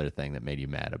another thing that made you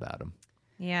mad about him.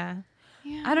 Yeah.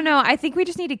 I don't know. I think we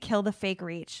just need to kill the fake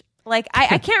reach. Like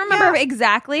I can't remember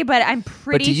exactly, but I'm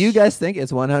pretty. But do you guys think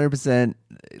it's 100%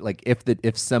 like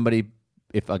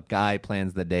if a guy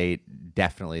plans the date,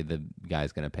 definitely the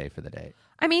guy's going to pay for the date?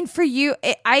 I mean, for you,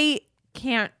 I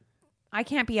can't be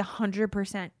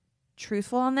 100%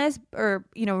 truthful on this or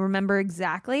remember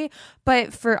exactly,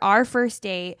 but for our first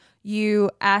date you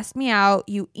asked me out,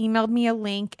 you emailed me a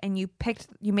link, and you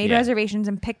made reservations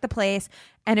and picked the place,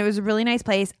 and it was a really nice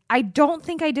place. I don't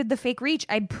think I did the fake reach.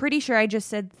 I'm pretty sure I just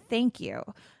said thank you.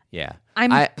 Yeah,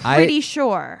 I'm pretty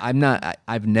sure.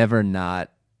 I've never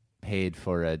not paid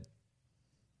for a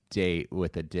date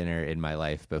with a dinner in my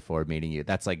life before meeting you.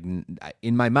 That's like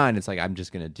in my mind it's like I'm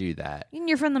just gonna do that. And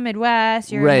you're from the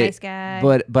Midwest, you're right. a nice guy.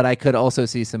 But I could also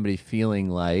see somebody feeling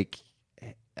like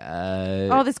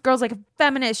this girl's like a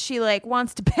feminist, she like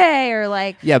wants to pay, or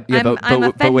like I'm but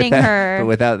offending her. But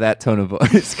without that tone of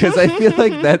voice, because I feel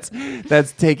like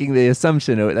that's taking the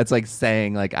assumption of it. That's like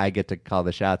saying like I get to call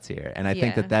the shots here, and I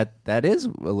think that is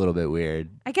a little bit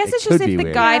weird. I guess it's just if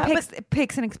the guy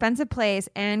picks an expensive place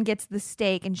and gets the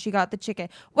steak and she got the chicken,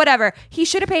 whatever, he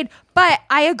should have paid. But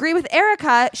I agree with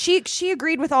Erica. She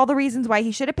agreed with all the reasons why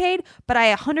he should have paid, but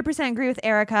I 100% agree with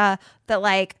Erica that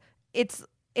like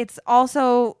it's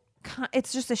also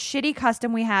it's just a shitty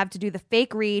custom we have to do the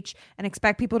fake reach and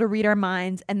expect people to read our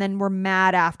minds, and then we're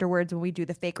mad afterwards when we do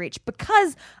the fake reach.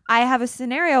 Because I have a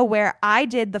scenario where I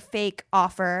did the fake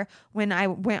offer when I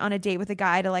went on a date with a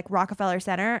guy to like Rockefeller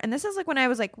Center, and this is like when I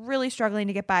was like really struggling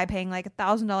to get by, paying like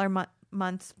 $1,000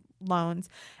 months loans,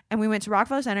 and we went to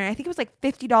Rockefeller Center, and I think it was like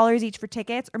 $50 each for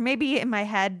tickets, or maybe in my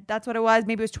head that's what it was,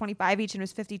 maybe it was 25 each and it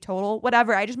was 50 total,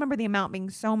 whatever. I just remember the amount being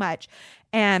so much,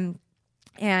 and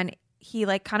he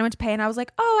like kind of went to pay, and I was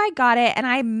like, oh, I got it. And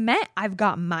I meant I've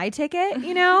got my ticket,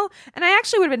 you know? And I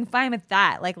actually would have been fine with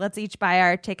that. Like, let's each buy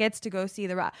our tickets to go see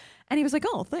the rock. And he was like,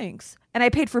 oh, thanks. And I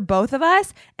paid for both of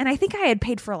us. And I think I had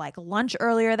paid for like lunch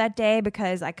earlier that day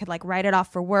because I could like write it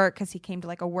off for work because he came to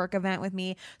like a work event with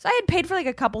me. So I had paid for like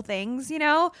a couple things, you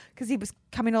know, because he was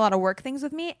coming to a lot of work things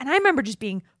with me. And I remember just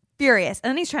being furious. And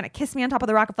then he's trying to kiss me on top of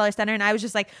the Rockefeller Center, and I was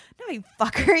just like, no, you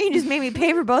fucker, you just made me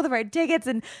pay for both of our tickets,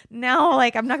 and now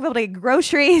like I'm not gonna be able to get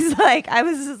groceries. Like I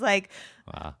was just like,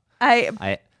 Wow.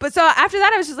 But so after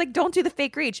that, I was just like, don't do the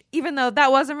fake reach. Even though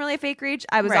that wasn't really a fake reach,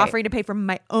 I was Right. offering to pay for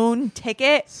my own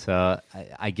ticket. So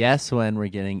I guess when we're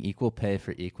getting equal pay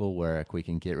for equal work, we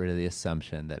can get rid of the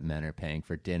assumption that men are paying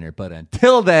for dinner. But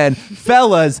until then,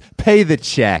 fellas, pay the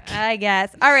check. I guess.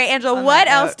 All right, Angela, what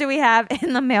else do we have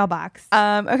in the mailbox?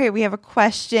 Okay, we have a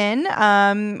question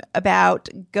about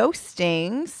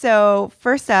ghosting. So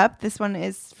first up, this one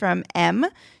is from M.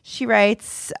 She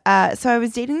writes, so I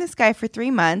was dating this guy for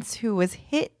 3 months who was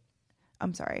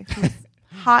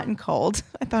hot and cold.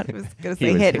 I thought it was going to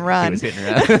say hit and run. He was hit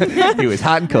and run. He was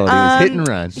hot and cold. He was hit and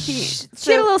run.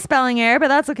 She had a little spelling error, but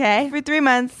that's okay. For 3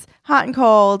 months, hot and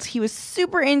cold. He was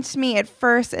super into me at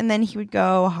first, and then he would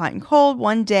go hot and cold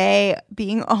one day,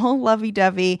 being all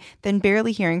lovey-dovey, then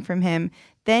barely hearing from him.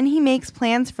 Then he makes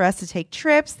plans for us to take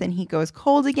trips. Then he goes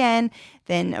cold again.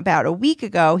 Then about a week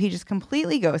ago, he just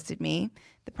completely ghosted me.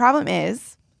 The problem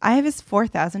is, I have his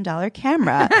 $4,000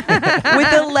 camera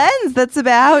with a lens that's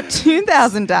about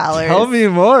 $2,000. Tell me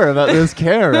more about this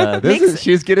camera.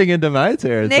 She's getting into my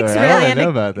territory. Nick's I really want to know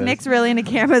about this. Nick's really into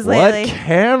cameras What lately.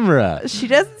 camera? She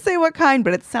doesn't say what kind,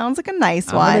 but it sounds like a nice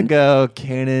I'm gonna one. go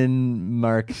Canon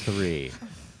Mark III.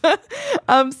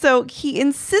 So he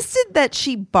insisted that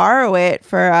she borrow it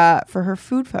for her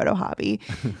food photo hobby.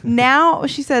 Now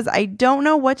she says, I don't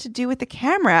know what to do with the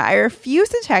camera. I refuse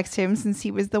to text him since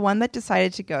he was the one that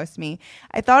decided to ghost me.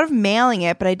 I thought of mailing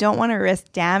it, but I don't want to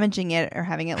risk damaging it or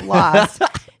having it lost.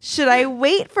 Should I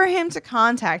wait for him to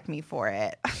contact me for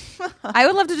it? I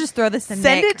would love to just throw this to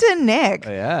Send Nick. it to Nick.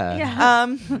 Oh, yeah.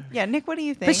 Yeah. Nick, what do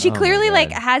you think? But she Oh my clearly God.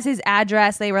 like has his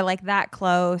address. They were like that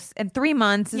close, and 3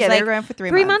 months is Yeah, they like were going for 3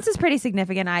 3 months. months is pretty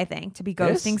significant. I think to be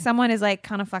ghosting someone is like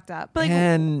kind of fucked up. But like,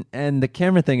 and the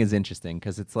camera thing is interesting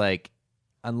because it's like,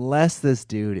 unless this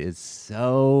dude is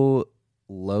so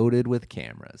loaded with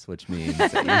cameras, which means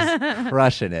he's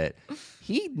crushing it,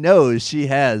 he knows she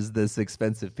has this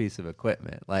expensive piece of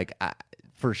equipment. Like,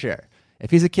 for sure. If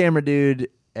he's a camera dude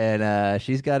and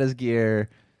she's got his gear,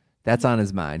 that's on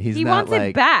his mind. He's He not wants it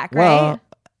like, back, well, right?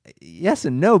 Yes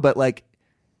and no, but like,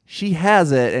 she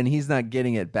has it and he's not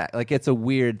getting it back. Like, it's a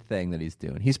weird thing that he's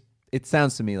doing. It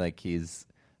sounds to me like he's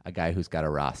a guy who's got a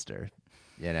roster,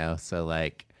 you know? So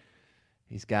like,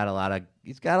 he's got a lot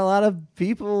of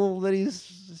people that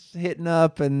he's hitting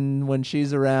up, and when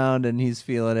she's around and he's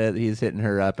feeling it, he's hitting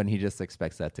her up, and he just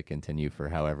expects that to continue for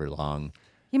however long.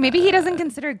 yeah, maybe he doesn't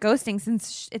consider it ghosting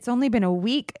since it's only been a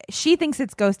week. She thinks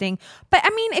it's ghosting. But I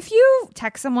mean, if you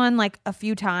text someone like a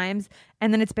few times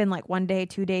and then it's been like 1 day,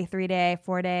 2 day, 3 day,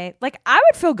 4 day, like I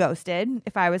would feel ghosted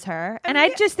if I was her. And I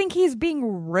just think he's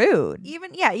being rude.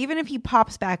 even if he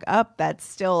pops back up, that's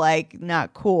still like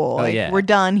not cool. Oh, like, yeah. we're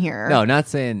done here. No, not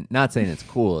saying it's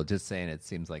cool. Just saying it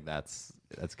seems like that's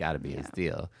got to be his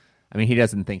deal. I mean, he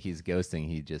doesn't think he's ghosting.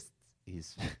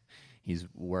 He's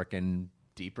working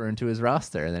deeper into his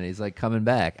roster, and then he's like coming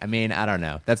back. I mean, I don't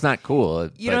know. That's not cool.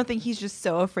 You don't think he's just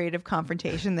so afraid of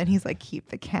confrontation that he's like, keep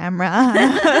the camera?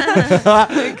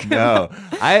 No,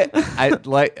 I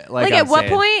like Like I'm at what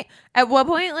saying,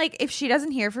 point, like if she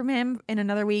doesn't hear from him in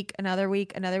another week,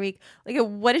 like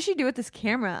what does she do with this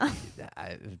camera?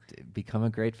 become a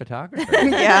great photographer.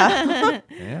 Yeah.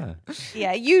 Yeah.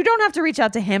 Yeah, you don't have to reach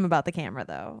out to him about the camera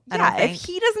though. I don't Yeah, think. if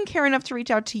he doesn't care enough to reach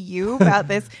out to you about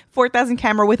this $4,000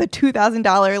 camera with a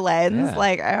 $2,000 lens, Yeah.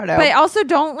 like, I don't know. But also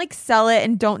don't like sell it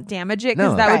and don't damage it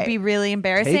because No. that Right. would be really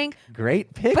embarrassing. Take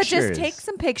great pictures. But just take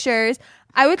some pictures.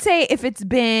 I would say if it's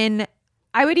been,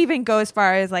 I would even go as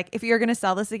far as like, if you're going to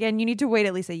sell this again, you need to wait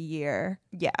at least a year.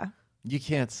 yeah. You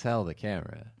can't sell the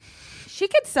camera. She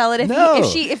could sell it No.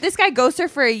 if this guy ghosts her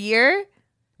for a year.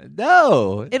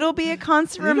 No. It'll be a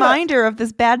constant You're not- reminder of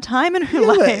this bad time in her Yeah,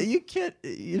 but life. you can't.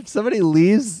 If somebody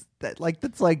leaves that's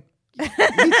like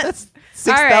that's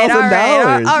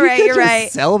 $6,000. all right, you you're can't right.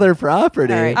 just sell their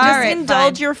property. All right, All just right,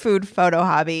 indulge fine. your food photo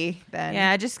hobby then.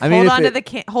 Yeah, just I mean, hold if on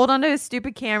to it- hold on to his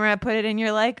stupid camera, put it in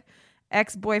your like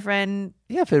ex-boyfriend.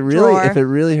 Yeah, if it Drawer.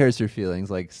 really hurts your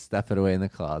feelings, like stuff it away in the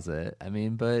closet. I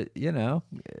mean, but Yeah,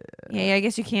 I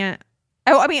guess you can't.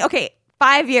 Oh, I mean, okay,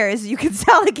 5 years you can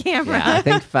sell a camera. yeah, I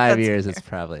think 5 That's years it's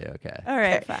probably okay. All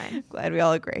right, fine. Glad we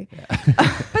all agree. But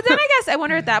then I guess I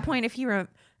wonder at that point if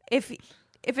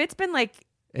if it's been like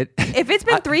if it's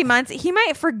been 3 months, he might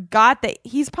have forgot that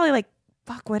he's probably like,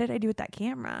 fuck, what did I do with that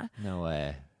camera? No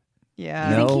way. Yeah.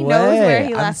 You think no he way. knows where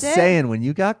he I'm left it? saying when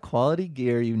you got quality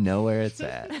gear, you know where it's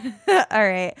at. All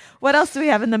right. What else do we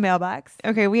have in the mailbox?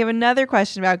 Okay, we have another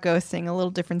question about ghosting, a little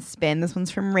different spin. This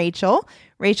one's from Rachel.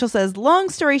 Rachel says, long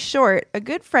story short, a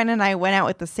good friend and I went out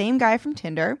with the same guy from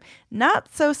Tinder.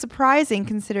 Not so surprising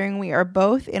considering we are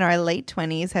both in our late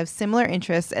 20s, have similar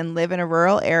interests, and live in a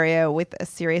rural area with a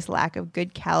serious lack of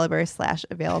good caliber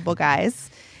 / available guys.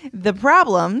 The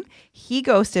problem, he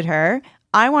ghosted her.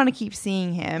 I want to keep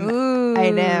seeing him. Ooh. I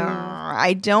know.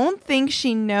 I don't think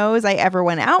she knows I ever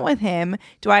went out with him.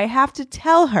 Do I have to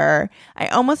tell her? I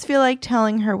almost feel like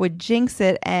telling her would jinx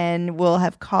it and will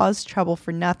have caused trouble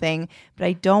for nothing, but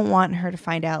I don't want her to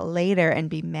find out later and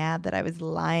be mad that I was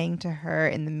lying to her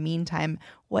in the meantime.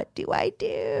 What do I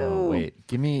do? Oh,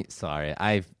 wait, sorry,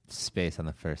 I've spaced on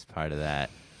the first part of that.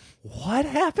 What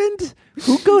happened?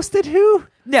 Who ghosted who?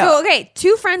 No. So, okay,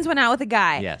 two friends went out with a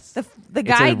guy. Yes. The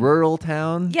guy. It's a rural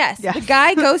town. Yes, Yeah. the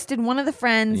guy ghosted one of the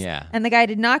friends, Yeah. and the guy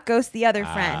did not ghost the other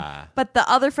friend. Ah. But the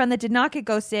other friend that did not get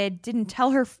ghosted didn't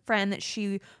tell her friend that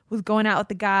she was going out with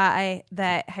the guy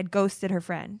that had ghosted her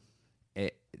friend.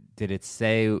 Did it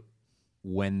say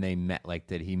when they met? Like,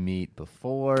 did he meet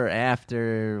before,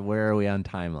 after? Where are we on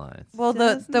timelines? Well,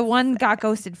 the one got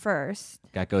ghosted first,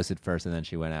 Got ghosted first, and then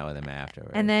she went out with him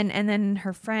afterwards. and then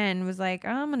her friend was like, oh,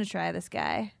 "I'm gonna try this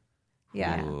guy."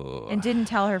 Yeah, Ooh. and didn't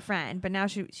tell her friend, but now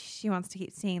she wants to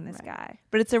keep seeing this guy.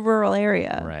 But it's a rural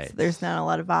area. Right. So there's not a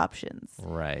lot of options.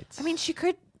 Right. I mean,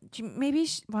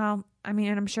 well, I mean,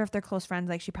 and I'm sure if they're close friends,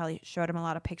 like she probably showed him a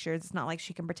lot of pictures. It's not like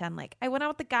she can pretend like, I went out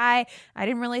with the guy. I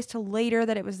didn't realize till later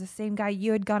that it was the same guy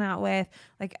you had gone out with.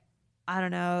 Like, I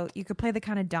don't know. You could play the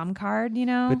kind of dumb card, you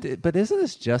know? But isn't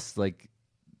this just like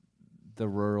the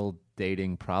rural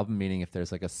dating problem? Meaning, if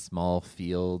there's like a small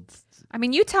field. I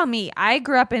mean, you tell me. I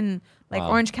grew up in like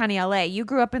Wow. Orange County, LA. You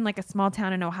grew up in like a small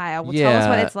town in Ohio. Well, tell us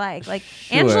what Yeah, it's like. Like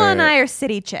sure. Angela and I are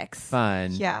city chicks.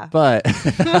 Fine. Yeah. But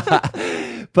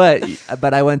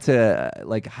but I went to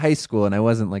like high school, and I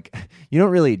wasn't like, you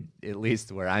don't really, at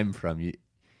least where I'm from,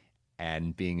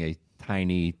 and being a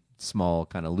tiny, small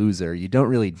kind of loser, you don't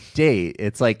really date.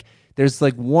 It's like there's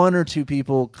like one or two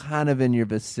people kind of in your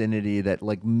vicinity that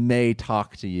like may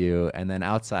talk to you, and then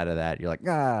outside of that, you're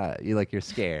like, you're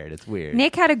scared. It's weird.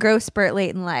 Nick had a growth spurt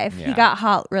late in life. He Yeah. got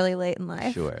hot really late in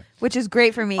life. Sure. Which is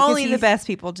great for me. 'cause Only the he's- best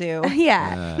people do.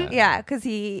 Yeah, yeah, because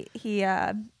he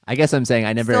I guess I'm saying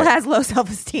I never still has low self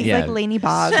esteem. Yeah. Like Lainey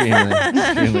Boggs.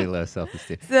 extremely low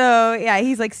self-esteem. So yeah,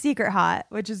 he's like secret hot,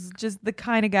 which is just the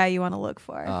kind of guy you want to look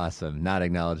for. Awesome. Not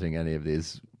acknowledging any of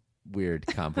these weird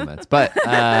compliments, but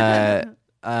I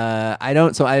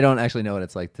don't actually know what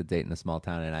it's like to date in a small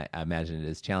town, and I imagine it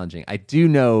is challenging. I do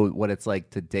know what it's like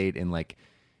to date in like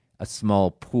a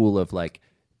small pool of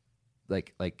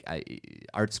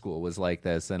art school was like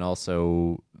this, and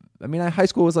also, I mean, high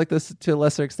school was like this to a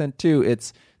lesser extent too.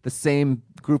 It's the same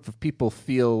group of people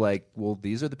feel like, well,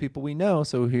 these are the people we know,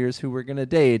 so here's who we're gonna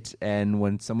date, and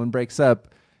when someone breaks up,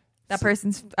 that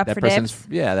person's up that for person's dibs.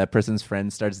 that person's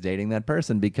friend starts dating that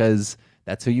person because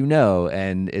that's who you know,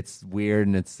 and it's weird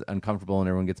and it's uncomfortable and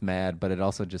everyone gets mad. But it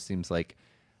also just seems like,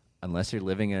 unless you're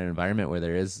living in an environment where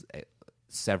there is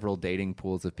several dating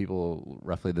pools of people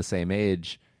roughly the same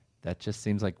age, that just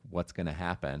seems like what's going to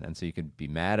happen. And so you could be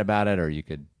mad about it, or you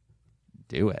could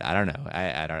do it. I don't know.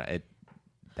 I don't.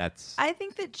 I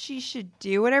think that she should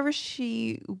do whatever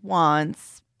she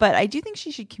wants, but I do think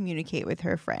she should communicate with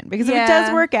her friend, because if it does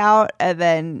Yeah. work out, and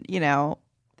then,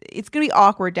 it's going to be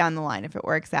awkward down the line if it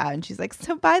works out. And she's like,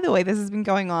 so by the way, this has been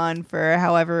going on for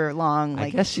however long, I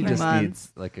like guess she 2 just months.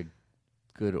 needs like a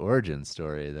good origin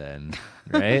story then,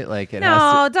 right? Like it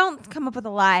No, don't come up with a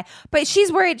lie. But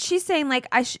she's worried. She's saying like,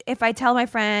 if I tell my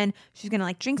friend, she's gonna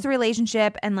like jinx the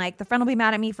relationship, and like the friend will be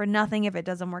mad at me for nothing if it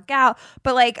doesn't work out.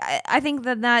 But like, I think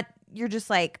that you're just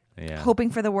like Yeah. hoping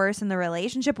for the worst in the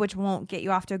relationship, which won't get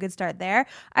you off to a good start there.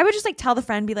 I would just like tell the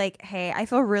friend, be like, hey, I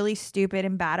feel really stupid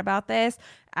and bad about this,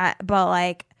 but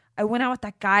like, I went out with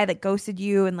that guy that ghosted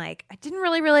you, and like I didn't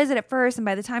really realize it at first, and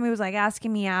by the time he was like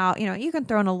asking me out, you know, you can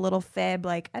throw in a little fib,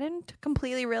 like I didn't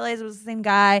completely realize it was the same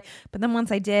guy, but then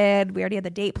once I did, we already had the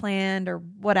date planned or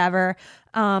whatever.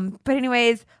 But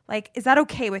anyways, like, is that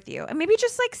okay with you? And maybe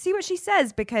just like see what she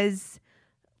says, because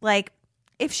like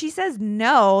if she says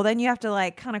no, then you have to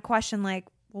like kind of question like,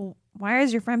 well, why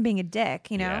is your friend being a dick,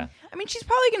 you know? Yeah. I mean, she's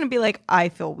probably going to be like, I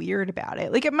feel weird about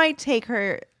it. Like, it might take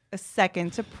her a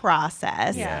second to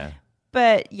process. Yeah.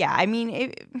 But yeah, I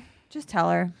mean, Just tell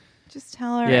her. just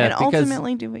tell her Yeah, and because-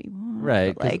 ultimately do what you want.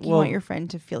 Right, But, like, 'cause- you want well- your friend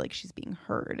to feel like she's being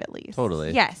heard at least.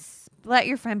 Totally. Yes. Let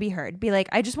your friend be heard. Be like,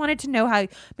 I just wanted to know how,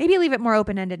 maybe leave it more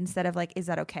open-ended instead of like, is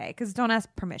that okay? Because don't ask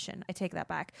permission. I take that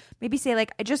back. Maybe say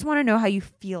like, I just want to know how you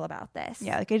feel about this.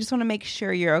 Yeah, like, I just want to make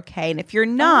sure you're okay. And if you're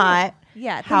not,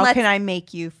 Yeah. then how let's- can I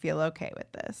make you feel okay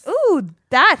with this? Ooh,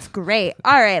 that's great.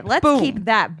 All right. Let's Boom. keep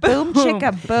that. Boom,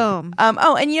 chicka, boom.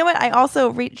 Oh, and you know what? I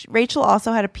also, Rachel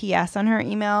also had a PS on her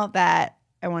email that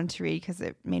I wanted to read because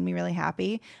it made me really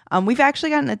happy. We've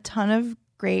actually gotten a ton of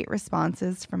great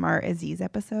responses from our Aziz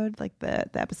episode, like the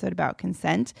episode about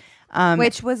consent.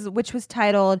 Which was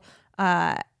titled,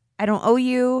 I don't owe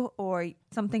you, or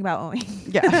something about owing.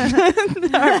 Yeah.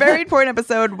 Our very important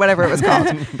episode, whatever it was called.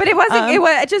 But it wasn't. It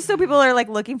was just so people are like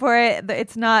looking for it.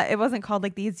 It's not. It wasn't called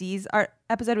like the Aziz. Our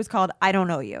episode was called "I Don't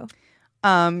Know You."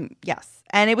 Yes.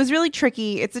 And it was really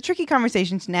tricky. It's a tricky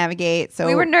conversation to navigate. So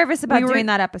We were nervous about we were doing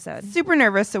that episode. super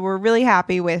nervous. So we're really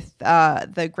happy with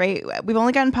the great. We've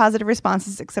only gotten positive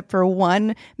responses except for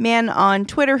one man on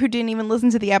Twitter who didn't even listen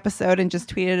to the episode and just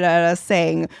tweeted at us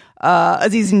saying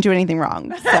Aziz didn't do anything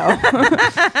wrong. So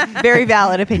very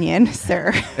valid opinion,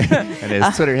 sir. And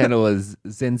his Twitter handle was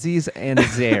Zenziz and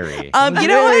Zeri. You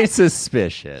know Very what?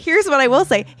 suspicious. Here's what I will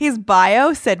say. His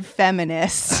bio said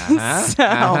feminist.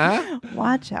 So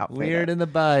watch out for Weird that. in the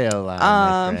bio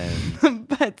line, my friend.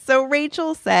 But so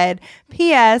Rachel said,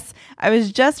 P.S. I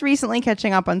was just recently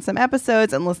catching up on some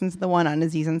episodes and listened to the one on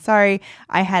Aziz Ansari.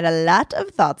 I had a lot of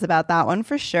thoughts about that one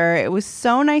for sure. It was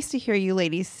so nice to hear you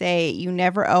ladies say you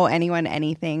never owe anyone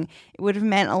anything. It would have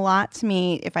meant a lot to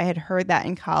me if I had heard that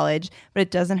in college, but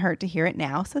it doesn't hurt to hear it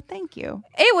now. So thank you.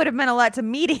 It would have meant a lot to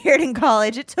me to hear it in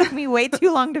college. It took me way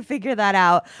too long to figure that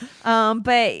out.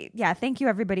 But yeah, thank you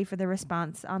everybody for the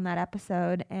response on that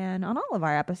episode and on all of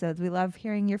our episodes. We love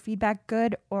hearing your feedback,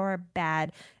 good or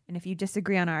bad. And if you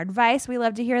disagree on our advice, we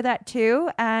love to hear that too.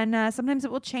 And sometimes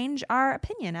it will change our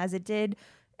opinion, as it did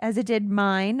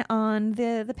mine on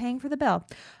the paying for the bill.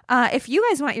 If you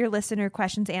guys want your listener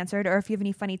questions answered, or if you have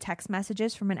any funny text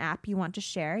messages from an app you want to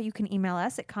share, you can email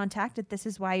us at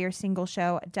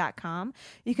contact@thisiswhyyoursingleshow.com.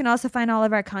 You can also find all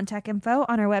of our contact info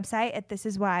on our website at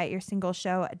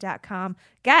thisiswhyyoursingleshow.com.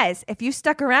 Guys, if you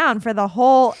stuck around for the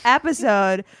whole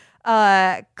episode,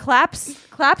 claps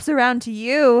around to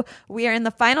you. We are in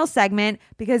the final segment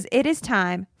because it is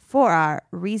time for our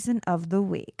reason of the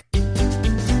week.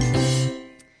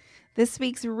 This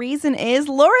week's reason is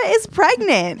Laura is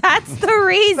pregnant. That's the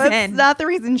reason. That's not the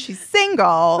reason she's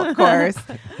single, of course.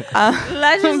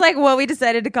 That's just like what we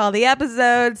decided to call the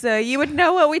episode, so you would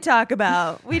know what we talk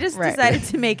about. We just Right. decided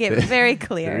to make it very The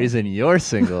clear. reason you're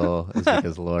single is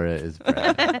because Laura is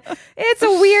pregnant. It's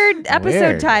a weird episode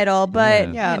Weird. title,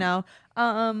 but Yeah. you know,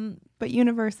 But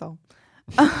universal.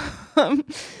 So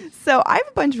I have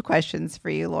a bunch of questions for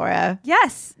you, Laura.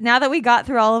 yes. Now that we got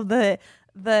through all of the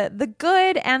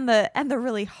good and the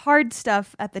really hard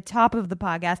stuff at the top of the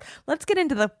podcast, let's get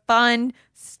into the fun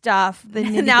stuff.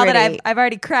 Now that nitty-gritty. I've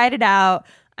already cried it out,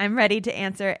 I'm ready to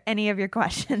answer any of your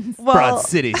questions. Broad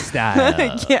City style.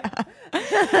 Yeah.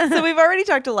 So we've already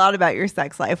talked a lot about your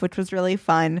sex life, which was really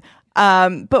fun.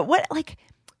 But what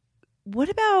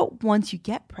about once you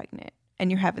get pregnant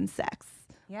and you're having sex?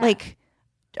 Yeah. Like,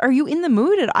 are you in the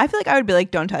mood? I feel like I would be like,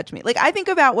 don't touch me. Like, I think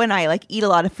about when I like eat a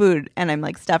lot of food and I'm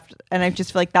like stuffed, and I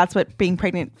just feel like that's what being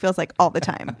pregnant feels like all the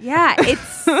time. Yeah,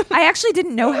 I actually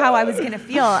didn't know how I was going to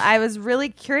feel. I was really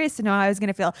curious to know how I was going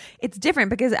to feel. It's different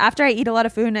because after I eat a lot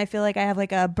of food and I feel like I have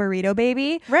like a burrito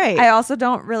baby. Right. I also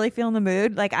don't really feel in the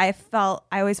mood. Like I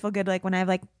always feel good like when I have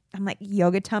like, I'm like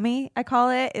yoga tummy, I call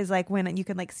it, is like when you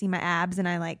can like see my abs and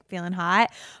I like feeling hot.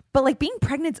 But like being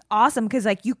pregnant's awesome because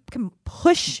like you can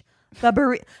push the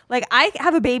burrito. Like I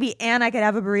have a baby and I could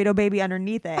have a burrito baby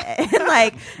underneath it. And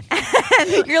like,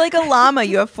 You're like a llama.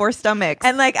 You have 4 stomachs.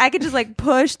 and like I could just like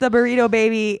push the burrito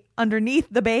baby underneath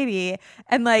the baby,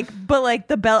 and like, but like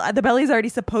the belly's already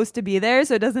supposed to be there,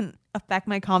 so it doesn't affect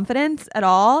my confidence at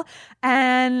all.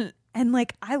 And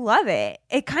like I love it.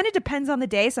 It kind of depends on the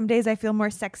day. Some days I feel more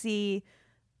sexy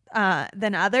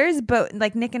than others, but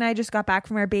like Nick and I just got back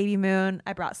from our baby moon.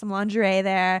 I brought some lingerie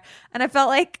there, and I felt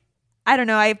like, I don't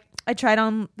know, I I tried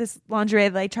on this lingerie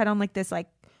that I tried on like this like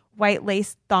white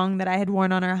lace thong that I had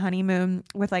worn on our honeymoon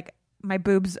with like my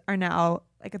boobs are now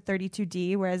like a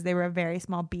 32D, whereas they were a very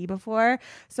small B before.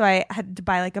 So I had to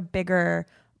buy like a bigger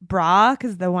bra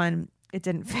because the one it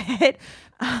didn't fit.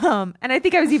 And I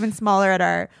think I was even smaller at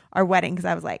our wedding because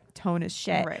I was like tone as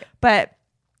shit. Right. But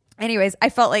anyways, I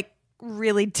felt like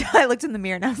really I looked in the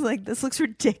mirror and I was like, this looks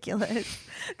ridiculous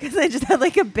because I just had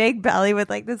like a big belly with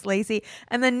like this lacy.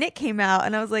 And then Nick came out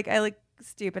and I was like, I look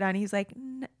stupid, and he's like,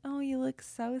 oh, you look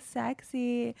so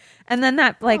sexy. And then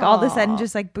that like all of a sudden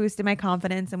just like boosted my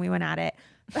confidence and we went at it.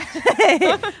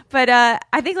 But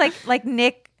I think like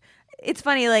Nick, it's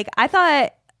funny, like I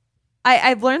thought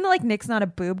I've learned that like Nick's not a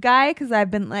boob guy because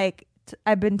I've been like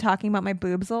I've been talking about my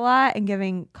boobs a lot and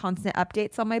giving constant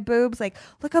updates on my boobs. Like,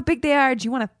 look how big they are. Do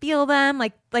you want to feel them?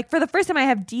 Like for the first time, I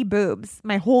have D boobs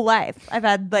my whole life. I've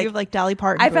had like you have like Dolly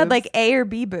Parton. I've had boobs. like A or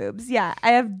B boobs. Yeah,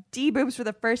 I have D boobs for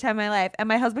the first time in my life, and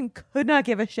my husband could not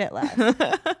give a shit less.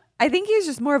 I think he's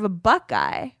just more of a butt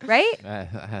guy, right?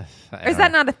 Or is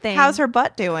that not a thing? How's her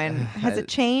butt doing? Has it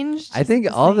changed? I think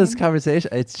all this conversation,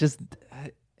 it's just.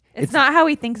 It's not how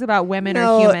he thinks about women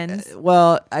or humans.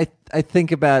 Well, I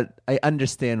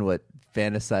understand what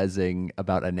fantasizing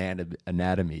about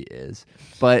anatomy is,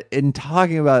 but in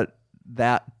talking about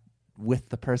that with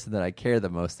the person that I care the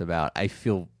most about, I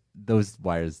feel those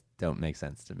wires don't make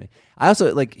sense to me. I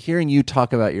also like hearing you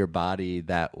talk about your body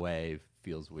that way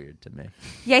feels weird to me.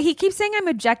 Yeah, he keeps saying I'm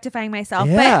objectifying myself.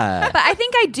 Yeah. But I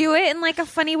think I do it in like a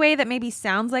funny way that maybe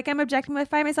sounds like I'm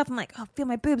objectifying myself. I'm like, oh, feel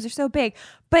my boobs are so big.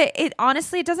 But it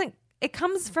honestly, it doesn't. It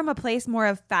comes from a place more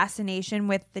of fascination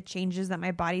with the changes that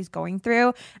my body's going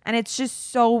through. And it's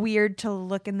just so weird to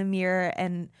look in the mirror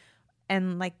and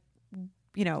like,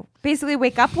 you know, basically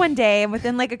wake up one day and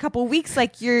within like a couple weeks,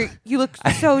 like you look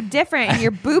so different and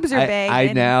your boobs are big.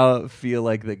 I now feel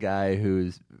like the guy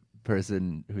whose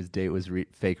date was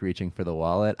fake reaching for the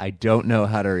wallet. I don't know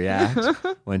how to react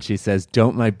when she says,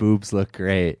 "Don't my boobs look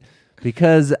great?"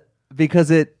 Because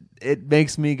it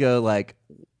makes me go like,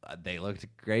 they looked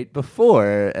great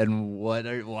before, and why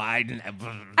I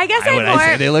guess would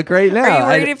I say they look great now? Are you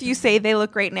worried if you say they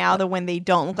look great now, that when they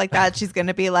don't look like that, she's going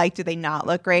to be like, do they not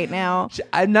look great now?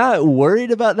 I'm not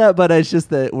worried about that, but it's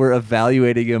just that we're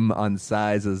evaluating them on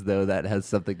size as though that has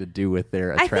something to do with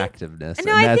their attractiveness. And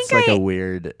that's like a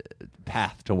weird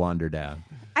path to wander down.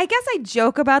 I guess I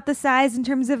joke about the size in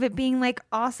terms of it being like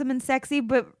awesome and sexy,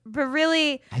 but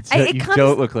really, you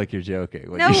don't look like you're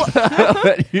joking. When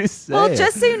you say. Well,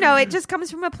 just so you know, it just comes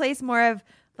from a place more of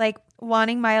like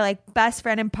wanting my like best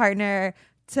friend and partner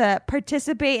to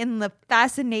participate in the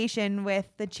fascination with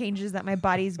the changes that my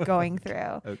body's going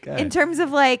through. Okay. In terms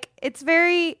of like, it's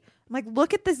very like,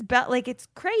 look at this belt, like it's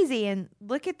crazy, and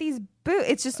look at these boots.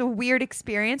 It's just a weird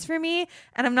experience for me,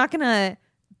 and I'm not gonna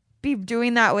be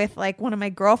doing that with like one of my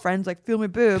girlfriends, like feel my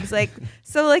boobs, like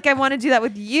so like I want to do that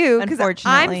with you because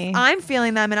I'm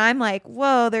feeling them and I'm like,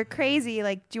 whoa, they're crazy,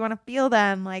 like do you want to feel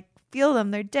them, like feel them,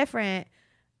 they're different.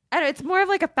 I don't, it's more of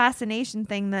like a fascination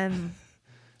thing than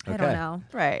I don't know,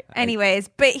 right? Anyways,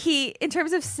 but in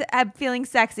terms of feeling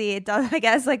sexy, it does, I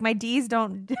guess like my D's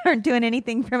aren't doing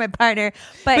anything for my partner,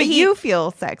 but you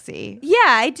feel sexy. Yeah,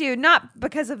 I do, not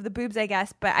because of the boobs, I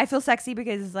guess, but I feel sexy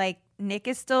because like Nick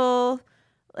is still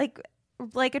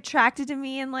like attracted to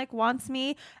me and like wants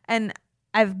me, and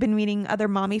I've been meeting other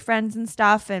mommy friends and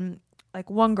stuff, and like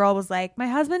one girl was like, my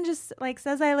husband just like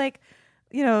says I like,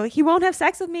 you know, he won't have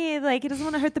sex with me, like he doesn't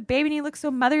want to hurt the baby and he looks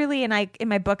so motherly. And in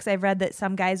my books I've read that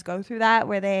some guys go through that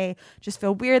where they just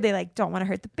feel weird, they like don't want to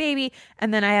hurt the baby.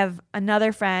 And then I have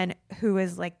another friend who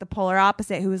is like the polar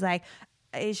opposite, who was like,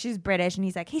 she's British, and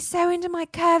he's like, he's so into my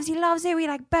curves, he loves it, we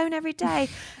like bone every day.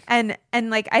 and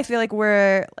like I feel like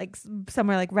we're like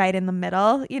somewhere like right in the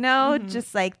middle, you know,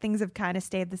 just like things have kind of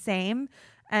stayed the same,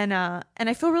 and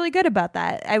I feel really good about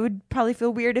that. I would probably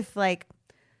feel weird if like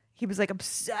he was like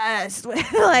obsessed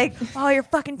with like, oh, your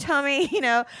fucking tummy, you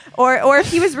know, or if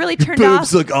he was really turned off.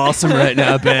 Boobs look awesome right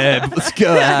now, babe. Let's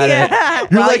go at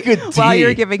it. You're like a D. While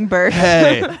you're giving birth.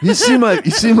 Hey, you see my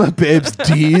babe's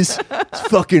D's? It's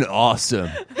fucking awesome.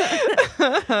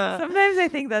 Sometimes I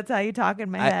think that's how you talk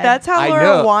in my head. That's how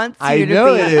Laura wants you to be. I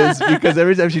know it is, because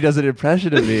every time she does an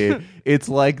impression of me, it's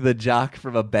like the jock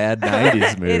from a bad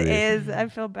 90s movie. It is. I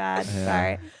feel bad. Yeah.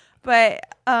 Sorry. But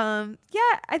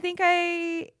yeah, I think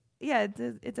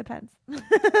it depends.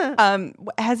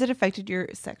 Has it affected your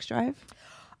sex drive?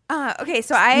 Okay,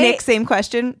 so Nick, same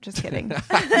question. Just kidding.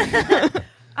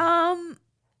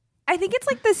 I think it's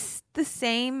like the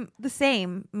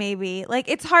same maybe. Like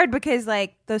it's hard because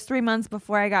like those 3 months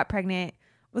before I got pregnant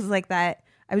was like that.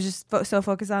 I was just so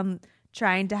focused on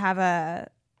trying to have a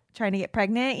trying to get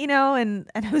pregnant, you know, and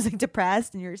I was like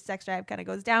depressed, and your sex drive kind of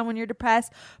goes down when you're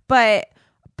depressed. But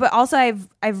also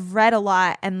I've read a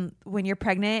lot, and when you're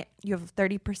pregnant, you have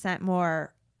 30%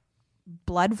 more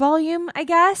blood volume, I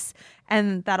guess,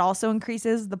 and that also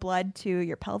increases the blood to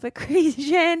your pelvic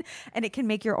region, and it can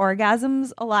make your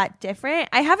orgasms a lot different.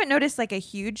 I haven't noticed like a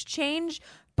huge change,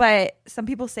 but some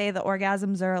people say the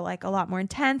orgasms are like a lot more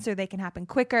intense, or they can happen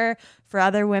quicker. For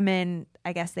other women,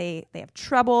 I guess they have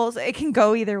troubles. It can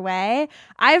go either way.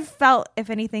 I've felt, if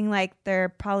anything, like they're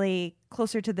probably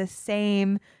closer to the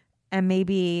same and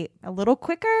maybe a little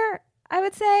quicker, I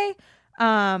would say.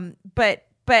 But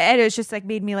it was just like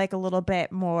made me like a little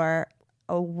bit more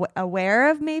aware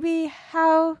of maybe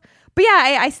how. But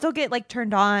yeah, I still get like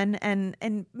turned on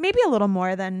and maybe a little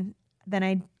more than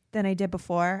I did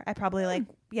before. I probably like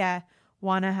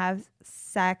want to have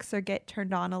sex or get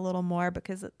turned on a little more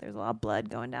because there's a lot of blood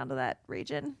going down to that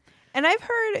region. And I've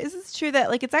heard, is this true, that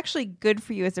like it's actually good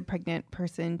for you as a pregnant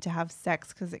person to have sex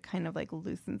because it kind of like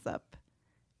loosens up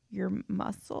your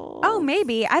muscles? Oh,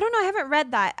 maybe. I don't know. I haven't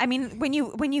read that. I mean, when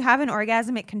you have an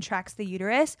orgasm, it contracts the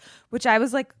uterus, which I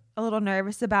was like a little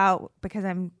nervous about because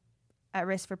I'm at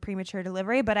risk for premature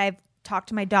delivery. But I've talked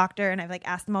to my doctor and I've like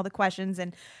asked them all the questions,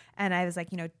 and I was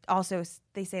like, you know, also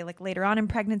they say like later on in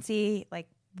pregnancy, like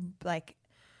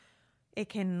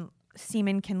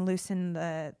semen can loosen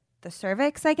the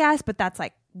cervix, I guess, but that's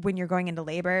like when you're going into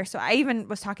labor. So I even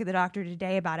was talking to the doctor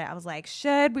today about it. I was like,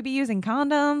 should we be using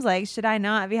condoms? Like, should I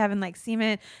not be having like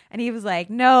semen? And he was like,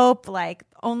 nope, like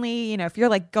only, you know, if you're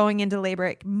like going into labor,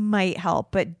 it might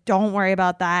help, but don't worry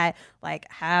about that. Like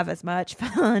have as much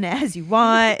fun as you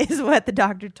want is what the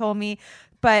doctor told me.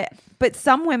 But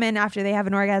some women, after they have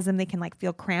an orgasm, they can like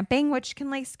feel cramping, which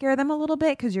can like scare them a little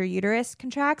bit because your uterus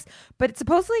contracts. But it's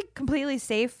supposedly completely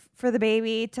safe for the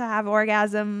baby to have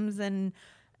orgasms and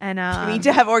you mean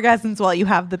to have orgasms while you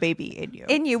have the baby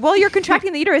in you. Well, you're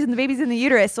contracting the uterus and the baby's in the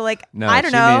uterus. So like, No, I don't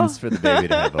she know. means for the baby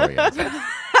to have orgasms.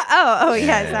 oh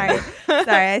yeah.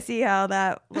 Sorry. I see how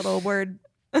that little word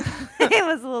it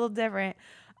was a little different.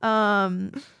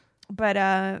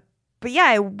 But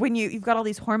yeah, when you've got all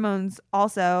these hormones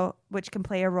also, which can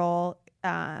play a role.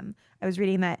 I was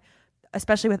reading that,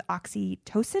 especially with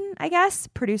oxytocin, I guess,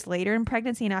 produced later in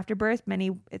pregnancy and after birth,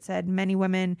 it said many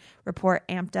women report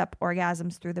amped up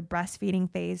orgasms through the breastfeeding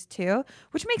phase too,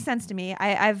 which makes sense to me.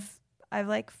 I've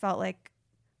like felt like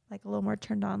a little more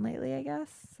turned on lately, I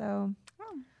guess. So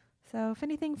if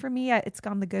anything for me, it's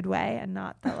gone the good way and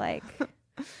not the like,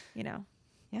 you know,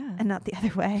 and not the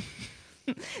other way.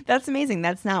 That's amazing.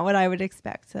 That's not what I would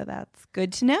expect. So that's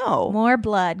good to know. More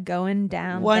blood going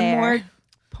down One there. more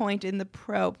point in the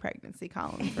pro pregnancy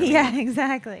column. For me. Yeah,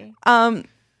 exactly.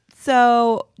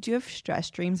 So do you have stress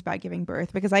dreams about giving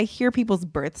birth? Because I hear people's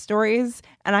birth stories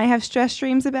and I have stress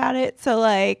dreams about it. So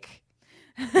like,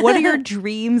 what are your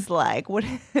dreams like?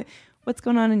 What's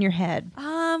going on in your head?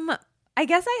 I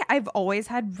guess I've always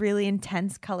had really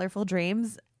intense, colorful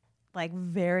dreams, like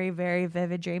very, very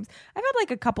vivid dreams. I've had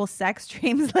like a couple sex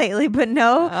dreams lately, but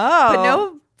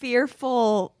no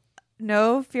fearful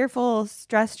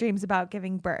stress dreams about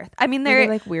giving birth. I mean, Were they're they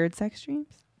like weird sex dreams?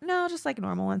 no, just like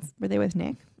normal ones. Were they with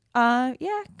Nick?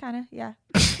 Yeah, kind of, yeah.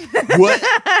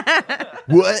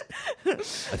 What?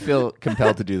 I feel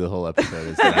compelled to do the whole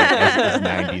episode as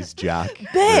 90s jock.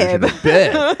 Babe.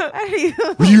 Babe.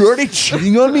 Were you already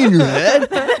cheating on me in your head?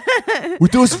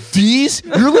 With those D's?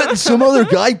 You're letting some other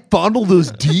guy fondle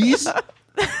those D's?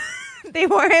 They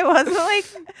weren't. It wasn't like.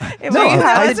 No,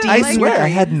 I like swear that. I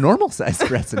had normal sized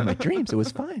breasts in my dreams. It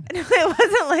was fine. It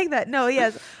wasn't like that. No,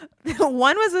 yes.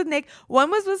 One was with Nick.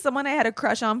 One was with someone I had a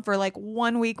crush on for like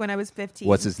 1 week when I was 15.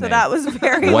 What's his name? So that was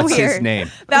very What's weird. his name?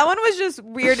 That one was just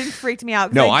weird and freaked me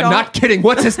out. No, I'm not kidding.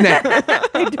 What's his name?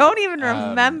 I don't even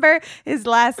remember his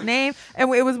last name.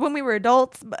 And it was when we were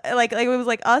adults. Like it was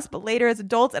like us, but later as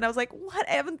adults. And I was like, what?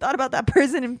 I haven't thought about that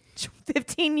person in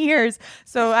 15 years.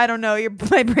 So I don't know.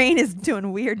 My brain is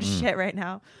doing weird shit right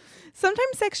now.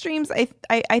 Sometimes sex dreams,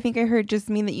 I think I heard, just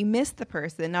mean that you miss the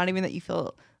person, not even that you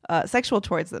feel sexual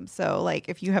towards them. So like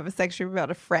if you have a sex dream about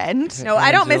a friend. No,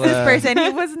 I don't miss this Angela. person. He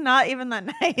was not even that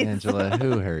nice. Angela,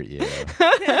 who hurt you?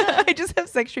 I just have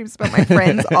sex dreams about my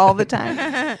friends all the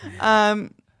time.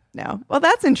 No. Well,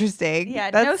 that's interesting.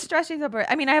 Yeah, That's, no stress dreams about birth.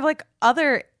 I mean, I have like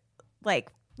other, like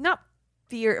not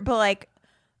fear, but like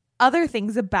other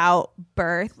things about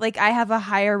birth. Like I have a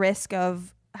higher risk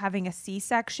of having a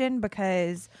C-section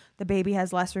because the baby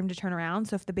has less room to turn around.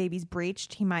 So if the baby's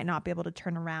breached, he might not be able to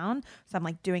turn around. So I'm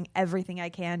like doing everything I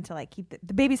can to like keep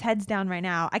the baby's heads down right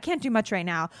now. I can't do much right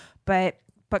now, but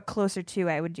closer to,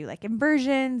 I would do like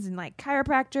inversions and like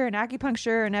chiropractor and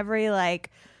acupuncture and every like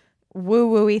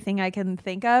woo-woo-y thing I can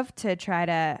think of to try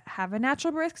to have a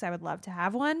natural birth, because I would love to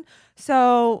have one.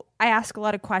 So I ask a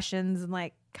lot of questions and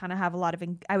like kind of have a lot of,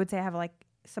 I would say I have like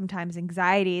sometimes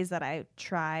anxieties that I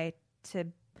try to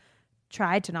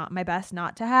not my best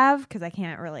not to have, because I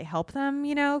can't really help them,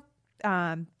 you know.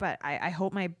 But I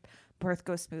hope my birth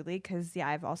goes smoothly, because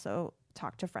I've also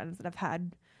talked to friends that have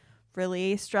had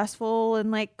really stressful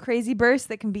and like crazy births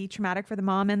that can be traumatic for the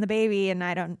mom and the baby, and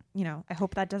I don't, you know, I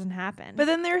hope that doesn't happen. But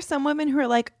then there are some women who are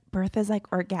like, birth is like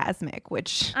orgasmic,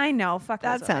 which I know, fuck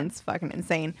that those sounds fucking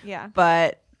insane. Yeah.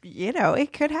 But you know,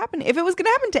 it could happen. If it was going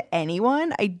to happen to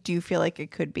anyone, I do feel like it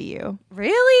could be you.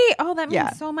 Really? Oh, that means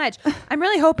Yeah. so much. I'm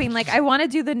really hoping, like, I want to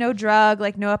do the no drug,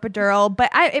 like no epidural,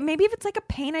 but maybe if it's like a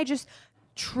pain I just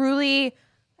truly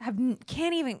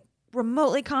can't even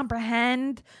remotely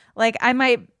comprehend, like I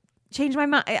might change my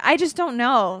mind. I just don't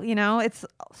know, you know. It's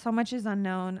so much is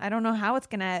unknown. I don't know how it's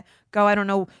gonna go. I don't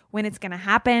know when it's gonna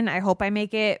happen. I hope I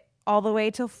make it all the way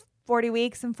till 40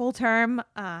 weeks and full term,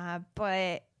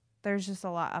 but there's just a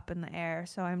lot up in the air,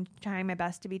 so I'm trying my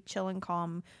best to be chill and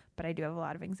calm, but I do have a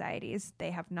lot of anxieties.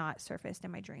 They have not surfaced in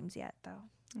my dreams yet,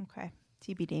 though. Okay.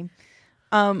 TBD.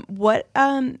 What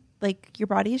like your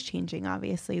body is changing,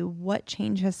 obviously. What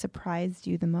change has surprised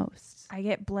you the most? I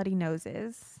get bloody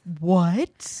noses.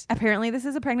 What? Apparently this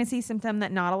is a pregnancy symptom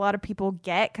that not a lot of people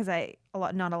get, because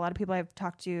not a lot of people I've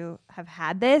talked to have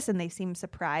had this, and they seem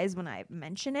surprised when I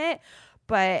mention it.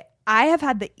 But I have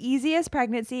had the easiest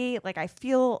pregnancy. Like, I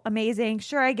feel amazing.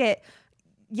 Sure, I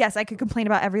could complain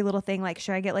about every little thing. Like,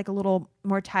 sure, I get like a little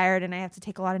more tired and I have to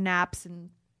take a lot of naps,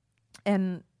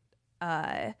 and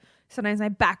sometimes my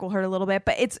back will hurt a little bit,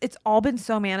 but it's all been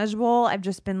so manageable. I've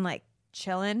just been like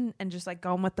chilling and just like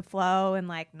going with the flow, and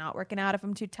like not working out if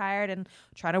I'm too tired, and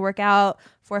trying to work out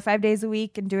 4 or 5 days a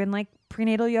week, and doing like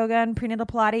prenatal yoga and prenatal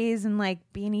Pilates, and like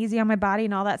being easy on my body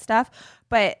and all that stuff.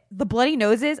 But the bloody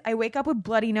noses, I wake up with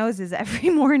bloody noses every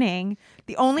morning.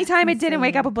 The only time I didn't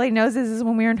wake up with bloody noses is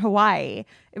when we were in Hawaii.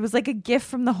 It was like a gift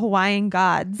from the Hawaiian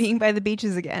gods. Being by the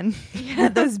beaches again. Yeah,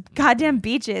 those goddamn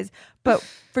beaches. But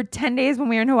for 10 days when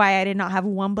we were in Hawaii, I did not have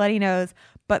one bloody nose,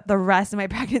 but the rest of my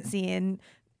pregnancy, and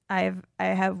I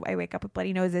wake up with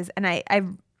bloody noses, and I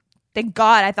thank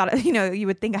God. I thought, you know, you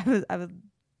would think I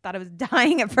thought I was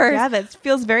dying at first. Yeah, that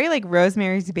feels very like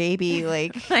Rosemary's Baby.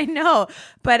 Like I know,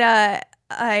 but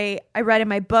I read in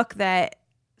my book that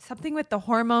something with the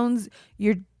hormones,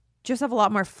 you just have a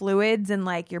lot more fluids, and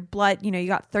like your blood, you know, you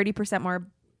got 30% more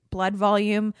blood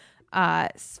volume.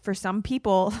 For some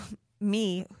people,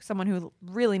 me, someone who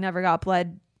really never got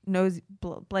bloody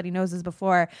noses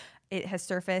before, it has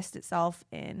surfaced itself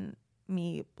in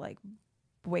me like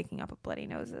waking up with bloody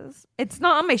noses. It's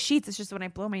not on my sheets. It's just when I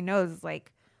blow my nose, it's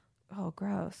like, oh,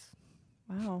 gross.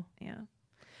 wow. Yeah.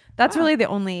 That's really the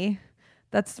only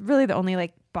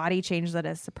like body change that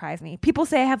has surprised me. People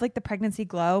say I have like the pregnancy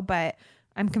glow, but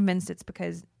I'm convinced it's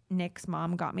because Nick's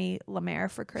mom got me La Mer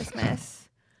for Christmas.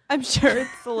 I'm sure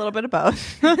it's a little bit of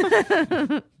both.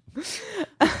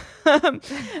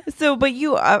 But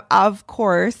you, of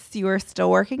course, you are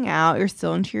still working out. You're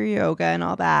still into your yoga and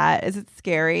all that. Is it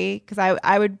scary? Because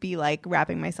I would be like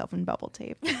wrapping myself in bubble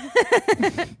tape.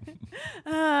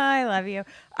 I love you.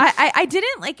 I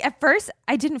didn't like at first.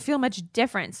 I didn't feel much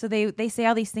difference. So they say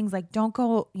all these things like, don't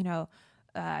go, you know,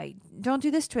 don't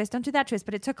do this twist, don't do that twist.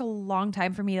 But it took a long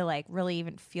time for me to like really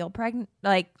even feel pregnant.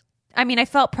 Like, I mean, I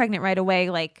felt pregnant right away.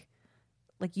 Like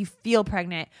you feel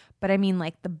pregnant, but I mean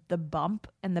like the bump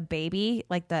and the baby,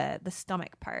 like the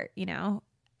stomach part, you know?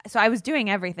 So I was doing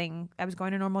everything. I was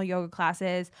going to normal yoga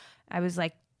classes. I was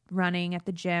like running at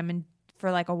the gym and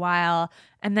for like a while.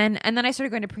 And then I started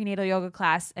going to prenatal yoga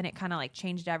class, and it kind of like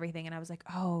changed everything. And I was like,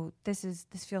 oh, this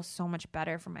feels so much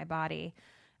better for my body.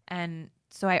 And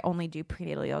so I only do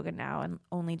prenatal yoga now and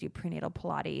only do prenatal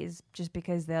Pilates, just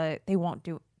because they won't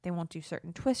do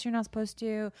certain twists you're not supposed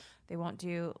to. They won't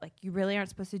do, like, you really aren't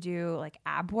supposed to do like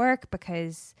ab work,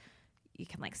 because you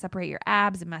can like separate your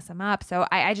abs and mess them up. So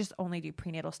I just only do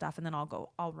prenatal stuff, and then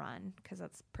I'll run, because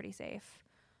that's pretty safe.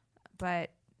 But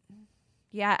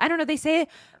yeah, I don't know. They say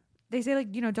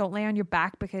like, you know, don't lay on your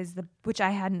back, because which I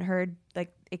hadn't heard,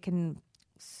 like it can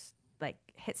like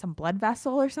hit some blood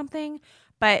vessel or something.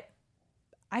 But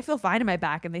I feel fine in my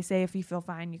back, and they say if you feel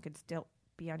fine, you could still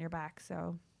be on your back.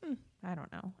 So I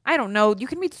don't know. You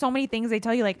can read so many things. They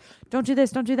tell you like, don't do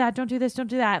this, don't do that, don't do this, don't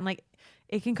do that. And like,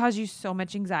 it can cause you so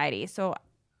much anxiety. So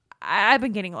I've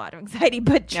been getting a lot of anxiety,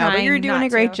 but trying. But you're doing a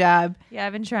great job. Yeah,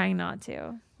 I've been trying not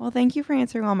to. Well, thank you for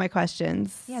answering all my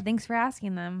questions. Yeah, thanks for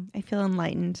asking them. I feel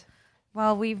enlightened.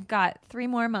 Well, we've got 3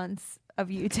 more months of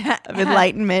you to of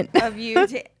enlightenment. of you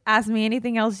to ask me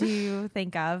anything else you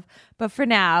think of. But for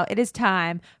now, it is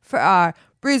time for our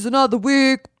Reason of the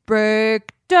Week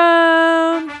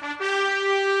breakdown.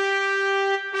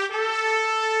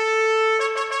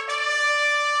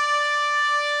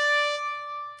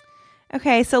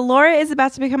 Okay, so Laura is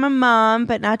about to become a mom,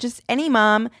 but not just any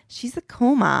mom. She's a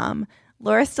cool mom.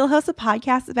 Laura still hosts a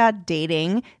podcast about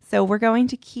dating, so we're going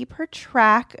to keep her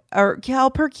track or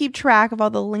help her keep track of all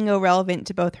the lingo relevant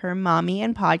to both her mommy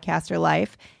and podcaster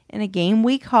life in a game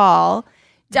we call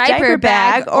Diaper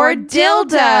Bag or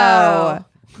Dildo.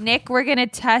 Nick, we're going to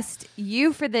test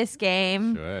you for this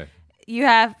game. Sure. You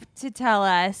have to tell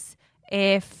us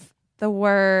if the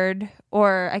word,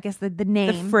 or I guess the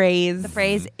name, The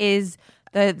phrase is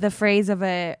the phrase of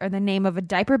or the name of a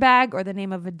diaper bag or the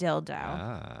name of a dildo.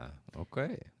 Ah,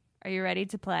 okay. Are you ready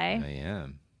to play? I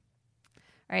am.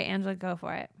 All right, Angela, go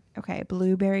for it. Okay,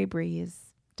 Blueberry Breeze,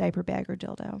 diaper bag or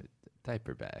dildo.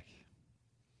 Diaper bag.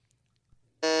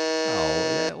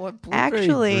 Oh, yeah, what blueberry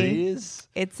Actually, breeze?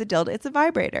 It's a dildo. It's a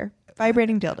vibrator.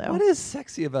 Vibrating dildo. What is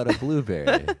sexy about a blueberry?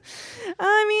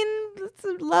 I mean, it's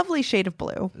a lovely shade of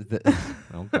blue.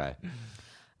 Okay.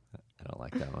 I don't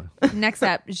like that one. Next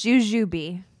up,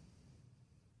 jujube.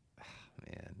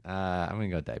 Man, I'm going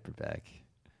to go diaper bag.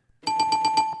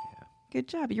 Good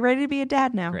job. You ready to be a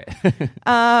dad now? Great.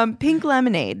 Pink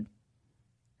lemonade.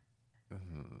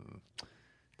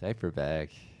 Diaper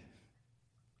bag.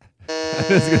 I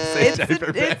was going to say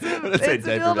diaper bag. I'm gonna say it's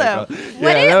a diaper bag. dildo.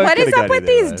 What is up with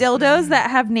these dildos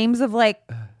that have names of like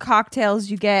cocktails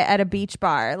you get at a beach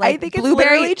bar? Like I think it's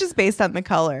literally just based on the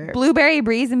color. Blueberry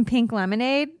Breeze and pink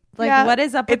lemonade. Like, Yeah, what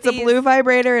is up with It's a these? blue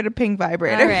vibrator and a pink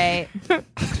vibrator. All right.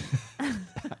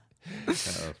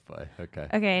 Oh, boy. Okay.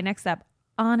 Okay, next up,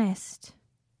 honest.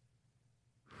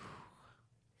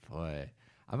 Boy.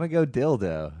 I'm going to go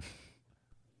dildo.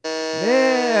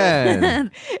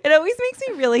 Man. It always makes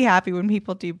me really happy when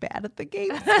people do bad at the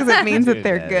games because it means that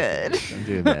they're good. I'm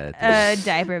doing bad at this.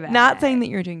 Diaper bag. Not saying that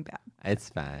you're doing bad. It's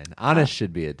fine. Honest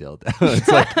should be a dildo.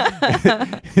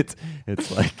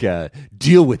 It's like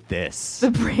deal with this.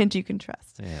 The brand you can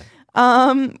trust.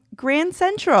 Yeah. Grand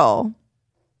Central.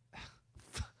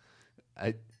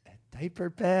 A diaper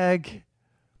bag.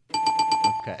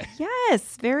 Okay.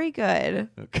 Yes, very good.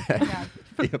 Okay.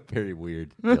 Be a very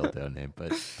weird dildo name,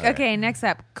 but all right. Okay, next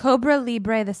up, Cobra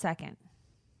Libre the Second.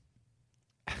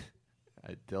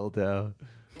 A dildo.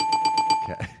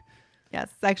 Okay. Yes,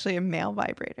 it's actually a male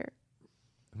vibrator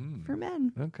for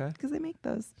men Okay. because they make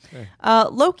those. Sure.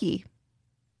 Loki.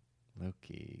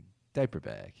 Loki. Diaper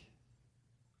bag.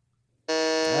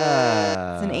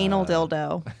 It's an anal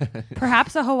dildo.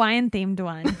 Perhaps a Hawaiian themed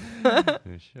one.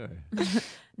 Sure.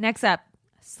 Next up,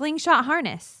 Slingshot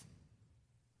Harness.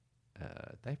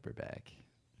 Diaper bag.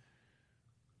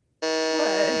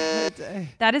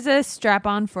 That is a strap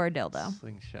on for a dildo.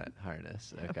 Slingshot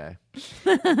harness. Okay.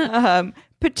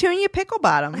 Petunia Pickle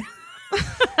Bottom.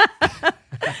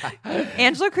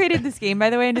 Angela created this game, by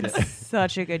the way, and did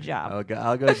such a good job.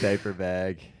 I'll go diaper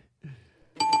bag.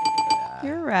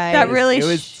 You're right. That really It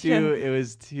was should- too. It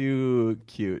was too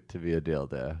cute to be a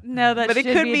dildo. No, that but it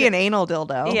should could be an anal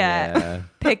dildo. Yeah.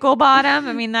 Pickle bottom.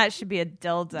 I mean, that should be a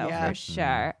dildo Yeah. for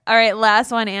sure. All right,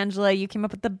 last one, Angela. You came up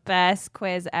with the best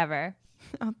quiz ever.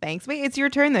 Oh, thanks. Wait, it's your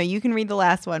turn though. You can read the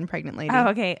last one, pregnant lady. Oh,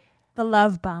 okay. The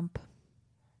love bump.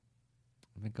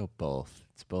 I'm gonna go both.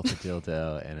 It's both a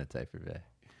dildo and a diaper bag.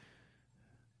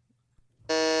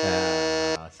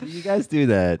 So you guys do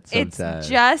that sometimes. It's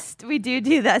just, we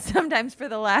do that sometimes for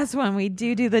the last one. We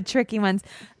do the tricky ones.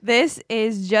 This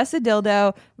is just a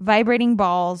dildo, vibrating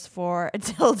balls for a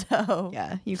dildo.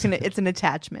 Yeah, you can. It's an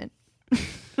attachment.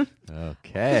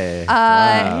 Okay.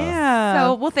 Wow. Yeah.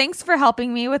 So, well, thanks for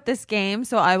helping me with this game.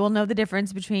 So I will know the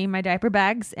difference between my diaper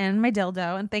bags and my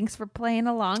dildo. And thanks for playing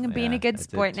along and being Yeah, a good I did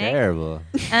sport, Nick. Terrible.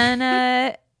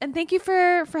 And thank you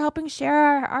for helping share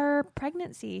our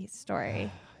pregnancy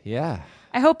story. Yeah.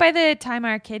 I hope by the time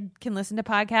our kid can listen to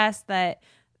podcasts that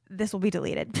this will be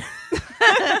deleted.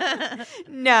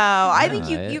 No, I think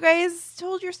No, you guys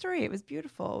told your story. It was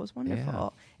beautiful. It was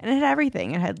wonderful. And it had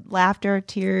everything. It had laughter,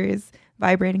 tears,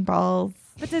 vibrating balls.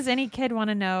 But does any kid want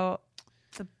to know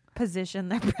the position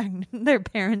their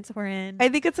parents were in? I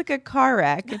think it's like a car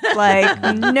wreck. It's like,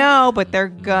 no, but they're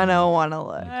gonna want to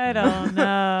look. I don't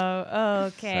know.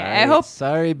 Okay. Sorry, I hope.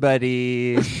 Sorry,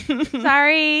 buddy.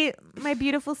 Sorry, my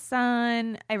beautiful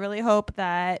son. I really hope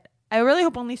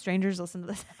only strangers listen to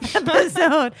this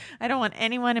episode. I don't want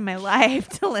anyone in my life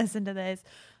to listen to this.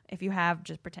 If you have,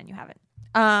 just pretend you haven't.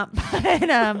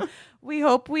 But we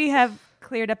hope we have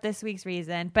cleared up this week's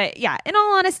reason. But yeah, in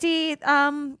all honesty,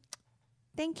 thank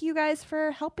thank you guys for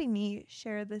helping me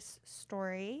share this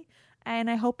story. And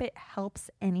I hope it helps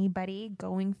anybody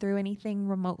going through anything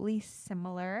remotely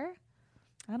similar.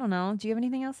 I don't know. Do you have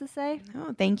anything else to say?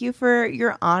 Oh, thank you for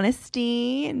your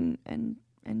honesty and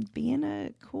being a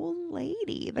cool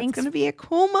lady. That's Thanks. going to be a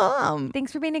cool mom.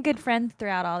 Thanks for being a good friend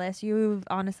throughout all this. You've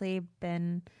honestly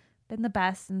been the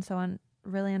best and so on,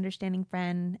 really understanding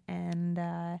friend. And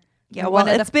Yeah, well,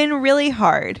 it's been really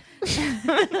hard.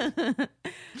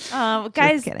 Guys,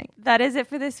 Just kidding. That is it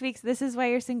for this week's This Is Why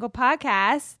You're Single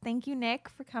podcast. Thank you, Nick,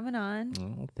 for coming on.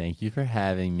 Well, thank you for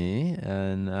having me.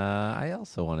 And I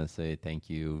also want to say thank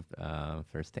you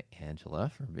first to Angela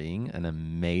for being an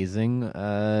amazing,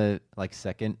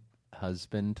 second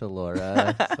husband to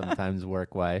Laura, sometimes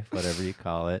work wife, whatever you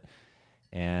call it.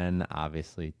 And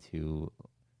obviously to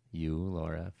you,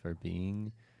 Laura, for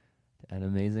being an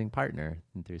amazing partner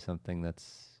through something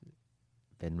that's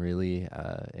been really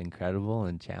incredible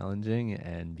and challenging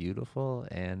and beautiful,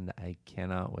 and I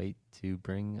cannot wait to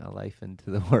bring a life into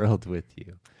the world with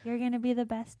you. You're going to be the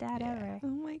best dad ever. Oh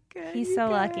my God. He's you so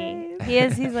guys. lucky.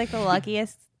 He's like the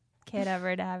luckiest kid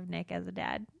ever to have Nick as a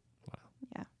dad.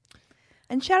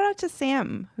 And shout out to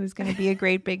Sam, who's going to be a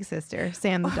great big sister.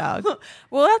 Sam the dog.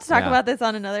 We'll have to talk Yeah. about this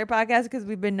on another podcast because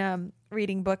we've been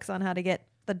reading books on how to get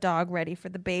the dog ready for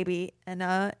the baby, and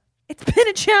it's been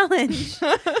a challenge.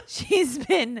 She's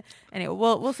been anyway.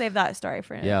 We'll save that story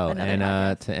for another And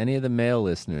podcast. to any of the male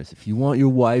listeners, if you want your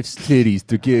wife's titties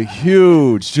to get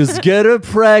huge, just get her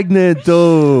pregnant,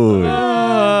 dude.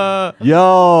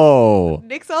 Yo,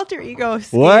 Nick's alter ego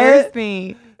scares What?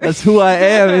 me. that's who I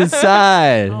am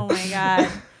inside. Oh my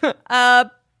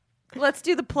god. Let's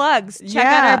do the plugs. Check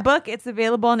out Yeah. our book. It's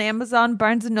available on Amazon,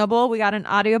 Barnes & Noble. We got an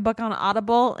audiobook on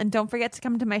Audible. And don't forget to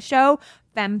come to my show,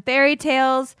 Femme Fairy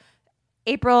Tales,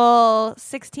 April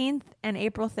 16th and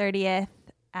April 30th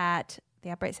at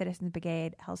the Upright Citizens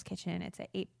Brigade, Hell's Kitchen. It's at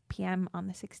 8 p.m. on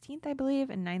the 16th, I believe,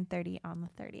 and 9:30 on the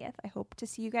 30th. I hope to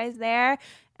see you guys there.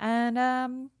 And I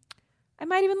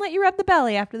might even let you rub the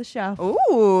belly after the show.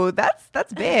 Ooh,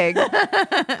 that's big.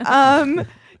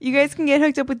 You guys can get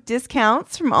hooked up with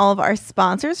discounts from all of our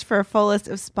sponsors. For a full list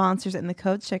of sponsors and the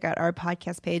codes, check out our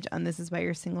podcast page on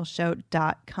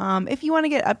thisiswhyyoursingleshow.com. If you want to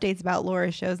get updates about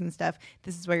Laura's shows and stuff,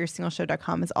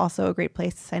 thisiswhyyoursingleshow.com is also a great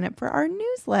place to sign up for our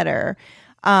newsletter.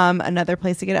 Another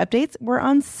place to get updates, we're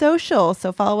on social.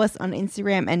 So follow us on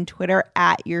Instagram and Twitter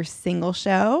at Your Single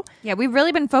Show. Yeah, we've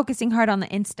really been focusing hard on the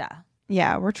Insta.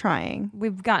 Yeah, we're trying.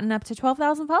 We've gotten up to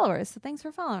 12,000 followers, so thanks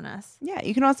for following us. Yeah,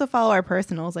 you can also follow our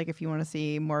personals, like if you want to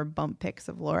see more bump pics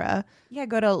of Laura. Yeah,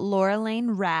 go to Laura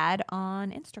Lane Rad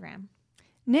on Instagram.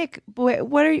 Nick,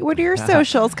 what are your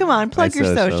socials? Come on, plug My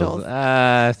your socials.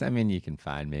 I mean, you can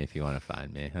find me if you want to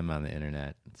find me. I'm on the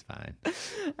internet. It's fine.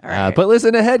 All right. But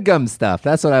listen to HeadGum stuff.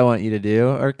 That's what I want you to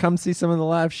do. Or come see some of the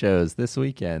live shows this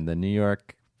weekend. The New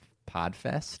York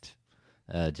Podfest.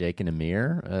 Jake and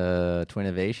Amir,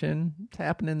 Twinnovation. It's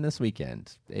happening this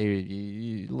weekend.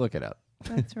 You look it up.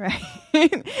 That's right.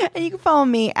 And you can follow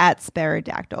me at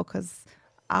Sparadactyl because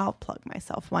I'll plug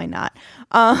myself. Why not?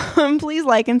 Please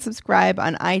like and subscribe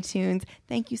on iTunes.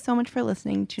 Thank you so much for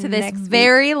listening to this next week.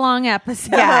 very long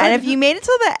episode. Yeah, and if you made it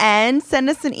till the end, send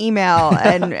us an email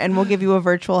and we'll give you a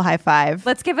virtual high five.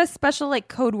 Let's give a special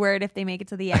code word if they make it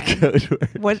to the end. Code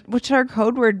word. What should our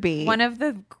code word be? One of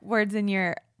the words in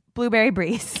your Blueberry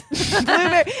Breeze.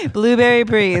 Blueberry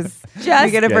breeze. Just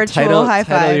we get a virtual title, high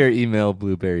title five. your email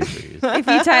Blueberry Breeze.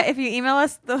 if you email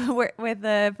us with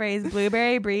the phrase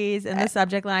Blueberry Breeze in the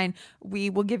subject line, we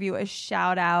will give you a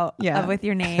shout out with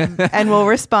your name. And we'll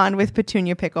respond with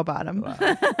Petunia Pickle Bottom.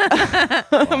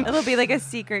 It'll be like a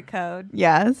secret code.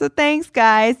 Yeah. So thanks,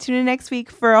 guys. Tune in next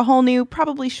week for a whole new,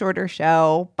 probably shorter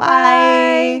show.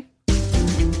 Bye.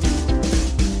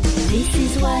 This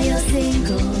is why you're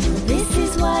single. This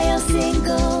is why you're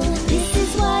single. This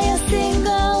is why you're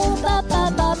single. Ba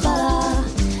ba ba ba.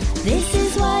 This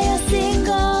is why you're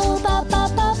single. Ba ba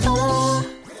ba ba.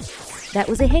 That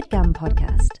was a HeadGum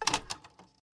podcast.